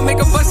busts down, make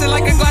her bust it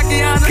like a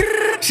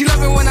Glockiana. She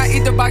love it when I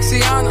eat the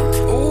Boxiana.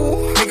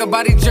 Ooh. Make her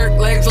body jerk,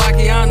 legs like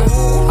Iana.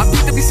 I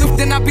beat the B-soup,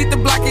 then I beat the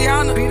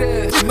Blockiana.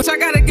 But I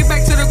gotta get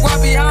back to the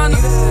Guapiana.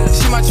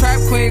 She my trap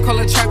queen, call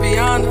her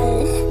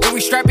Trapiana. We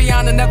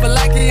strappiana, never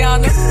like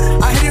Iana.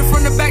 I hit it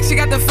from the back, she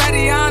got the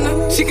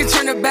fattiana. She can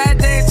turn a bad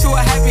day into a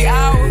happy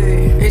hour.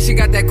 And she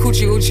got that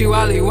coochie oochie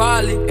wally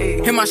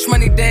wally. Hit my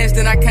shmoney dance,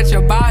 then I catch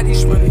her body.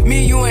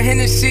 Me, you, and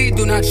Hennessy,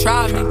 do not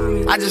try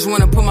me. I just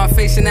wanna put my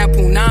face in that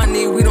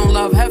punani. We don't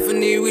love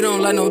Heffany, we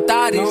don't love no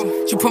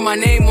thotties. She put my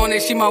name on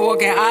it, she my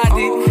walking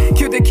ID.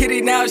 Killed the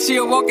kitty, now she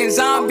a walking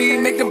zombie.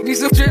 Make the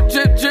piece of drip,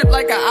 drip, drip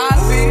like an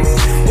Ivy.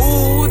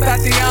 Ooh,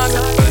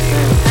 Tatiana.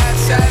 Half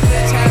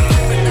savage, half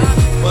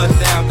bust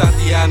down,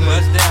 Tatiana.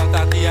 Bust down,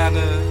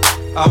 Tatiana.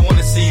 I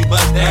wanna see you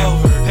bust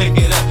down. Pick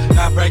it up,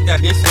 now break that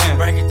this down.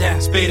 Break it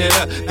down, speed it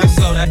up, now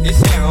slow that this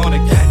down on the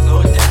cat.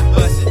 Slow it down,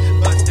 bust it,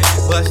 bust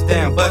down, bust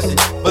down, bust it,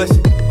 bust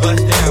it,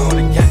 bust down on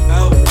the cat.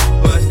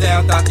 Bust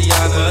down,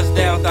 Tatiana. Bust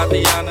down,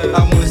 Tatiana.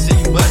 I wanna see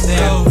you bust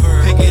down.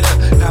 Pick it up,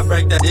 now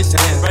break that this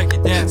down. Break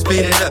it down,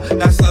 speed it up,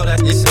 now slow that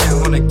this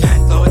down on the cat.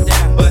 Slow it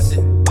down, bust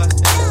it,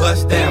 bust down,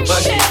 bust down,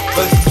 bust it,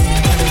 bust it.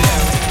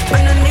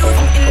 On the news,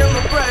 I'm in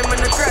my prime, on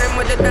the crime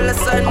with the dollar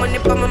sign, money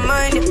for my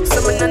mind. Yeah.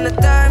 Someone on the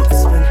time for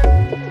spend.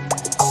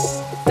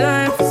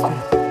 Time for spend.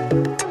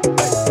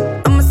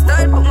 I'm a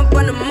style, put me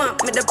on the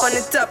map, me up on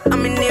the top.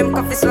 I'm in name,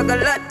 coffee swag a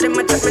lot, them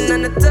a chat me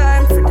on the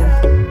time for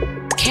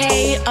them.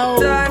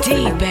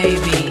 K.O.D.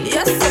 baby.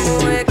 Yes, I'm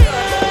wake up.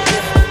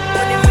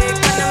 Money make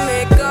and I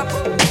make up.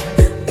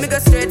 Me go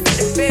straight for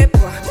the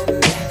paper.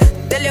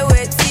 Tell you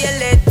wait, see you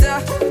later.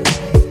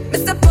 Me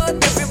support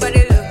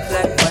everybody look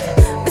like what.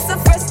 Me so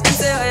fresh and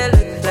say how you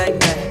look like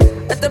that.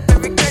 At up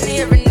every cranny,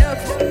 every nook.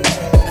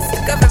 I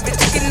stick up every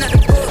chicken at the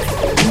book.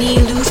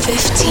 Nilu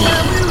 15.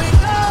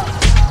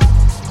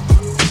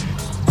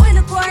 When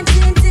the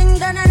quarantine thing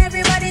done and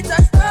everybody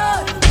touch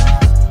road.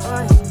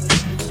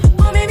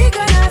 Oh, maybe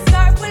gonna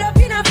start pull up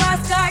in a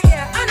fast car,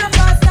 yeah, and a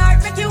fast car.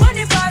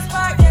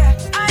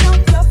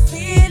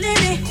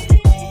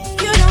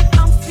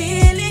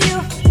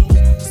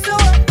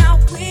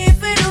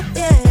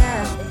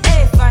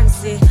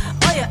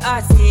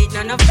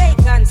 it, no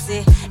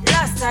vacancy.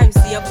 Last time,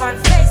 see up on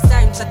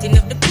FaceTime, shutting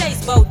up the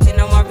place, bout in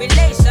our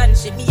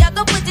relationship. Me, I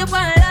go put you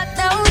on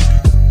lockdown.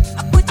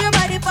 I put your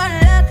body on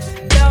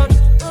lockdown.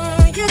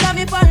 You got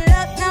me on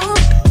lock now.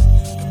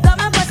 Got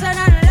my person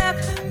on lock.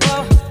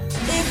 Oh,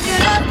 if you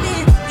love me,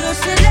 you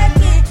should let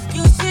me.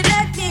 You should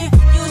let me.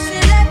 You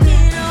should let me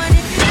know. And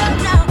if you love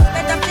now,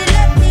 better feel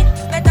let me.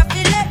 Better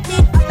feel let me.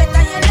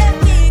 Better you let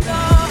me go.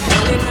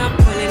 Pulling up,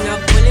 pulling up,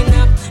 pulling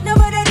up.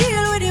 Nobody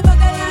deal with the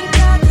bugger and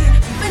talking.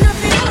 When I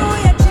feel you,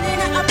 you're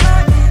chilling at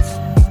apartments.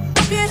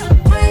 Hope you don't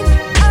mind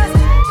us.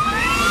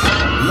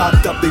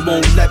 Locked up, they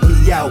won't let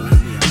me out.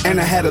 And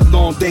I had a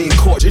long day in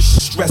court,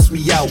 just stressed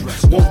me out.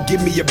 Won't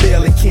give me a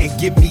bail, it can't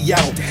get me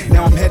out.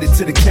 Now I'm headed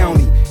to the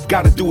county,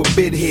 gotta do a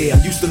bid here. I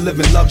used to live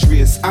in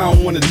luxurious, I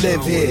don't wanna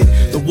live here.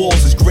 The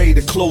walls is gray,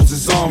 the clothes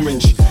is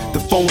orange. The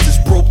phones is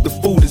broke, the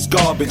food is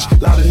garbage. A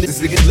lot of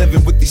niggas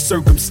living with these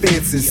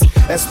circumstances.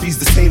 SP's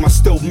the same, I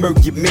still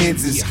murk your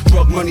manses.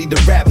 Drug money, the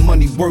rap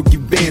money, work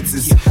your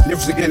advances.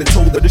 Never again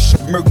told her this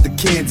shit murk the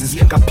Kansas.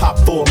 Got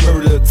popped for a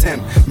murder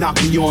attempt.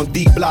 Knocked me on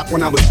D block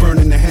when I was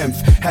burning the hemp.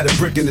 Had a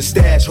brick in the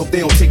stash, hope they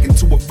don't take it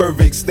to a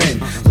further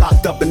extent.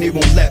 Locked up and they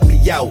won't let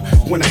me out.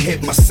 When I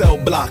hit my cell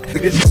block,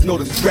 niggas just know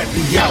to threat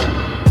me out.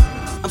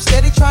 I'm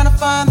steady trying to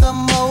find the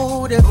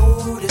motive.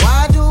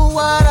 Why do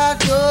what I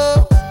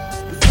do?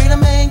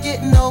 Freedom ain't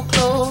getting no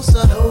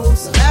closer. No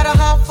matter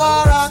how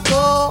far I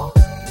go,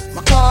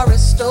 my car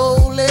is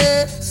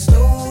stolen.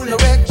 No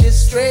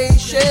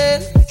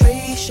registration.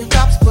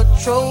 Cops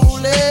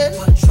patrolling.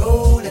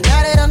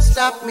 Now they done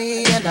stop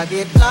me and I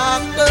get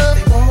locked up.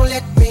 They won't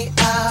let me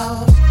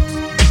out.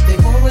 They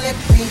won't let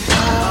me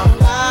out.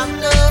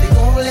 Locked up. They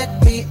won't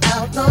let me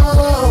out. No,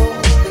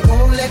 they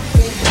won't let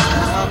me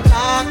out.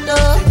 Locked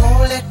up. They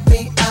won't let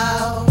me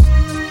out.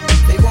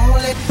 They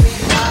won't let me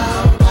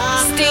out.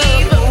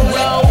 Steve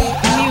Rowe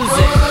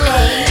Music.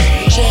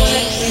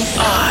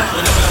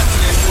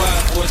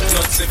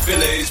 And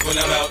fillets when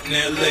I'm out in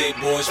LA,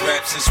 boys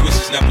raps and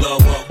switches. Now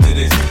blood walk to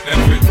this,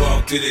 now Rick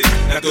walk to this.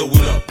 Now throw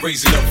it up,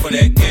 raise it up for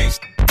that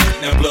gangsta.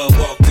 Now blood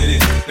walk to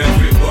this,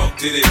 now Rick walk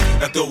to this.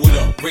 Now throw it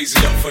up, raise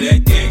it up for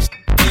that gangsta.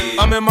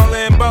 Yeah. I'm in my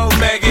Lambo,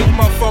 maggot,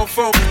 my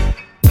fofo.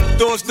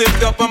 Doors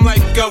lift up, I'm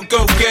like go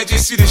gadget.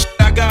 See the shit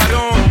I got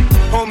on.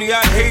 Homie,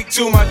 I hate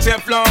to my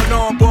Teflon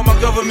on, boy, my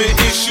government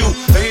issue.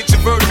 I hit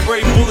your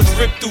vertebrae, bullets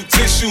rip through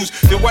tissues.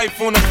 Your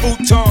wife on a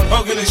futon,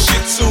 hugging a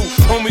shit too.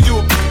 Homie, you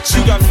a bitch,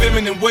 you got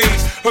feminine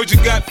ways. Heard you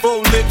got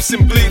 4 lips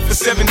and bleed for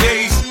 7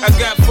 days. I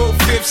got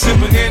 4/5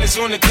 and bananas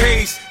on the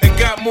case. And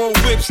got more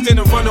whips than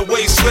a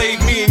runaway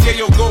slave. Me and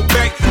Yayo go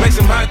back like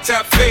some hot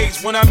top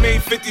fades. When I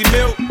made 50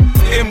 mil,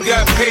 M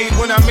got paid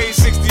when I made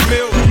 60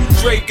 mil.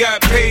 Drake got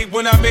paid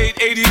when I made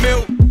 80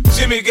 mil.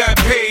 Jimmy got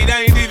paid,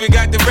 I ain't even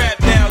got the rap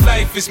now.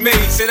 Life is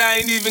made, said I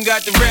ain't even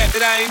got the rap.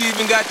 That I ain't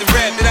even got the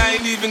rap. That I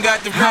ain't even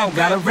got the rap. I don't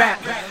gotta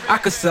rap. I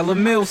could sell a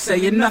mill,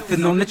 saying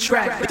nothing on the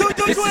track.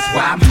 This is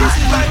why I'm hot. This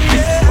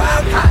is why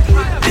I'm hot.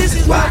 This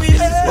is why. This is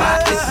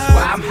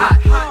why I'm hot.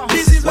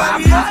 This is why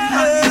I'm hot.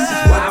 This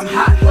is why I'm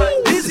hot.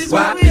 This is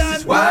why. This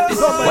is why. This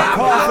is why I'm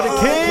hot. For the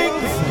king.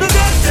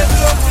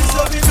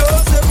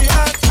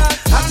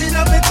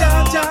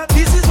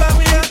 This is why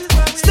we are.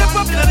 Step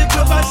up in the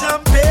club and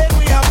champagne.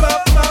 We are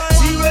pop.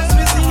 Serious,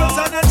 we serious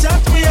and a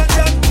chat. We are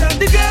chat.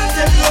 The girls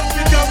they love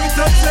because we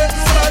touch sex.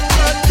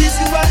 This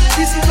is why.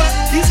 This is why.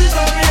 This is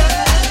why we are.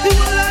 The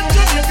whole of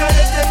Jamaica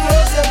they say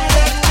close we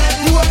are.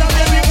 The whole of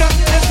America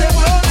they say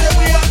close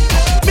we are.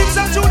 Mix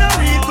and tune and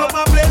read come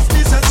and bless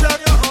this and track.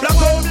 Black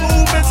out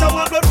movement,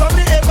 someone blood from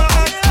the ever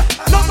act.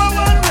 Number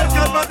 1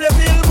 record for the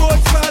Billboard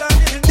chart.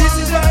 This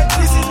is why.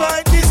 This is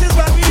why. This is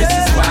why we are. This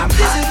is why I'm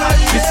hot.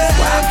 This is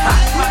why I'm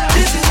hot.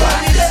 This is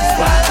why. This is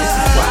why. This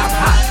is why I'm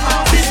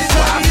hot. This is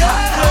why I'm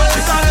hot. This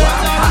is why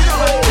I'm hot.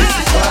 This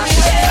is why. This is why.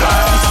 This is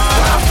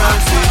why I'm hot.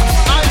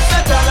 I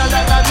said la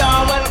la la la,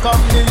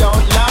 welcome the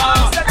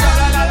outlaw. La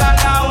la la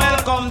la,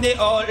 welcome the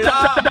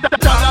outlaw.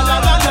 La la la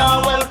la,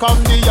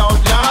 welcome the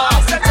outlaw.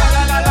 La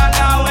la la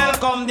la,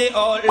 welcome the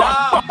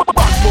outlaw.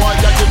 Bad boy,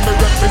 you give me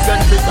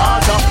represent the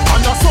Gaza.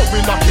 And that's how we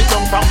knock it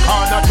down from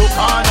corner to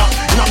corner.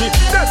 Now me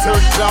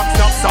desert clock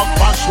snaps up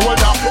and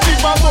shoulder.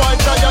 If a boy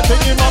try to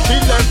take him up, he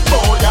left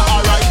boy, yeah,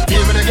 alright.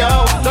 Give me the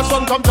girl, the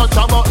sun come touch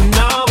a button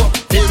now.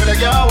 Give me the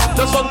girl,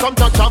 the sun come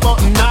touch a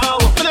button now.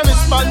 Me no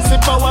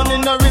responsive power, me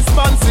no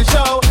responsive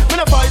show. Me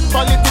no fight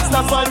politics,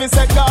 that's why me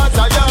say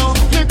Gaza, yo.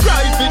 Me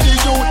cry for the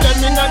youth,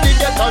 them inna the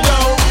ghetto, yo.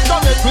 So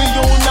make we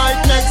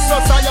unite, next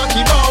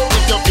society bow.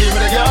 If you give me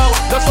the girl,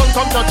 the sun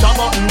come touch a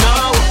button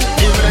now.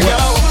 Give me the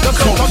girl, the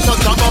sun come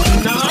touch a button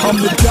now. I'm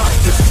the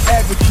doctor,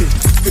 advocate.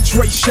 The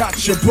Dre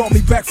shot you, brought me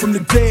back from the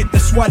dead.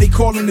 That's why they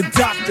callin' the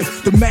doctor.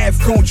 The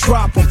math gon'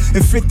 drop him,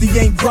 and 50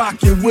 ain't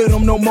rockin' with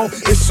him no more.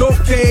 It's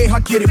okay,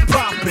 I get it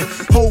poppin'.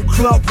 Whole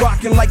club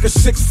rockin' like a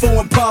 6'4"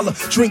 Impala.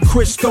 Drink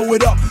Chris, throw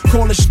it up.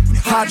 Call it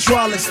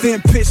hydraulics,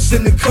 then piss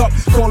in the cup.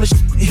 Call it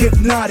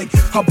hypnotic.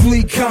 I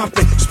bleed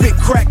Compton, spit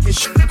crack and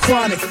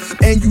chronic.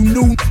 And you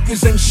new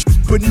niggas ain't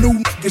but new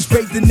niggas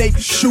bait the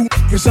neighbors shoot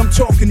niggas. I'm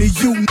talking to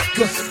you,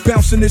 nigga.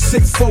 Bouncing the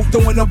 6-4,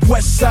 throwing up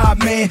West Side,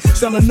 man.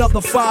 Sell another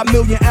 5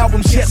 million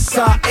albums, yes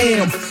I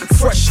am.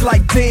 Fresh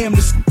like damn,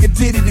 this nigga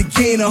did it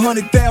again.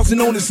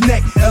 100,000 on his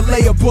neck,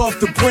 LA above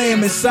the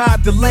brim.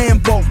 Inside the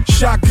Lambo,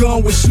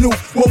 shotgun with Snoop.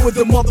 What would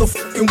the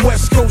motherfucking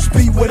West Coast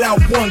be without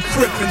one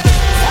crippin'?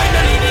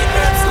 Finally the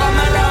herbs come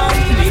around.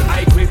 The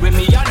high grade when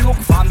me a look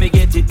for me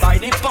get it by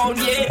the pound,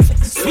 yeah.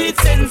 Sweet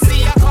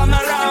sensei a come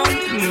around.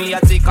 Me a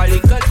take a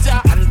little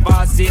jar and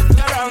pass it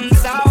around.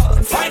 So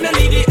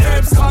finally the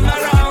herbs come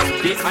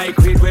around. The high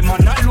grade when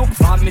man a look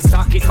for me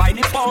stock it by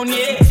the pound,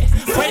 yeah.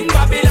 When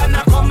Babylon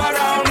a come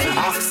around,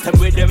 ask them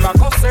where them a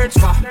go search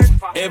for.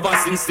 Ever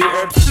since the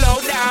herbs slow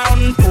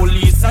down,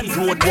 police and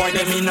road boy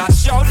them in a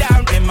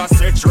showdown. Them a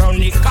search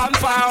round the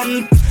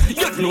compound.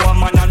 You know a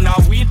man and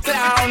a weed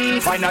clown.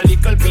 Find a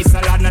little piece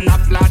of land and a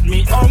flat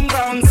me on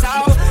ground. So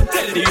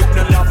tell the youth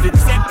no love it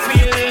set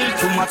feel.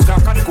 Too much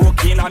crack and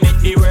cocaine and make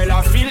the world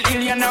a feel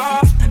ill, you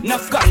know.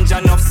 Enough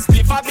ganja, enough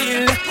spliff a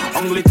bill.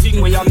 Only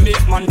thing where you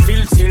make man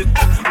feel chill.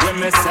 When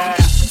me say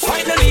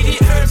finally the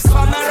herbs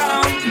come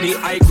around. The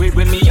high grade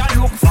when me a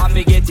look for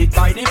me get it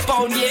by the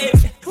pound, yeah.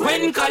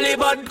 When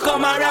Calibut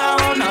come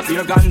around, a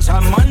pure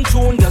ganja man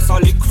tune just a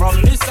lick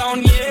from the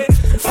sound, yeah.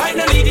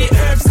 Finally the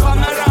herbs come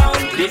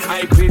around. The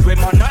high grade when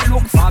man a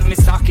look for me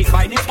stock it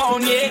by the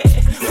pound, yeah.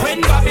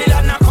 When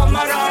Babylon a come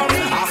around,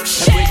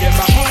 action with them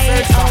a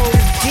search for.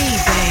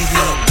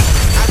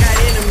 I got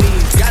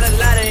enemies, got a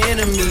lot of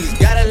enemies.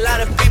 Got a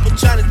lot of people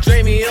trying to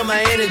drain me of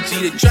my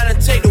energy. They trying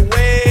to take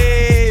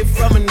away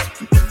from a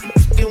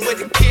nigga with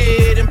the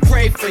kid and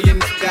pray for your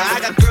nigga. I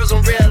got girls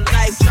in real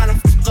life trying to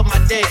fuck up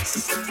my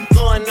dates.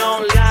 Going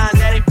online,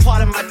 that ain't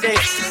part of my day.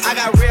 I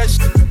got real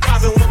shit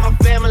popping with my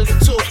family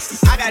too.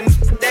 I got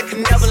that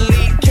can never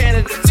leave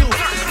Canada too.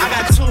 I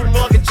got 2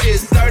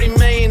 mortgages, 30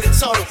 million in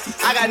total.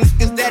 I got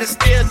niggas that are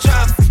still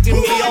trying to fucking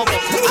me over.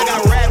 I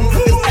got rap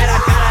niggas that I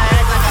gotta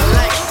act like I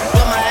like.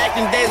 But my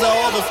acting days are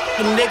over,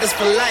 them niggas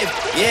for life.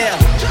 Yeah,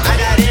 I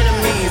got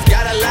enemies,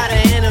 got a lot of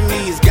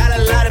enemies. Got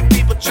a lot of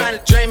people trying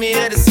to drain me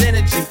of this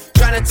energy.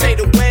 Trying to take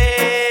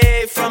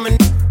away from a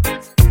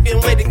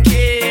nigga with the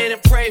kid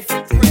and pray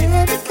for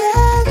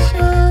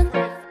medication.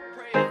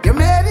 Your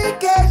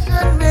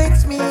medication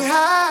makes me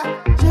high.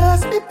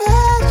 Just be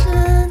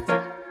patient.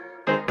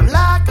 I'm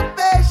like a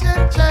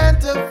patient trying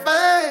to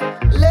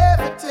find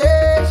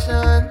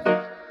levitation.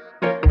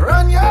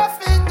 Run your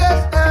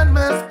fingers down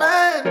my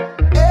spine.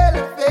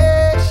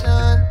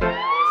 Elevation.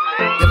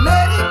 Your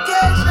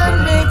medication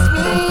makes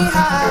me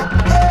high.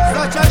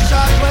 Such a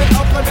short way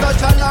up and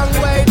such a long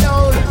way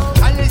down.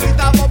 And is it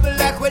a bubble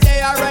like where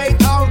they are right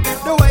down?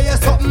 The way you're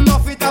something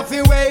off it off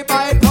your way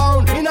by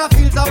pound. In a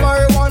field of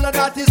marijuana,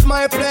 that is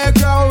my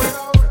playground.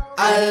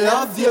 I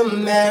love you,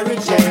 Mary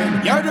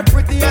Jane. You're the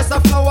prettiest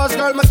of flowers,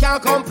 girl, me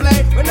can't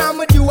complain. When I'm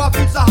with you, I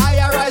feel so high,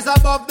 I rise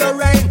above the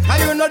rain.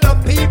 And you know the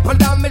people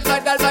damage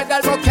like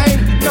that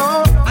cocaine.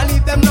 No, I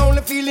leave them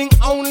lonely, feeling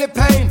only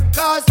pain.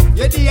 Cause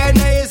your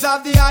DNA is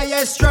of the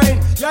highest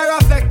strain. Your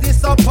effect is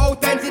so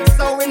potent, it's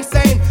so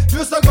insane.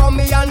 You so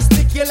gummy and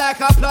sticky like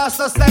a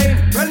plaster stain.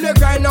 When you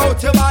grind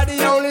out your body,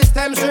 only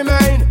stems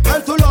remain.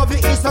 And to love you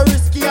is so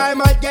risky, I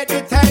might get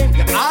detained.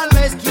 You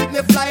always keep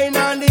me flying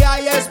on the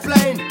highest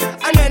plane.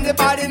 And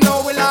anybody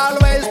know we'll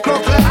always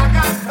proclaim. I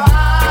got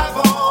 5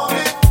 on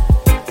it.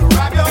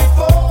 Grab your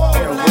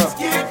phone, let's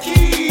get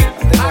keyed.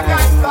 I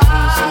got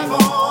 5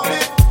 on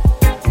it.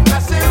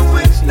 Messing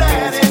with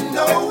that and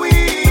no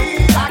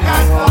weed. I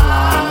got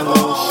 5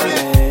 on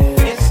it.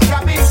 It's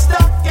got me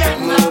stuck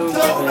getting up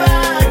the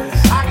back.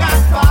 I got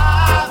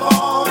 5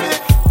 on it.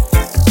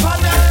 But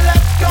now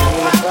let's go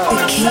back on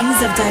The kings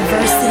of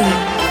diversity.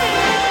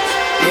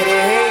 Yeah,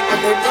 they hate, but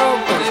they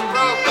broke them.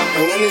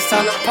 And when it's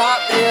time to pop,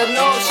 they have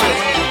no shit.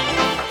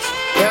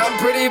 Yeah, I'm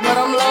pretty, but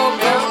I'm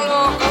loco.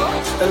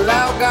 The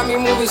loud got me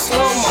moving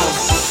slow-mo.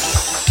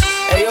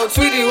 Hey, yo,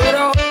 Tweety, what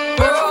up?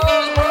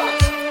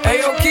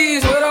 Hey, yo,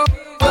 Keys, what up?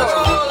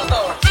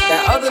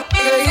 That other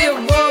nigga, he a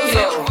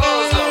bozo.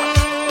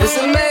 It's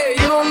a mayor,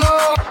 you don't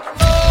know.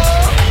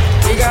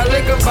 We got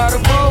liquor by the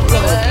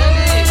boatload.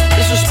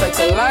 Disrespect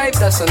the life,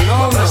 that's a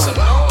no-no.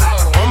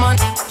 On my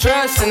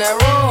dress in that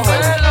rojo.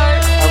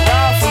 I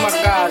ride for my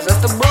guys, that's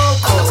the bro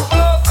code.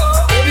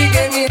 Baby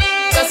gave me,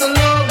 that's a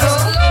logo.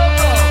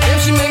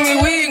 If she make me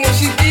weak when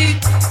she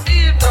deep,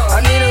 I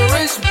need a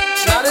rich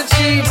bitch, not a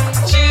cheap.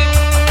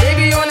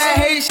 Baby on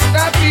that hate shit,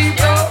 I peep.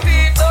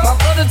 My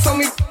brother told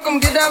me, come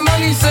get that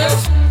money,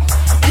 sis.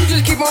 You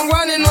just keep on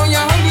running on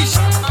your hungry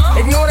shit.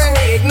 Ignore the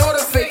hate, ignore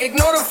the fake,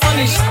 ignore the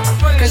funny shit.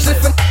 Cause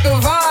if a nigga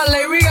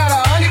violate, we got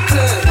 100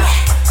 clips.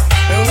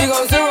 And we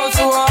go 0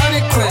 to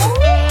 100 clips.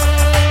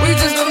 We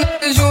just the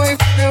niggas you ain't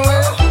f***ing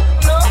with.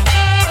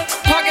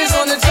 Pockets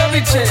on the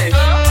chubby chick.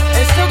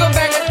 And still go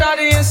back and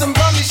thotty and some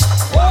bummy shit.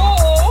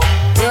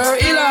 Yo,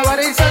 Eli, why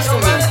they testing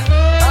me?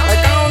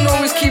 Like I don't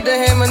always keep the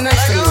hammer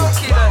next to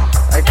me.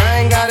 Like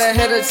I ain't got a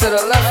header to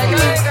the left of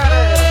me.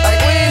 Like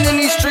we ain't in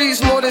these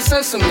streets more than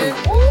sesame.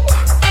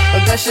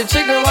 But that shit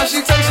chicken, why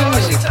she texting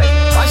me?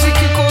 Why she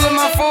keep calling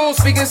my phone,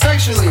 speaking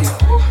sexually?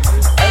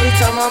 Every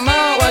time I'm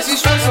out, why she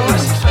stressing me?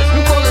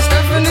 You call her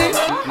Stephanie,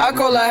 I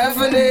call her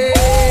Heffany.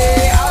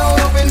 I don't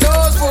open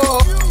doors for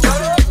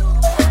her.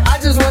 I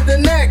just want the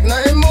neck,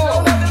 nothing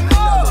more.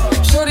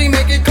 Shorty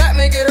make it clap,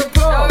 make it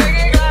applaud.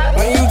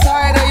 When you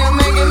tired of you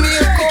making me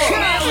a call.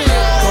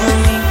 Come with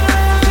me,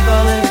 leave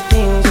all of the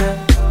things, yeah.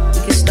 We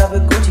can stop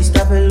at Gucci,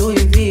 stop at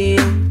Louis V.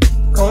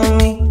 Come with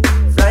me,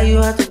 fly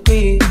you out to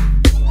breathe.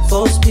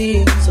 Full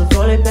speed, so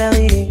roll it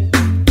belly.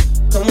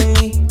 Come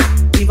with me,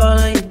 leave all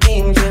of your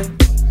things, yeah.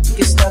 We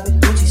can stop at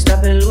Gucci,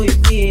 stop at Louis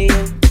V.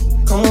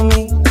 Come with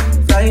me,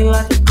 fly you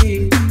out to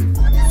breathe.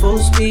 Full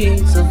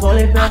speed, so roll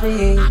it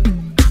belly.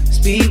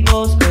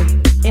 Speedboats, baby,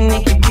 in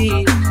Nikki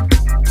Beach.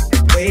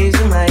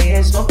 Waves in my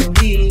head, smoking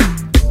weed.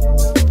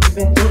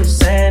 Dripping through the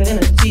sand in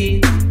the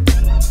teeth.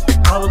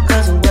 All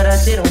because of what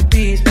I did on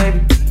beats, baby.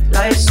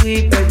 Life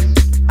sweet, baby.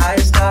 I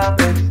stop,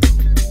 baby.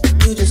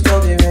 You just go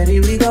get ready,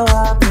 we go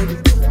out, baby.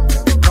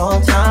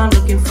 Long time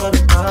looking for the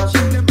bounce,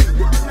 yeah.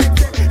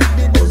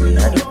 Ozzy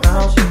had the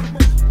bounce, yeah.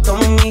 Come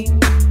with me,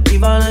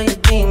 leave all of your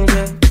things,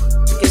 yeah.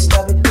 You can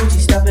stop at Gucci,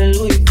 stop at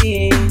Louis V.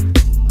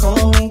 Come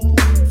with me,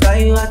 fly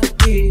you out the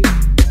breeze.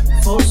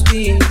 Full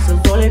speed, so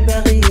roll it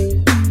belly.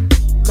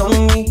 Come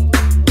with me,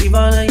 leave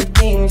all of your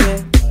things, yeah.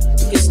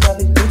 You can stop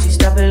at Gucci,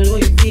 stop at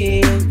Louis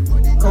V.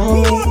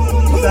 Come with me,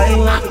 fly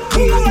you out the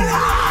breeze.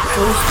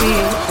 Full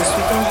speed, the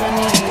sweet and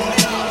honey.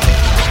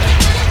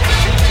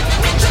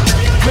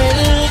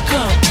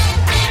 Welcome,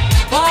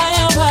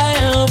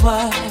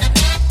 why,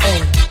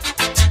 hey.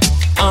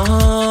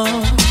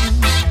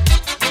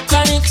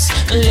 Chronics,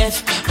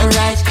 left and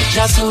right,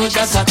 just so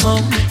just a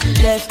come,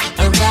 left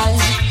and right.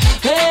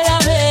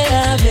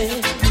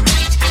 Hey,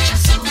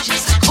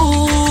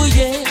 ooh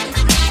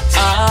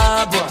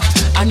yeah, boy.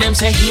 And them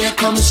say here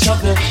comes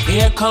trouble,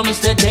 here comes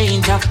the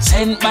danger,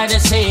 sent by the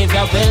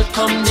Savior.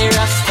 Welcome the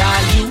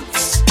Rasta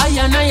youths.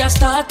 I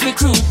start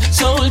recruit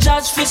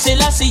soldiers for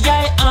Selassie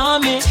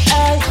army.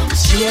 Ay.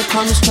 Here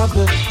comes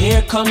trouble,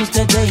 here comes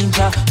the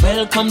danger.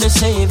 Welcome the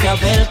Savior,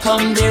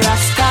 welcome the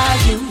Rasta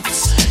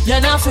youths.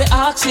 You're not for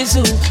axes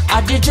who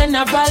at the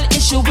general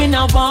issue in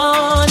a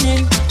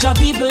warning. Job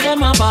people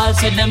them a ball,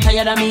 said them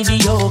tired of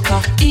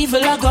mediocre.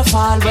 Evil a go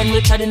fall when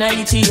we tried in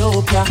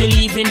Ethiopia.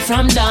 Believing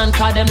from down,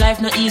 cause them life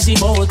no easy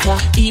motor.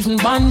 Even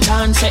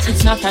Bantan said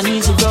it's not an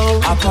easy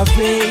road.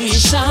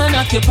 Operation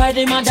occupy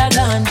the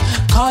motherland,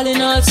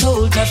 calling all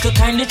soldiers to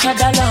kindly tread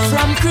along.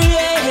 From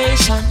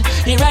creation,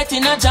 he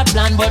writing a job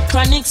plan, but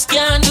Chronics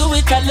can't do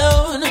it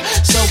alone.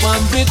 So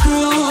I'm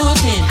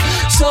recruiting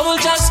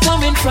soldiers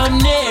coming from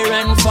near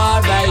and far.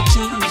 I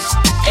choose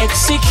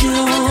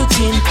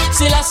executing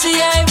Selassie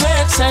I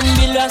works and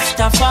be lost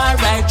a far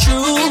right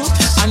truth.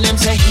 And them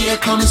say here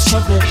comes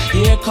trouble,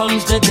 here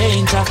comes the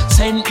danger,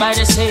 sent by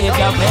the Savior.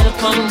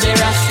 Welcome the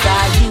Rasta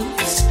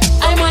youths.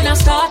 I'm gonna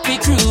start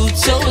recruit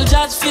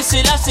soldiers for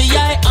Selassie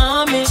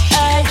army.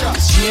 Aye.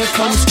 Here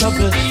comes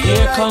trouble,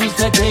 here comes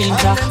the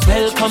danger.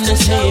 Welcome the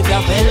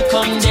Savior,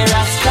 welcome the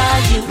Rasta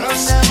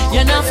youths.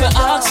 You're not for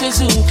axes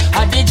who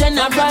are the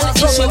general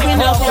issue in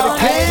a war.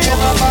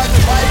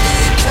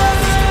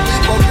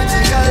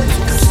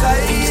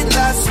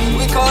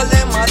 We call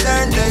them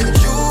modern day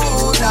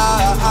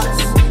Judas,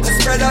 the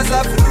spreaders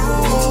of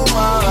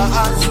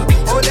rumors.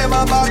 Oh, them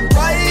a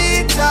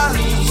backbiters,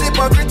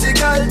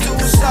 hypocritical to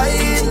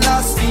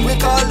silas. We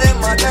call them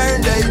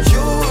modern day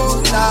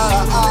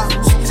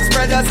Judas,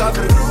 spreaders of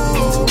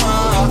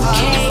rumors.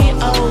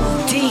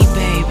 K.O.D.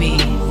 baby.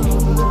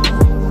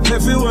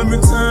 Everywhere me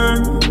turn,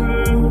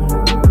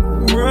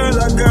 world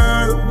a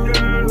girl,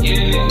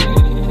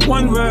 yeah.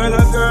 One world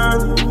a girl,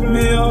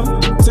 me up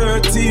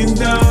 13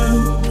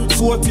 down.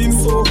 14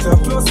 soca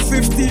plus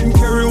 15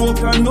 carry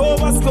walker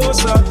Nova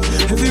Scotia.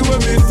 Everywhere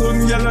me turn,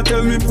 y'all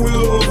tell me pull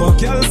over.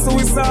 Girl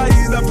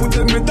suicide, I put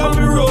them down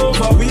the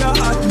rover. We are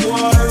hot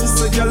boys,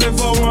 so y'all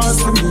ever want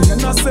to me.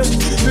 And I say,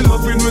 me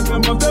loving with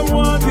them, but them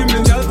want me.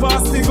 Y'all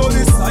pass the go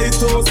this side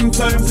house and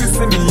time to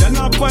see me. And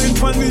I find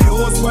for the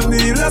house, for the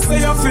hill, I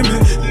say you feel me.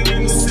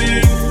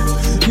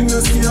 You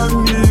know see a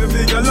me,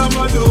 every girl I'm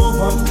mad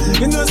over.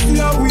 You know see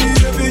a we,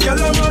 every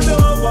girl I'm mad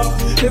over.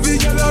 Every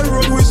girl I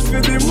run wish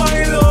for be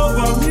my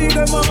lover. Me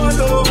them a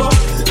mad over,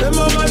 them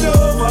a mad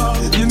over.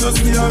 You know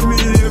see a me,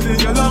 every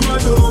girl I'm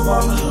mad over.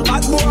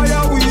 Hot boy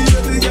a we,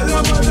 every girl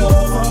I'm mad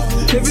over.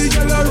 Every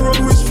girl I run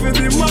wish for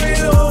be my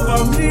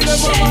lover. Me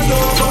them a mad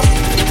over.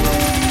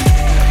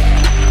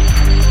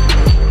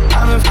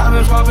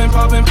 I've been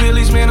popping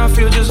pillies, man, I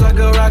feel just like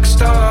a rock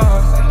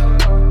star.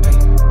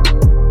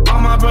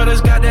 My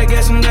brothers got that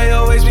gas and they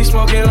always be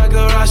smoking like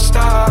a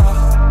Rasta.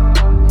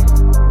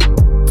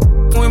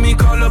 When me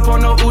call up on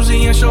the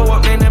Uzi and show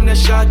up, man, them the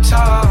shot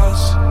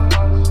toss.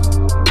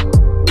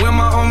 When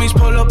my homies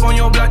pull up on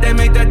your block, they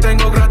make that thing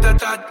go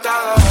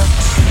grata-ta-ta.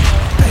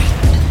 Hey.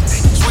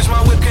 Switch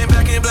my whip, came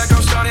back in black,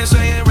 I'm starting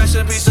saying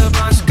recipes to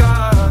Bon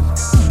Scott.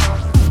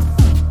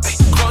 Hey.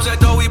 Close that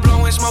door, we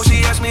blowing smoke,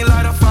 she asked me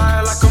light a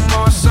fire like a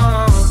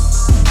Marsan.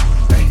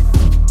 Hey.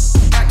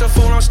 Act a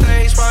fool on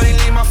stage, probably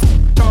leave my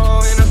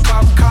in a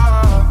cop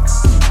car.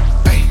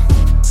 Hey,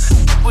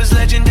 was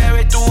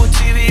legendary through a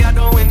TV out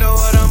the window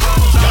of the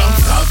motor. Young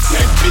South,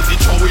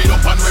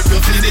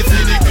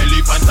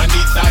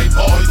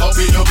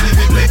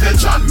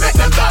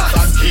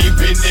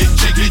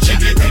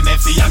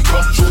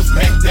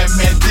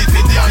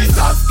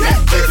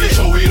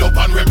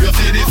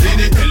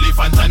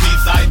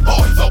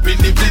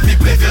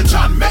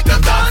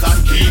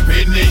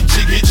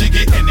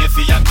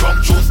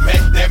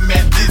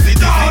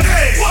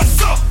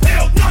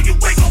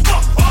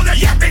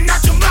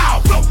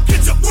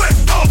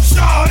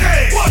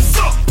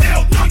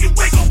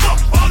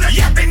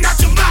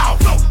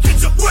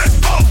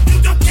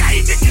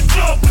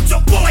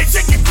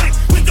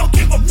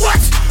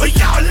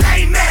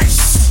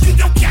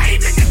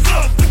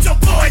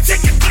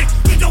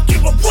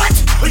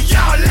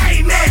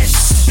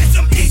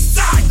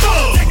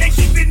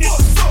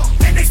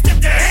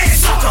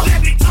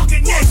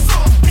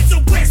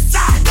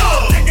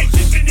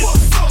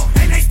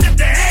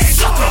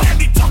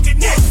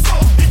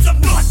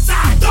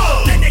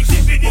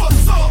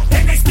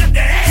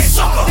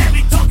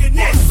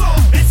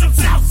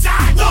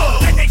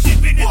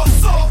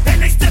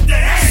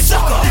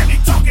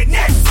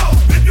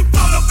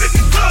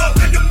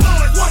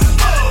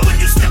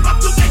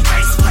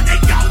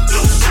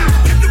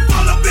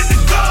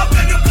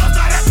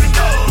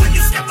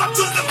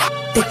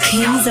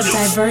 of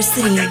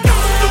diversity.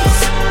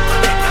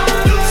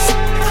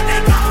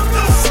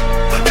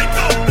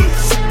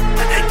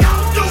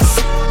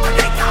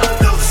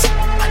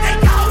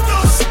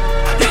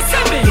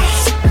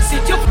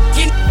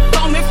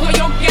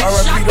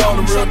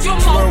 Shut your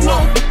mouth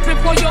now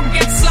before you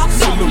get slapped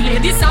down.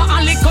 Ladies are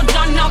only good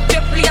done up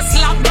the place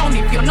slap down.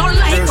 If you don't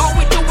like how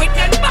we do it,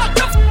 then back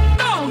the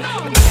down.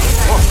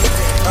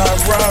 I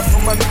ride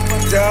for my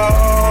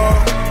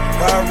dog.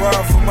 I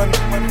ride for my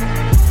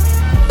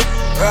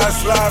I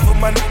slide for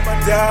my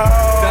dog.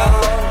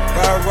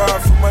 I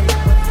ride for my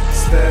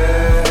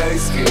Stay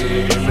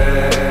scheming,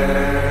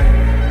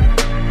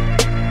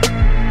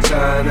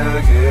 tryna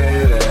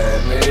get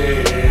at me.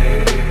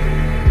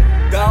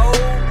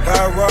 I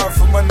ride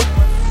for my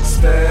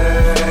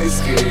Stay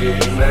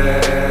scheming,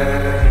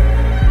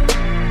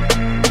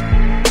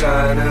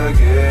 tryna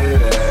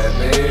get at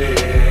me.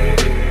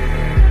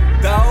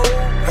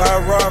 I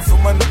ride for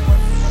my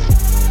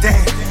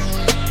damn,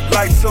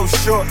 life so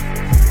short.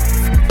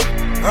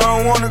 I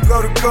don't wanna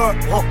go to court.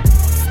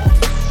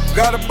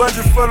 Got a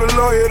budget for the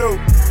lawyer though.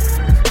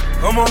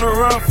 I'm on the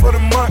run for the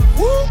month.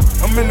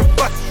 I'm in the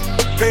bucket,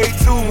 paid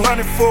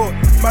 200 for it.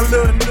 My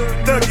little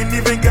thuggin'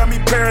 even got me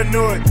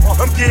paranoid.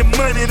 I'm getting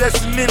money,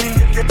 that's a million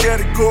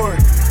category.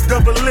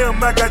 Double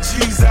M, I got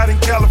G's out in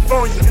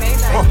California.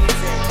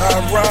 I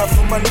ride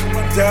for my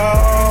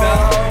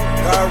dog.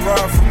 I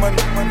ride for my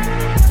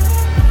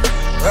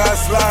I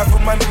slide for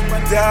my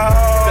dog.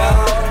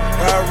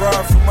 I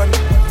ride for my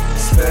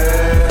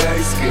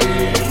Stay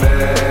scheming,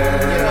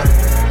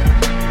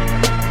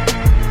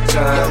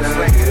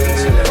 tryna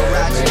get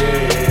at me.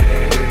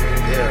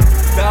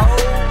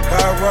 I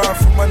ride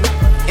for my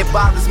It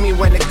bothers me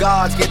when the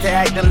guards get to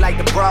acting like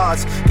the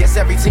bras. Guess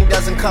every team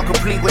doesn't come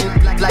complete with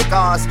like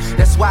ours.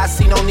 That's why I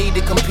see no need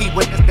to compete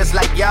with niggas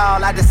like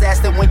y'all. I just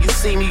ask that when you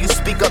see me, you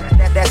speak up,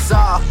 that's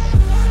all.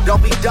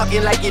 Don't be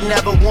ducking like you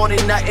never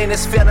wanted nothing.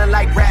 It's feeling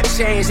like rap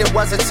changed. It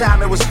was a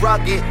time it was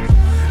rugged.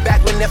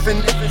 Back when if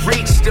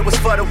reached, it was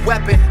for the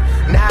weapon.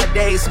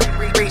 Nowadays,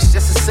 reach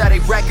just to set a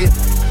record.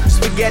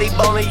 Spaghetti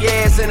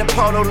bolognese in the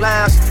polo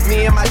lounge.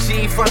 Me and my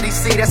G from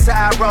DC, that's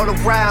how I roll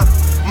around.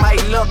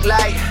 Might look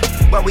like,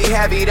 but we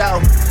heavy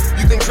though.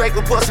 You think Drake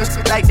will put some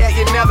shit like that,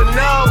 you never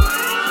know.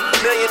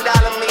 $1 million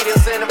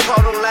meetings in the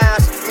polo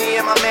lounge.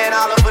 Me and my man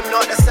Oliver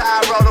North, that's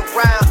how I roll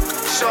around.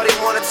 Shorty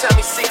wanna tell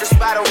me secrets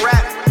by the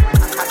rap.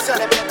 I tell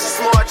that bitch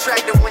it's more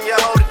attractive when you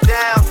hold it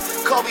down.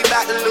 Kobe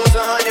about to lose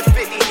 150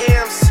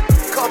 M's.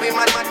 Kobe,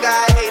 my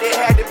guy, hate it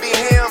had to be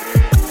him.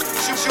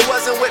 She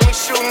wasn't with me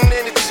shooting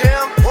in the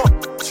gym.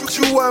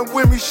 You wasn't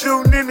with me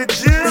shooting in the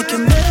gym.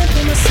 Making better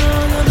than a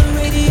song on the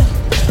radio.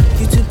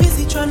 You too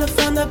busy trying to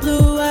find that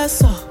blue I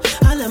saw.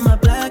 I let my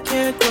black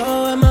hair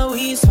grow and my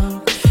weed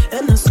smoke.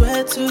 And I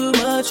sweat too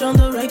much on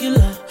the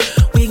regular.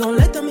 We gon'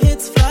 let them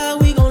hits fly,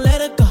 we gon'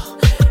 let it go.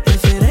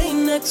 If it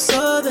ain't next,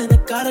 so then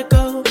it gotta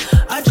go.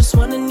 I just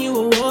won a new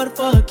award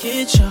for a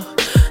kid show.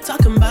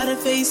 Talking about a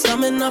face,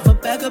 coming off a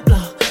bag of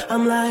blow.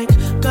 I'm like,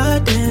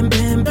 goddamn,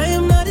 bam,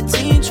 bam, I'm not a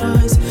teen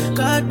choice.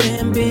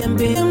 Goddamn, bam,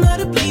 bam, I'm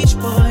not a bleach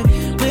boy.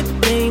 Whip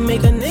thing,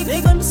 make a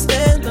nigga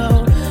understand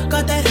though.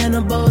 Got that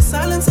Hannibal,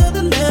 silence of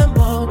the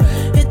Lambo.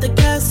 Hit the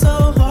gas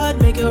so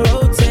hard, make it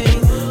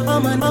rotate. All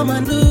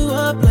my blew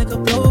up like a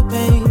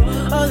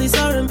propane. All these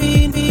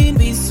R&B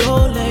be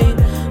so lame.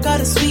 Got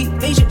a sweet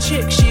Asian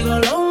chick, she go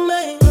long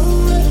man.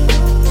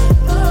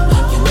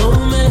 You know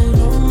man.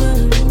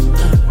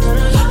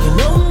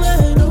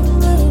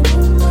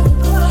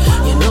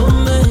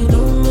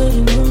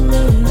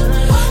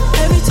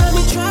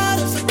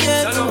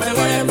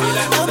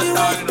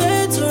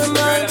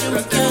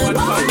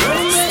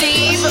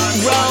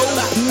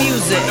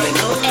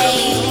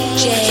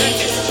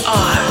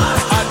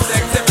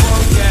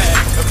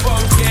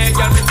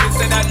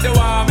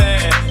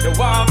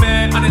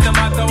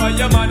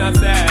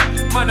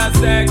 Man, I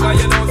say,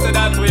 cause you know so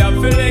that we are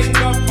feeling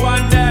up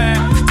one day.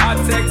 I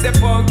take the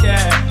funky,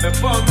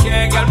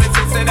 girl, me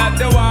say that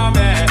you want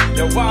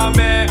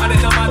me, and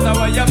it no matter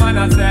what your man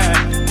I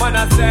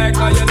say,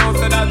 cause you know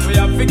so that we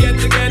are get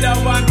together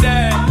one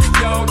day.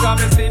 Yo, come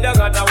and see the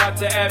God I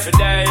watch you every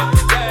day.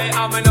 Hey,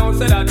 I'ma know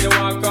so that you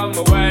want come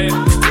away.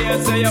 Yeah,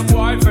 say your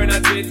boyfriend I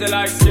treat you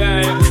like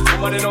Jay.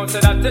 Woman, you know so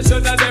that you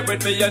should have live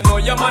with me, you know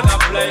your man I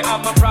play.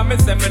 I'ma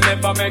promise him me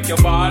never make you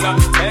baller.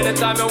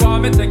 Anytime you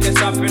want me, take you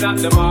shopping at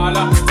the mall.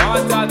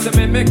 Want talk to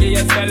me, make you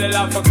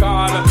cellular for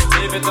call.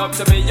 Leave it up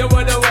to me, you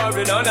wouldn't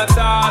worry none at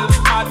all.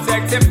 I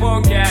take the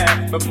funky,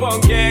 but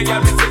funky,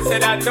 girl, me say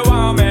that you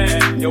want me,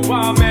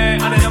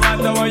 and it no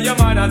matter what your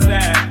man I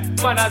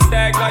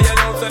say, cause you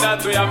know so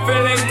that we are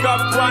feeling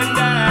up one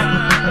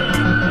day.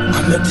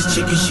 I met this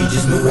chick and she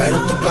just moved right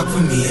up the block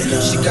from me.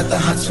 And she got the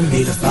hots for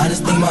me, the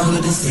finest thing my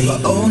hood has seen.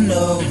 But oh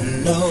no,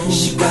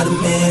 she got a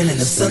man and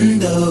a son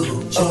though.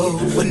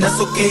 Oh, and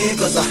that's okay,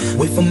 cause I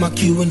wait for my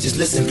cue and just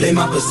listen, play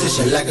my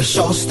position like a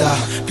show star.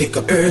 Pick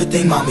up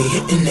everything, mommy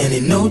hitting and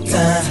in no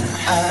time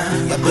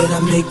I bet I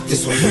make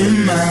this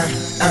one mine.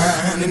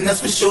 And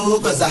that's for sure,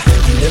 cause I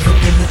ain't never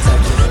been the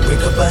type to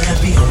wake up a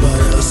happy home.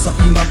 But there's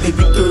something about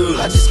baby girl,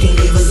 I just can't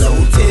leave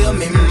alone. Tell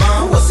me,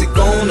 mom, what's it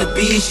gonna wanna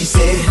be, she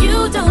said.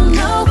 You don't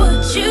know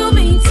what you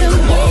mean to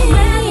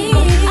me.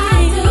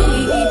 I do.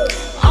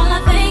 All I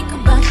think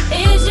about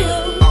is you.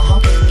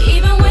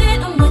 Even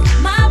when I'm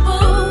with my boo,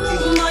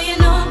 oh, you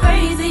know I'm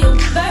crazy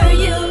over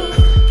you.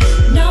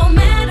 No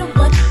matter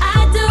what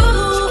I do,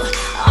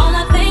 all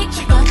I think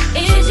about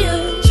is you.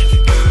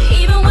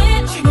 Even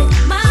when I'm with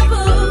my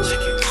boo,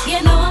 you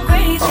know I'm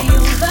crazy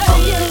over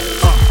you.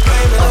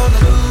 Blame it on the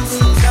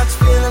blues, got you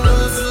feeling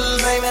loose.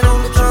 Blame it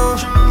on the drone,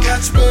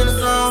 got you in the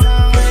zone.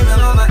 Blame it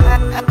on the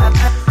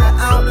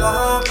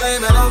alcohol,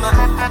 blame it on the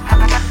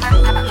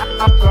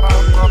alcohol.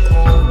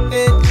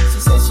 She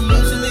said she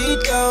usually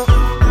don't,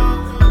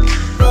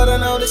 but I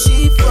know that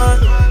she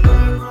front.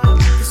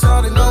 Cause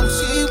all they know what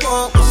she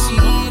want, but she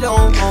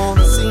don't want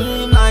to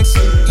seem like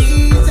she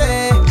easy.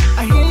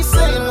 I hear you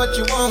saying what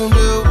you won't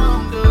do,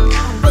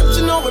 but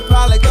you know we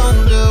probably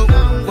gon' do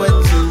what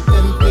you've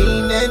been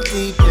feeling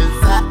deep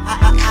inside.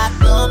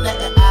 Don't let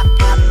it out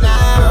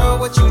now. Girl,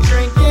 what you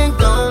drinking?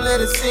 Don't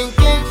let it sink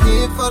in.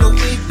 Here for the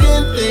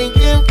weekend,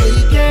 thinking we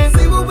can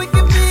see what we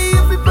can be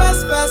if we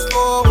press fast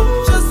forward.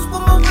 Just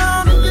one more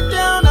round and you're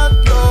down, I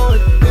know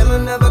it.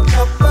 Feeling another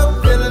cup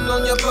up, feeling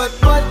on your butt,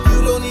 but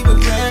you don't even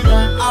care.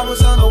 I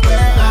was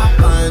unaware. I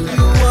find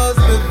you was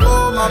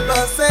before my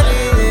bus set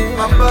in.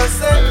 My bus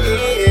set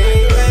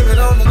in. Blame it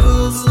on the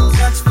blues,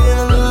 got you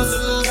feeling loose.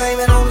 Blame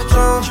it on the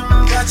drone,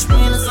 got you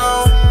in the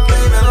zone.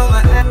 Blame it on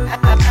the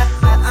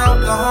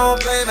alcohol,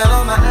 blame it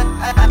on the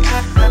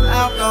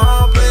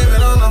alcohol, blame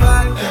it on the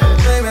vodka,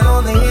 blame it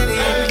on the Henny,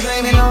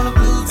 blame it on the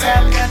blue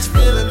tap, got you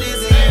feeling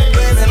dizzy.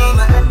 Blame it on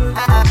the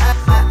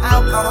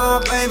alcohol,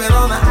 blame it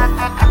on the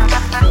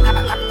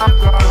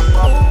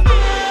alcohol.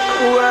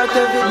 Work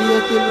every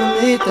day till we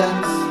meet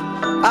ends.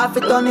 I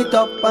fit turn it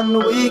up on the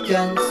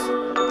weekends.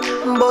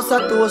 Boss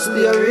a toast to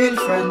your real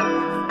friend.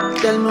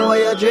 Tell me why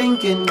you're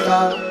drinking,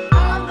 car.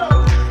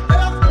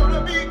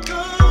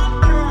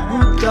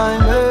 Good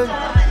time, eh?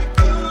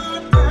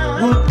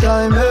 Good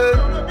time, eh?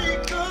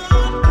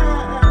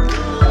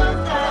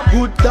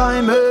 Good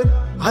time, eh?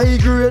 High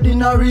grade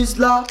in a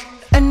Rizla.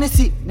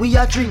 NSC, we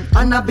a drink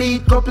and a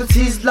beat couple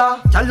sizzler.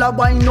 Y'all a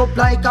wind up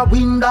like a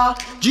window.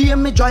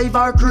 GM drive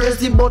her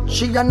crazy but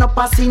she a no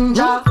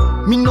passenger.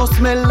 Me no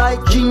smell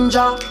like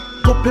ginger.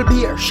 Couple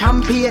beer,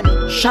 champagne,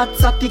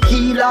 shots of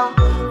tequila.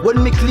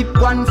 When me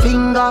clip one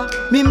finger,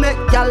 me make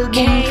y'all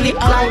boom clip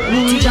like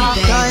ninja.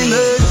 Time,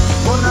 eh?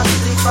 Wanna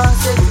sleep and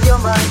set your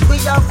mind. We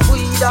have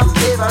weed of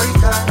every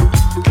kind.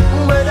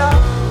 Whether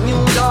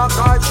New York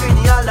or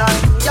Trinidad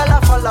line, y'all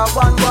a follow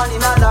one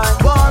in a line.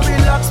 One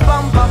relax,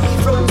 bump up me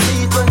front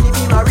seat when the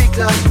beam a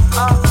recline.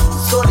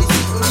 So the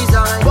seating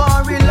design.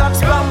 One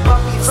relax, bump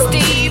up me front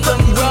seat when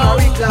the beam a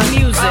recline.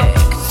 Music.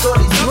 So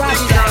the seating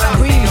design.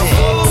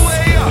 All the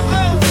way up,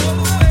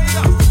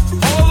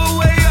 all the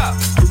way up.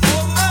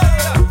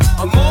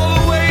 I'm all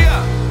the way up,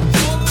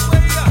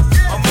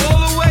 I'm all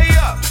the way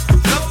up.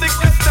 Nothing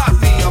can stop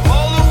me. I'm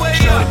all the way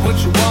up. Show it what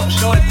you want,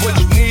 show it what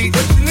you need.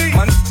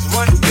 My niggas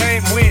run the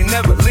game, we ain't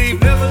never leave.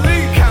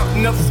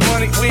 Counting up this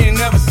money, we ain't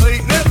never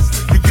sleep.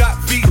 You got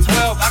feet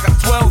 12, I got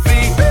 12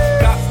 feet.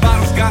 Got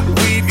bottles, got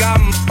weed, got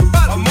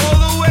I'm all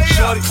the way up.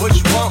 Shorty, what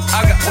you want?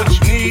 I got what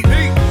you need.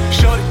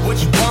 Shorty, what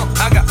you want?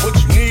 I got what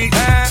you need.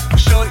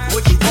 Shorty,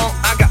 what you want?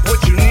 I got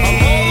what you need.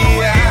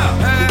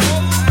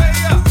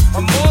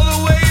 I'm all the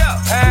way up.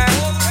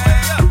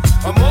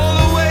 I'm all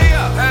the way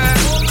up.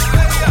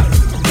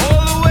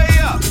 All the way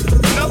up.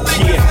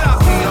 Nothing can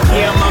stop me.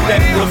 Yeah, I'm out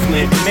at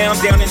Brooklyn. Now I'm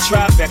down in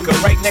Tribeca,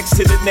 right next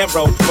to the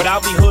Narrow. But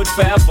I'll be hood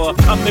forever.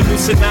 I'm the new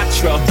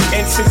Sinatra.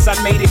 And since I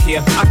made it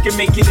here, I can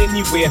make it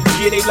anywhere.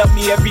 Yeah, they love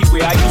me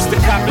everywhere. I used to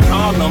cop in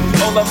Harlem.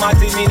 All of my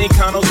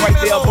Dominicanos right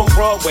there up on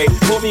Broadway.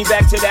 Pulled me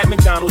back to that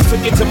McDonald's.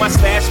 Took it to my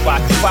stash spot,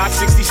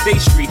 560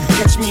 State Street.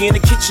 Catch me in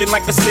the kitchen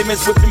like the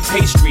Simmons whipping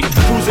pastry.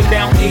 Cruising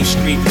down A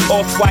Street,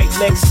 off-white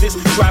Lexus.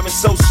 Driving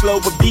so slow,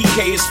 but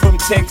BK is from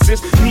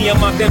Texas. Me,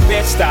 I'm out that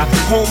Bed-Stuy,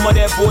 home of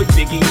that boy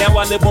Biggie. Now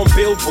I live on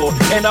Billboard,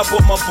 and I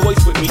brought my boys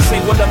with me. Say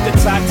what up to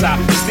Tata,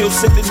 still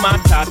sipping my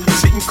top.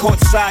 Sitting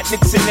courtside,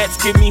 Knicks and Nets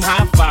give me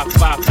high five.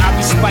 I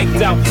be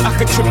spiked out, I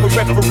could trip a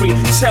referee.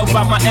 Tell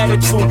by my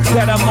attitude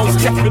that I most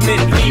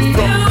definitely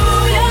from.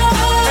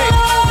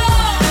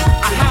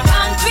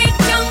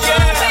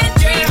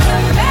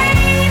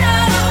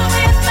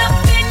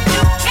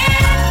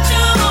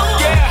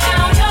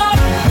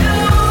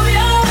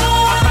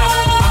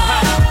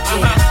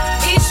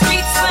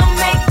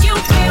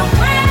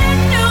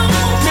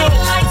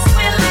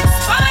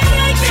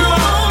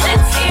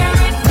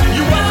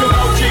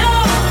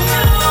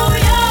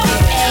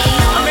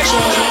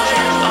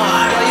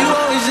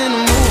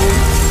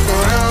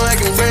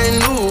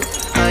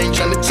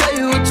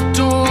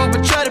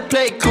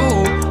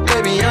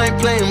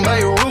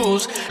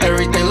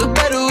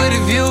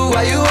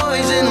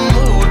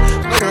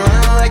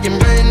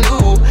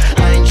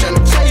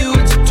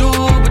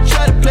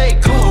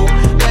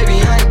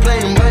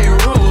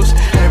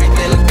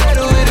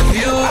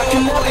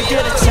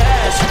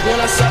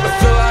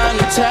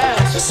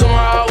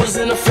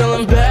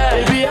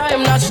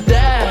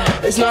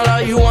 It's not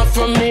all you want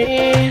from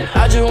me,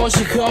 I just want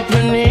your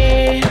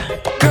company.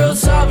 Girl,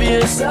 it's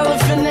obvious,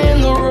 elephant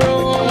in the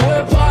room.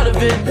 We're part of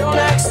it, don't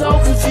act so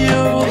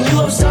confused. You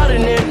love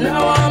starting it,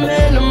 now I'm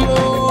in the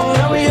mood.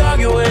 And we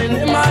arguing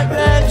in my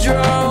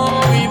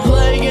bedroom. We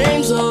play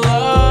games of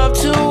love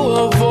to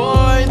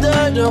avoid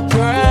the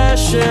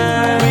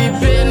depression. We've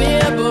been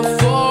here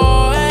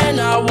before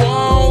and I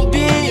won't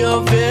be a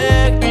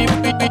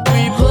victim.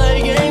 We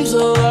play games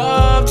of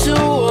love to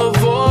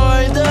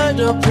avoid the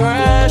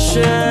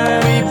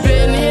depression. We've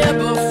been here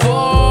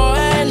before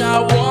and I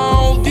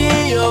won't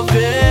be a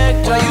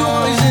victim. Why you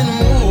always in the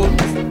mood?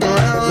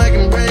 Around like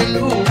I'm brand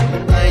new.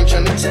 I ain't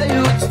tryna tell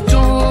you what to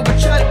do, but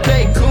try to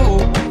play cool.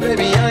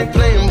 Baby, I ain't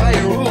playing by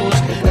your rules.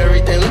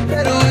 Everything look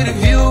better with a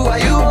view. Why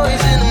you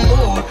always in the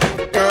mood?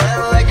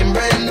 Around like I'm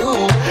brand new.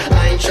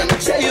 I ain't tryna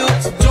tell you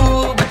what to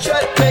do, but try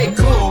to play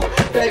cool.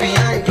 Baby,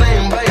 I ain't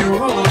playing by your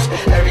rules.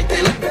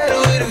 Everything look better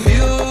with a view.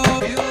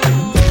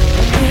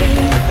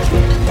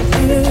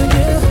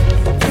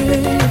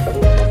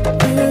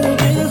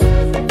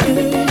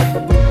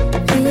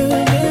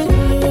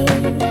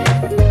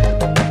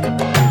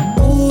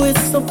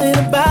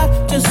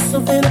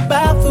 Something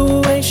about the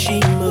way she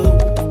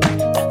moves,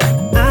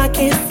 I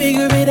can't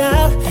figure it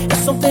out. It's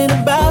something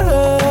about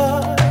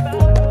her.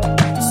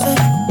 Say,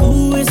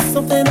 ooh, it's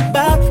something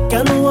about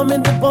kind of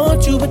woman that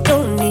wants you but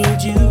don't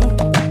need you.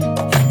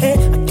 Hey,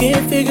 I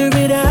can't figure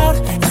it out.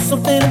 It's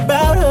something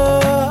about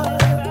her.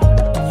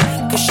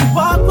 Cause she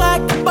walk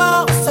like a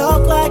boss,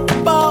 talk like a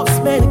boss,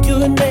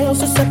 manicure and nails,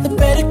 just set the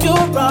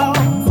pedicure off.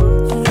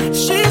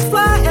 She's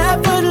fly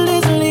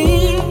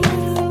effortlessly,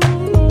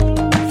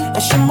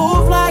 and she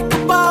move like a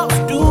boss.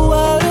 Do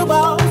what a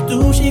boss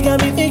do. She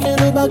got me thinking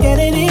about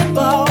getting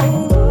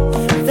involved.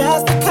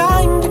 That's the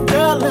kind of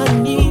girl I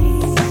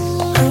need.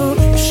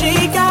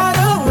 She got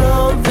her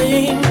own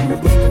thing.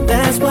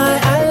 That's why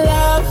I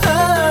love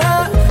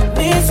her.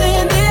 Miss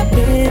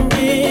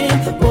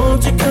Independent,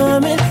 won't you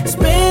come and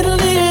spend a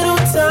little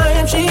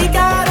time? She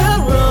got her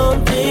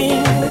own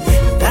thing.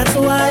 That's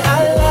why I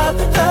love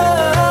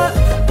her.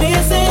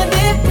 Miss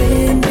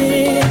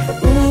Independent,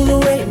 ooh, the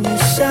way you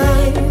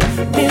shine.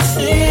 Miss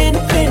Independent.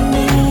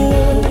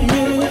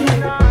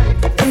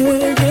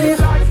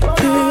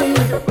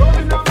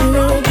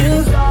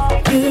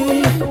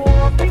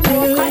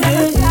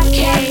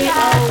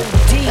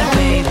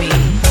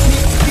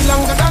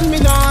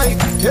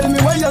 Tell me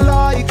what you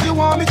like, you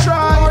want me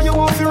try, or you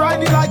want to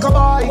ride it like a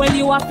bike? Well,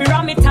 you want to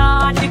ram it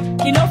hard,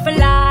 you know for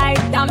life.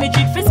 Damage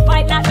it for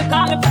spite, not to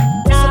call me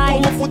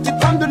nice. So come put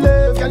it on the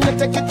left, can you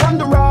take it on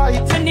the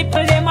right? The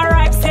nipple them a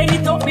ripe, send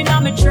it up in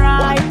on me try.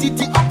 White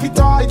titty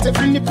appetite,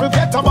 every nipple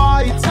get a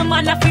bite. Some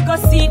man a fi go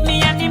seat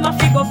me and him a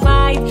fi go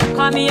fight.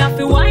 Call me a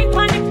fi wine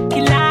pon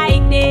it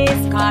like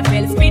this.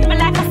 Cartel spin me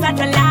like a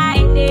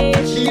satellite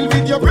dish. Deal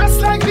with your breast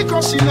like the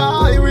crushing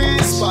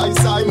iris.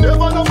 Spice, I never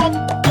love up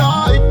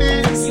like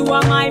this. You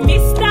are my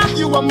mister,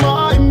 you are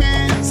my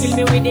miss. Kill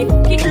me with it,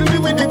 kill me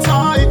with the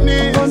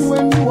tightness. And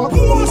when you are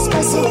close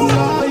for something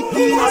like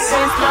this, I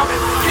say stop,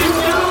 kill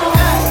me up,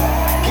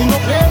 kill me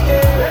play,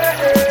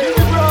 kill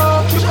me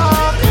broke, you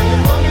up, kill me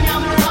coming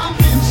on the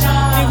ramping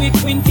shot. Me with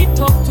 20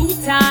 talk 2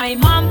 times,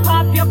 man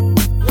pop your.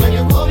 When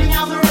you're coming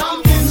on the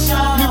ramping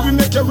shot, me will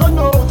make you run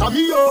out of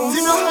me out.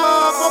 See no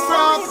love for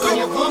prop. When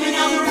you're coming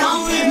on the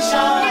ramping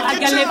shot, I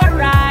can never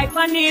ride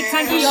on it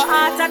and give your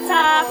heart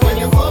attack. When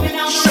you're coming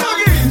on the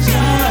ramping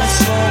shot.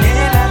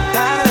 El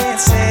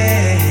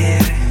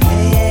atardecer,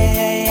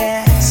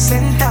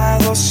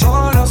 sentados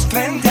solos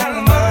frente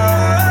al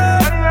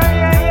mar,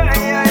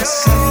 tú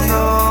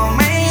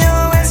besándome y yo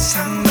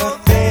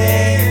besándote.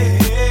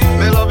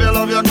 Me love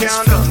you, can't.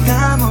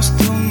 Disfrutamos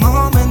de un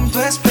momento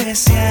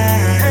especial.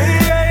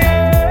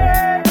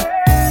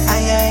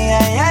 Ay, ay,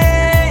 ay, ay,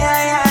 ay,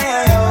 ay,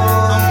 ay, oh.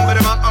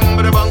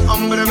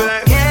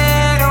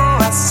 Quiero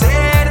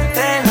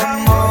hacerte el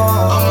amor.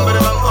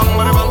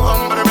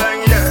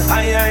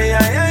 Ay, ay, ay,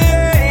 ay,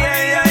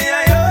 ay, ay,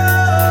 ay, oh.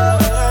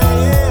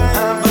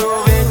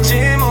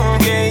 Aprovechemos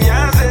que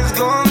ya se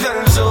esconde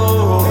el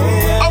sol.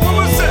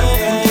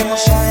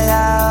 Entremos al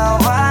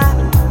agua,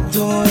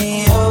 tú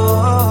y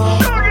yo,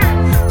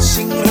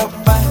 sin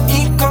ropa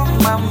y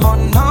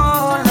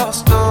comámonos los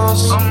dos.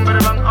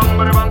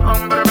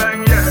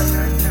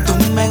 Tú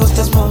me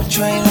gustas mucho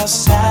y lo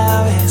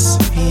sabes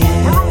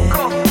bien.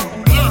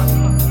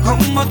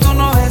 Como tú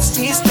no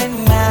existe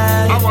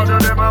nadie.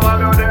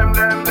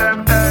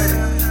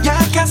 Ya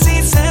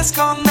casi se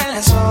esconde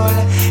el sol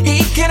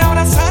y quiero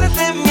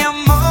abrazarte, mi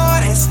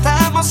amor.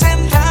 Estamos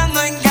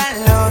entrando en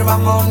calor,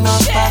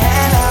 vámonos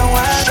para el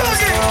agua los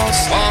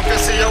dos. Want to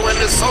see you when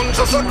the sun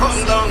just a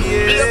come down.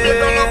 Baby,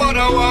 don't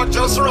nobody walk,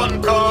 just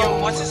run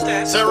come.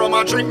 Say rum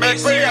and drink,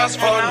 make me have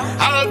fun.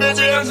 I'll be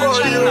there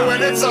for you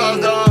when it's all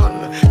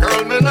done.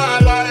 Girl, me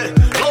not lie.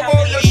 Love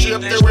how you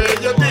shape the way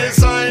you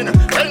design.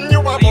 When you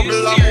a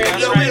bubble and move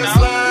your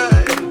waistline.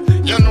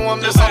 You know I'm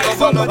the son of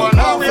a lover,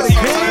 now we're so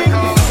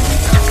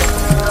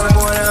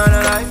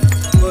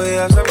Boy,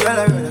 have some girl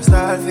I gonna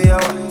start for your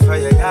wife, for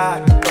your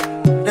God.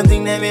 Them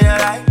think they mean a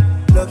lie.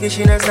 Look Lucky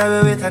she not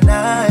stab me with a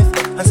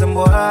knife. And some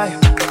boy,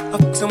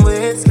 up some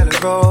ways, got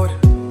a road.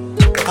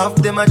 Half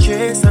them I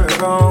chase her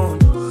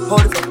around. How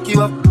the fuck you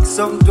up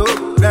some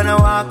dope? Then I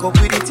walk up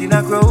with it in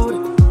a crowd.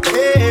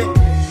 Hey,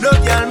 no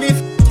girl me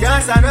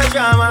can't stand no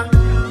drama.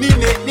 Me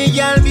make me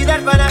girl be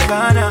that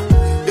banana.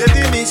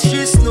 Baby miss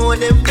she know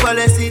them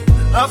policy.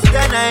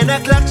 After 9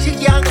 o'clock she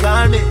can't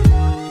call me.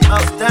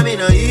 After me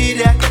no eat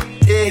that,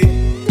 yeah.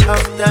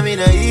 After me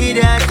no eat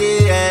that,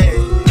 yeah.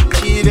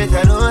 She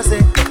better know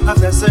say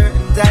after certain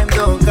time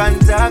don't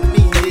contact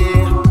me,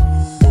 yeah.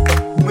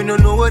 Me no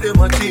know what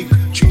them a think.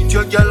 Treat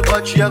your girl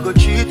but she a go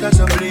cheat as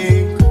a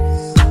blink.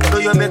 So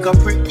you make a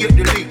prick get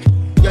the leak.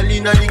 Girl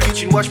inna the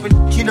kitchen wash me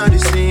inna the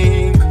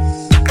sink.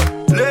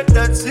 Let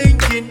that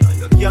sink in.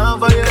 You can't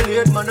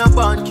violate man a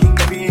born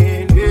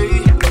kingpin,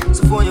 hey.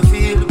 So for you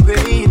feel the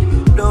pain,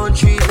 don't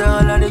treat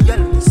all of the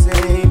girl the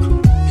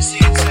same. You see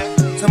it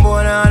say, some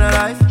boy on a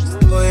life.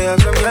 Boy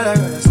have some girl I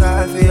gotta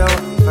start for you,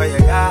 for your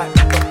God.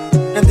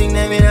 Them think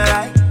they mean a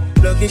lie.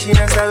 Lucky she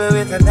not stab me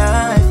with a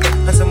knife.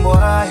 And some boy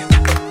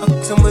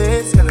up some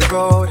ways got a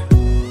road.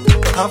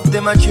 Half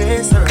them I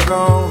chase her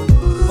around.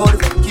 How the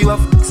fuck you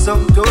up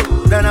some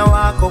dope? Then I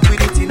walk up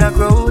with it in a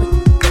crowd.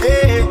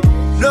 Hey,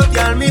 no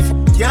girl me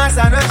can't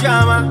stand no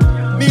drama.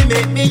 Me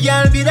make me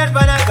girl be that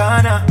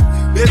banana.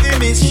 Baby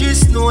miss she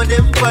know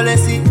them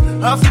policy.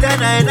 After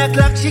 9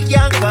 o'clock she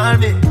can't call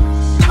me.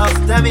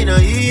 After me no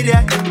eat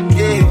that,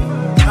 yeah.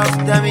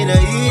 After me no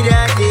eat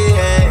that,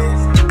 yeah.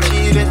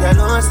 She better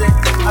know say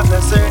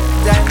after certain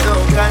time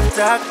don't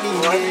contact me,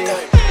 yeah.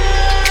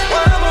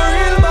 Well, I'm a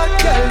real bad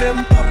girl, them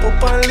pop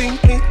up and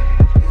link me.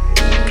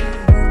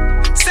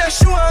 Say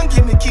she want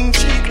give me king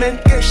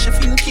treatment, guess she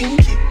feel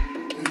kinky.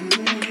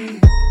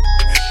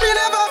 Me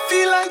never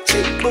feel like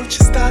cheap, but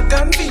she start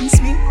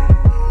convince me.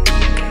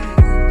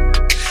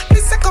 Me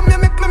say come here,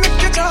 make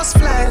you just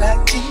fly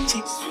like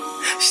Gingy.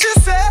 She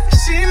say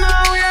she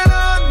know we ain't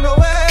on the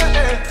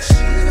way.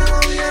 She know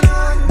we ain't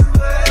on the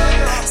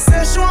way.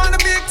 Say she want a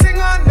big thing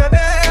on the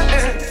day.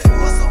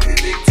 What's up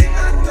with big thing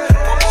on the day?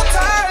 Put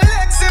her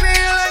legs in the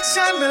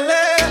election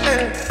delay.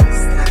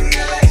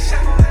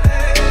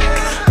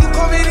 Look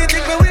how many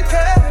think me with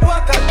her.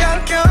 What a girl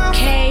can.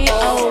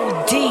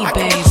 K.O.D.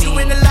 baby. You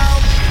in the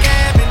log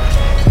cabin,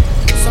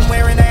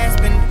 somewhere in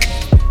Aspen.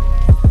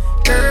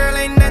 Girl,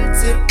 ain't nothing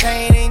to the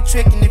pain, ain't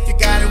tricking if you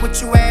got it, what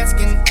you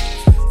asking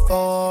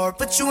for?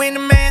 Put you in a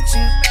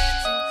mansion,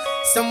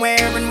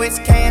 somewhere in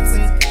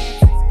Wisconsin.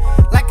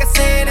 Like I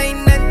said,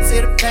 ain't nothing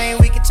to the pain,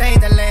 we can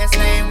change that last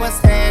name, what's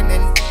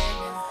happening?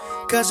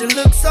 Cause you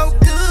look so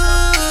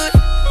good,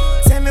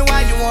 tell me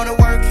why you wanna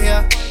work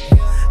here.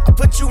 I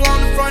put you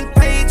on the front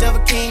page of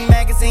a King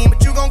magazine,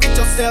 but you gon' get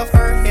yourself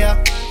hurt here.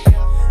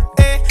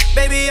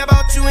 Baby, I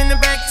brought you in the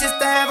back just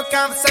to have a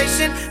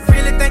conversation.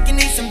 Really think you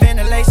need some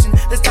ventilation.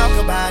 Let's talk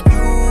about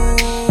you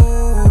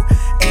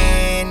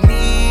and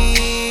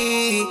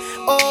me.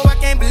 Oh, I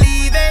can't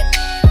believe it.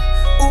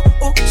 Ooh,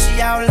 ooh, she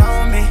all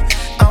on me,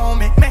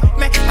 me.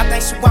 I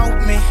think she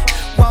want me.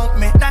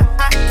 Nah,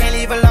 I can't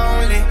leave her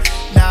lonely.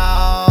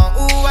 No,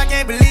 ooh, I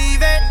can't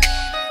believe it.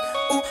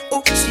 Ooh,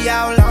 she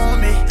all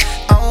on me,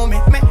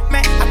 me.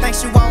 I think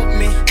she want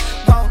me.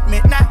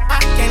 Nah, I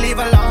can't leave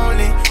her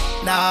lonely.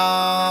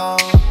 No.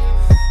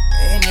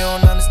 And you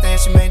don't understand,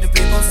 she made the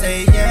people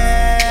say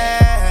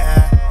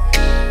yeah.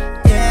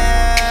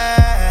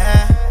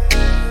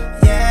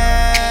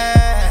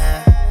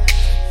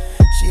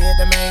 She hit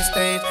the main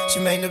stage, she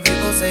made the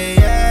people say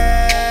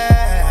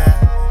yeah.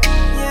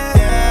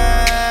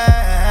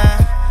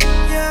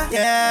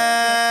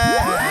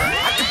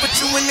 I can put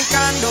you in the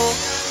condo,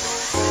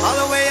 all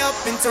the way up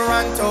in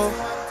Toronto.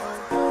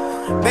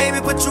 Baby,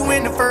 put you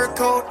in the fur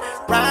coat,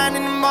 riding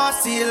in the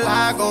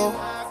Murcielago.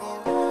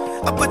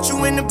 I put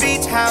you in the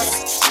beach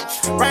house,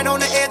 right on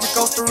the edge of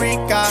Costa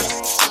Rica.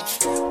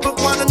 Put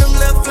one of them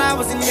little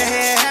flowers in your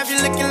hair, have you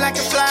looking like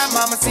a fly,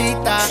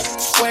 mamacita.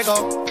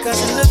 Fuego,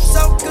 cause you look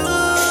so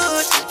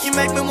good, you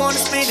make me wanna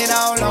spend it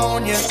all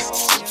on you.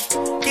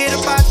 Get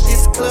up out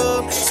this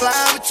club,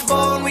 slide with your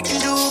boy and we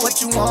can do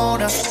what you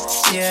wanna.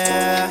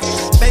 Yeah,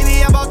 baby,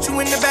 I brought you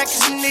in the back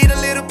cause you need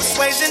a little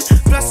persuasion.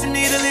 Plus you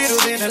need a little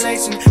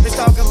ventilation. Let's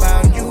talk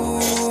about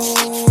you,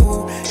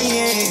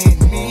 yeah,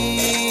 and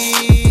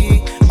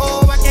me.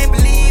 Oh, I can't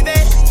believe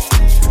it.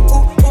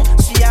 Ooh,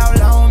 she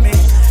all on me,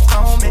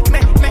 me.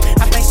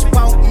 I think she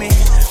want me.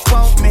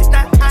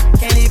 Nah, I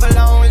can't leave her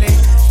lonely.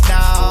 No,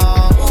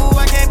 ooh,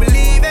 I can't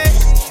believe it.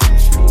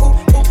 Ooh,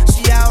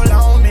 she all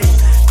on me,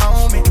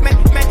 me.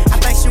 I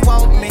think she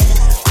want me.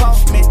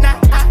 Nah,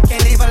 I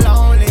can't leave her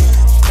lonely.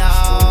 No,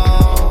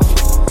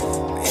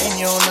 and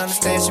you don't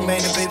understand, she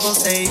made the people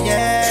say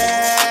yeah.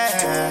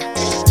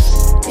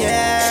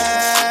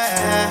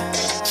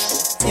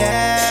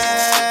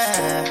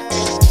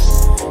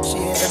 She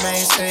hit the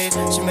main stage,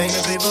 she make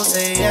the people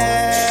say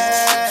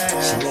yeah.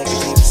 She make the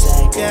people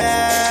say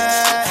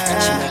yeah.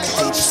 She make the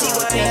people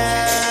say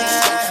yeah.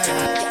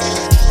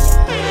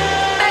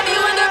 Baby,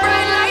 when the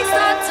bright lights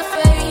start to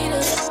fade,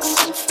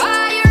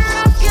 fire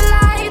up your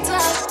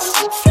lighter,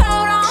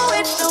 float on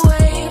with the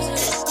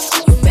waves.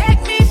 You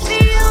make me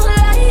feel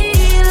like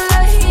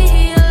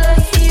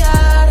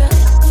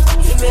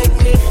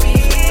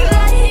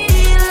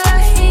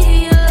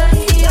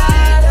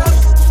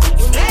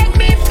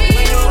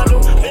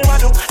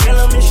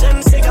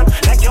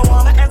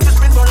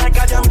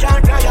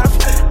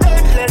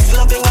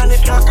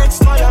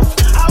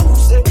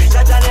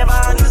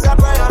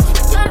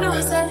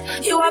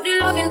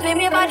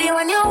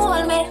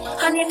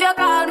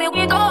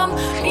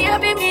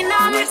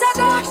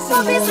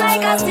love is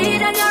like a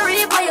seed and you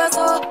reap what you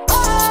sow.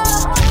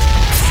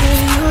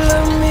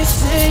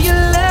 Say you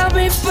love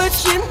me,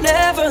 but you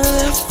never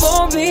left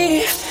for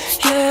me.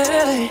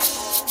 Yeah.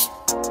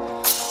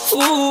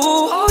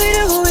 Ooh, all we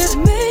do is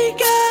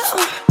make up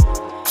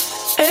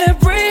and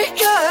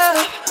break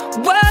up.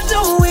 Why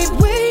don't we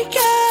wake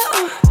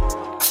up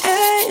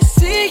and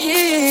see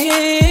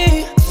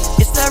it?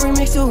 It's that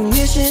remix to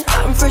ignition.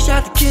 I'm fresh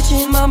out the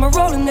kitchen. Mama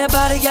rolling that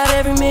body, got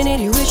every minute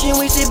he wishing.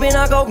 We sippin',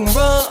 I go and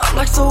run. I'm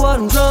like, so what,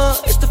 I'm drunk.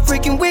 It's the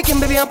freaking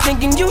weekend, baby, I'm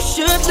thinking you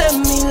should let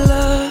me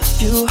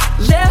love you.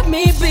 Let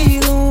me be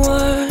the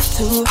one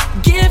to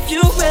give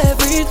you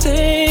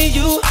everything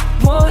you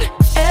want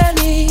and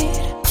need.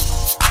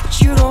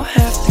 But you don't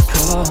have to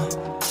call.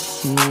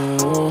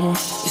 No,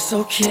 it's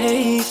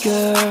okay,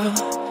 girl,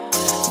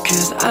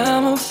 'cause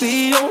I'ma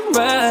be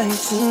alright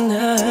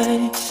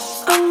tonight.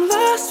 I'm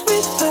lost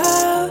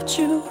without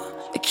you,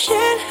 I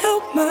can't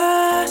help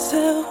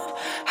myself.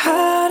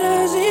 How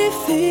does it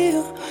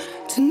feel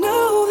to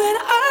know that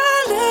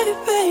I love you,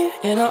 babe?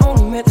 And I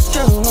only met this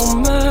girl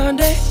on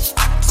Monday,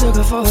 took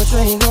her for a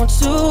drink on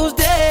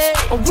Tuesday.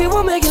 We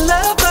were making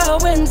love by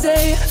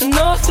Wednesday, and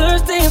on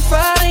Thursday and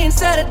Friday and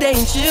Saturday,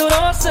 and chilled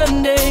on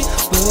Sunday.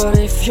 But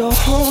if you're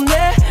on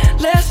that,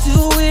 let's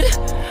do it.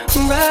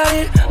 Ride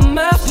it,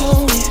 my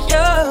pony,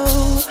 yo.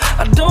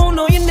 I don't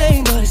know your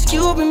name, but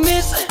excuse me,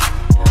 miss.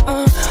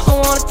 I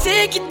wanna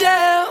take you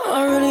down,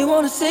 I really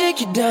wanna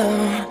take you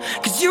down.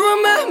 'Cause you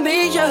remind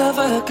me of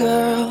a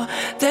girl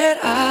that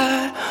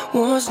I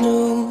once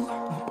knew.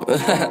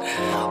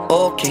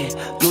 Okay,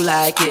 you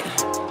like it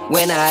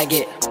when I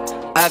get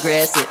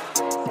aggressive.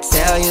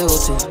 Tell you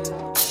to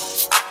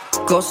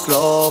go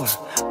slower,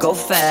 go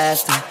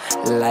faster,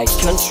 like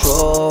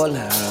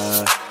controller,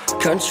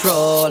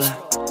 controller.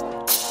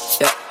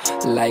 Yeah,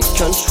 like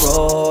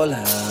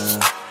controller,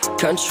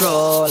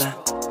 controller.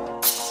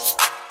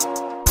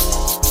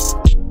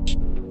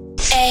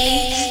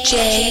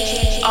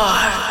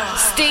 AJR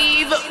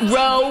Steve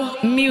Rowe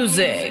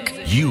Music.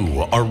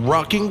 You are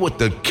rocking with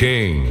the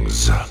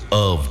kings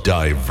of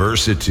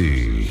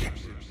diversity.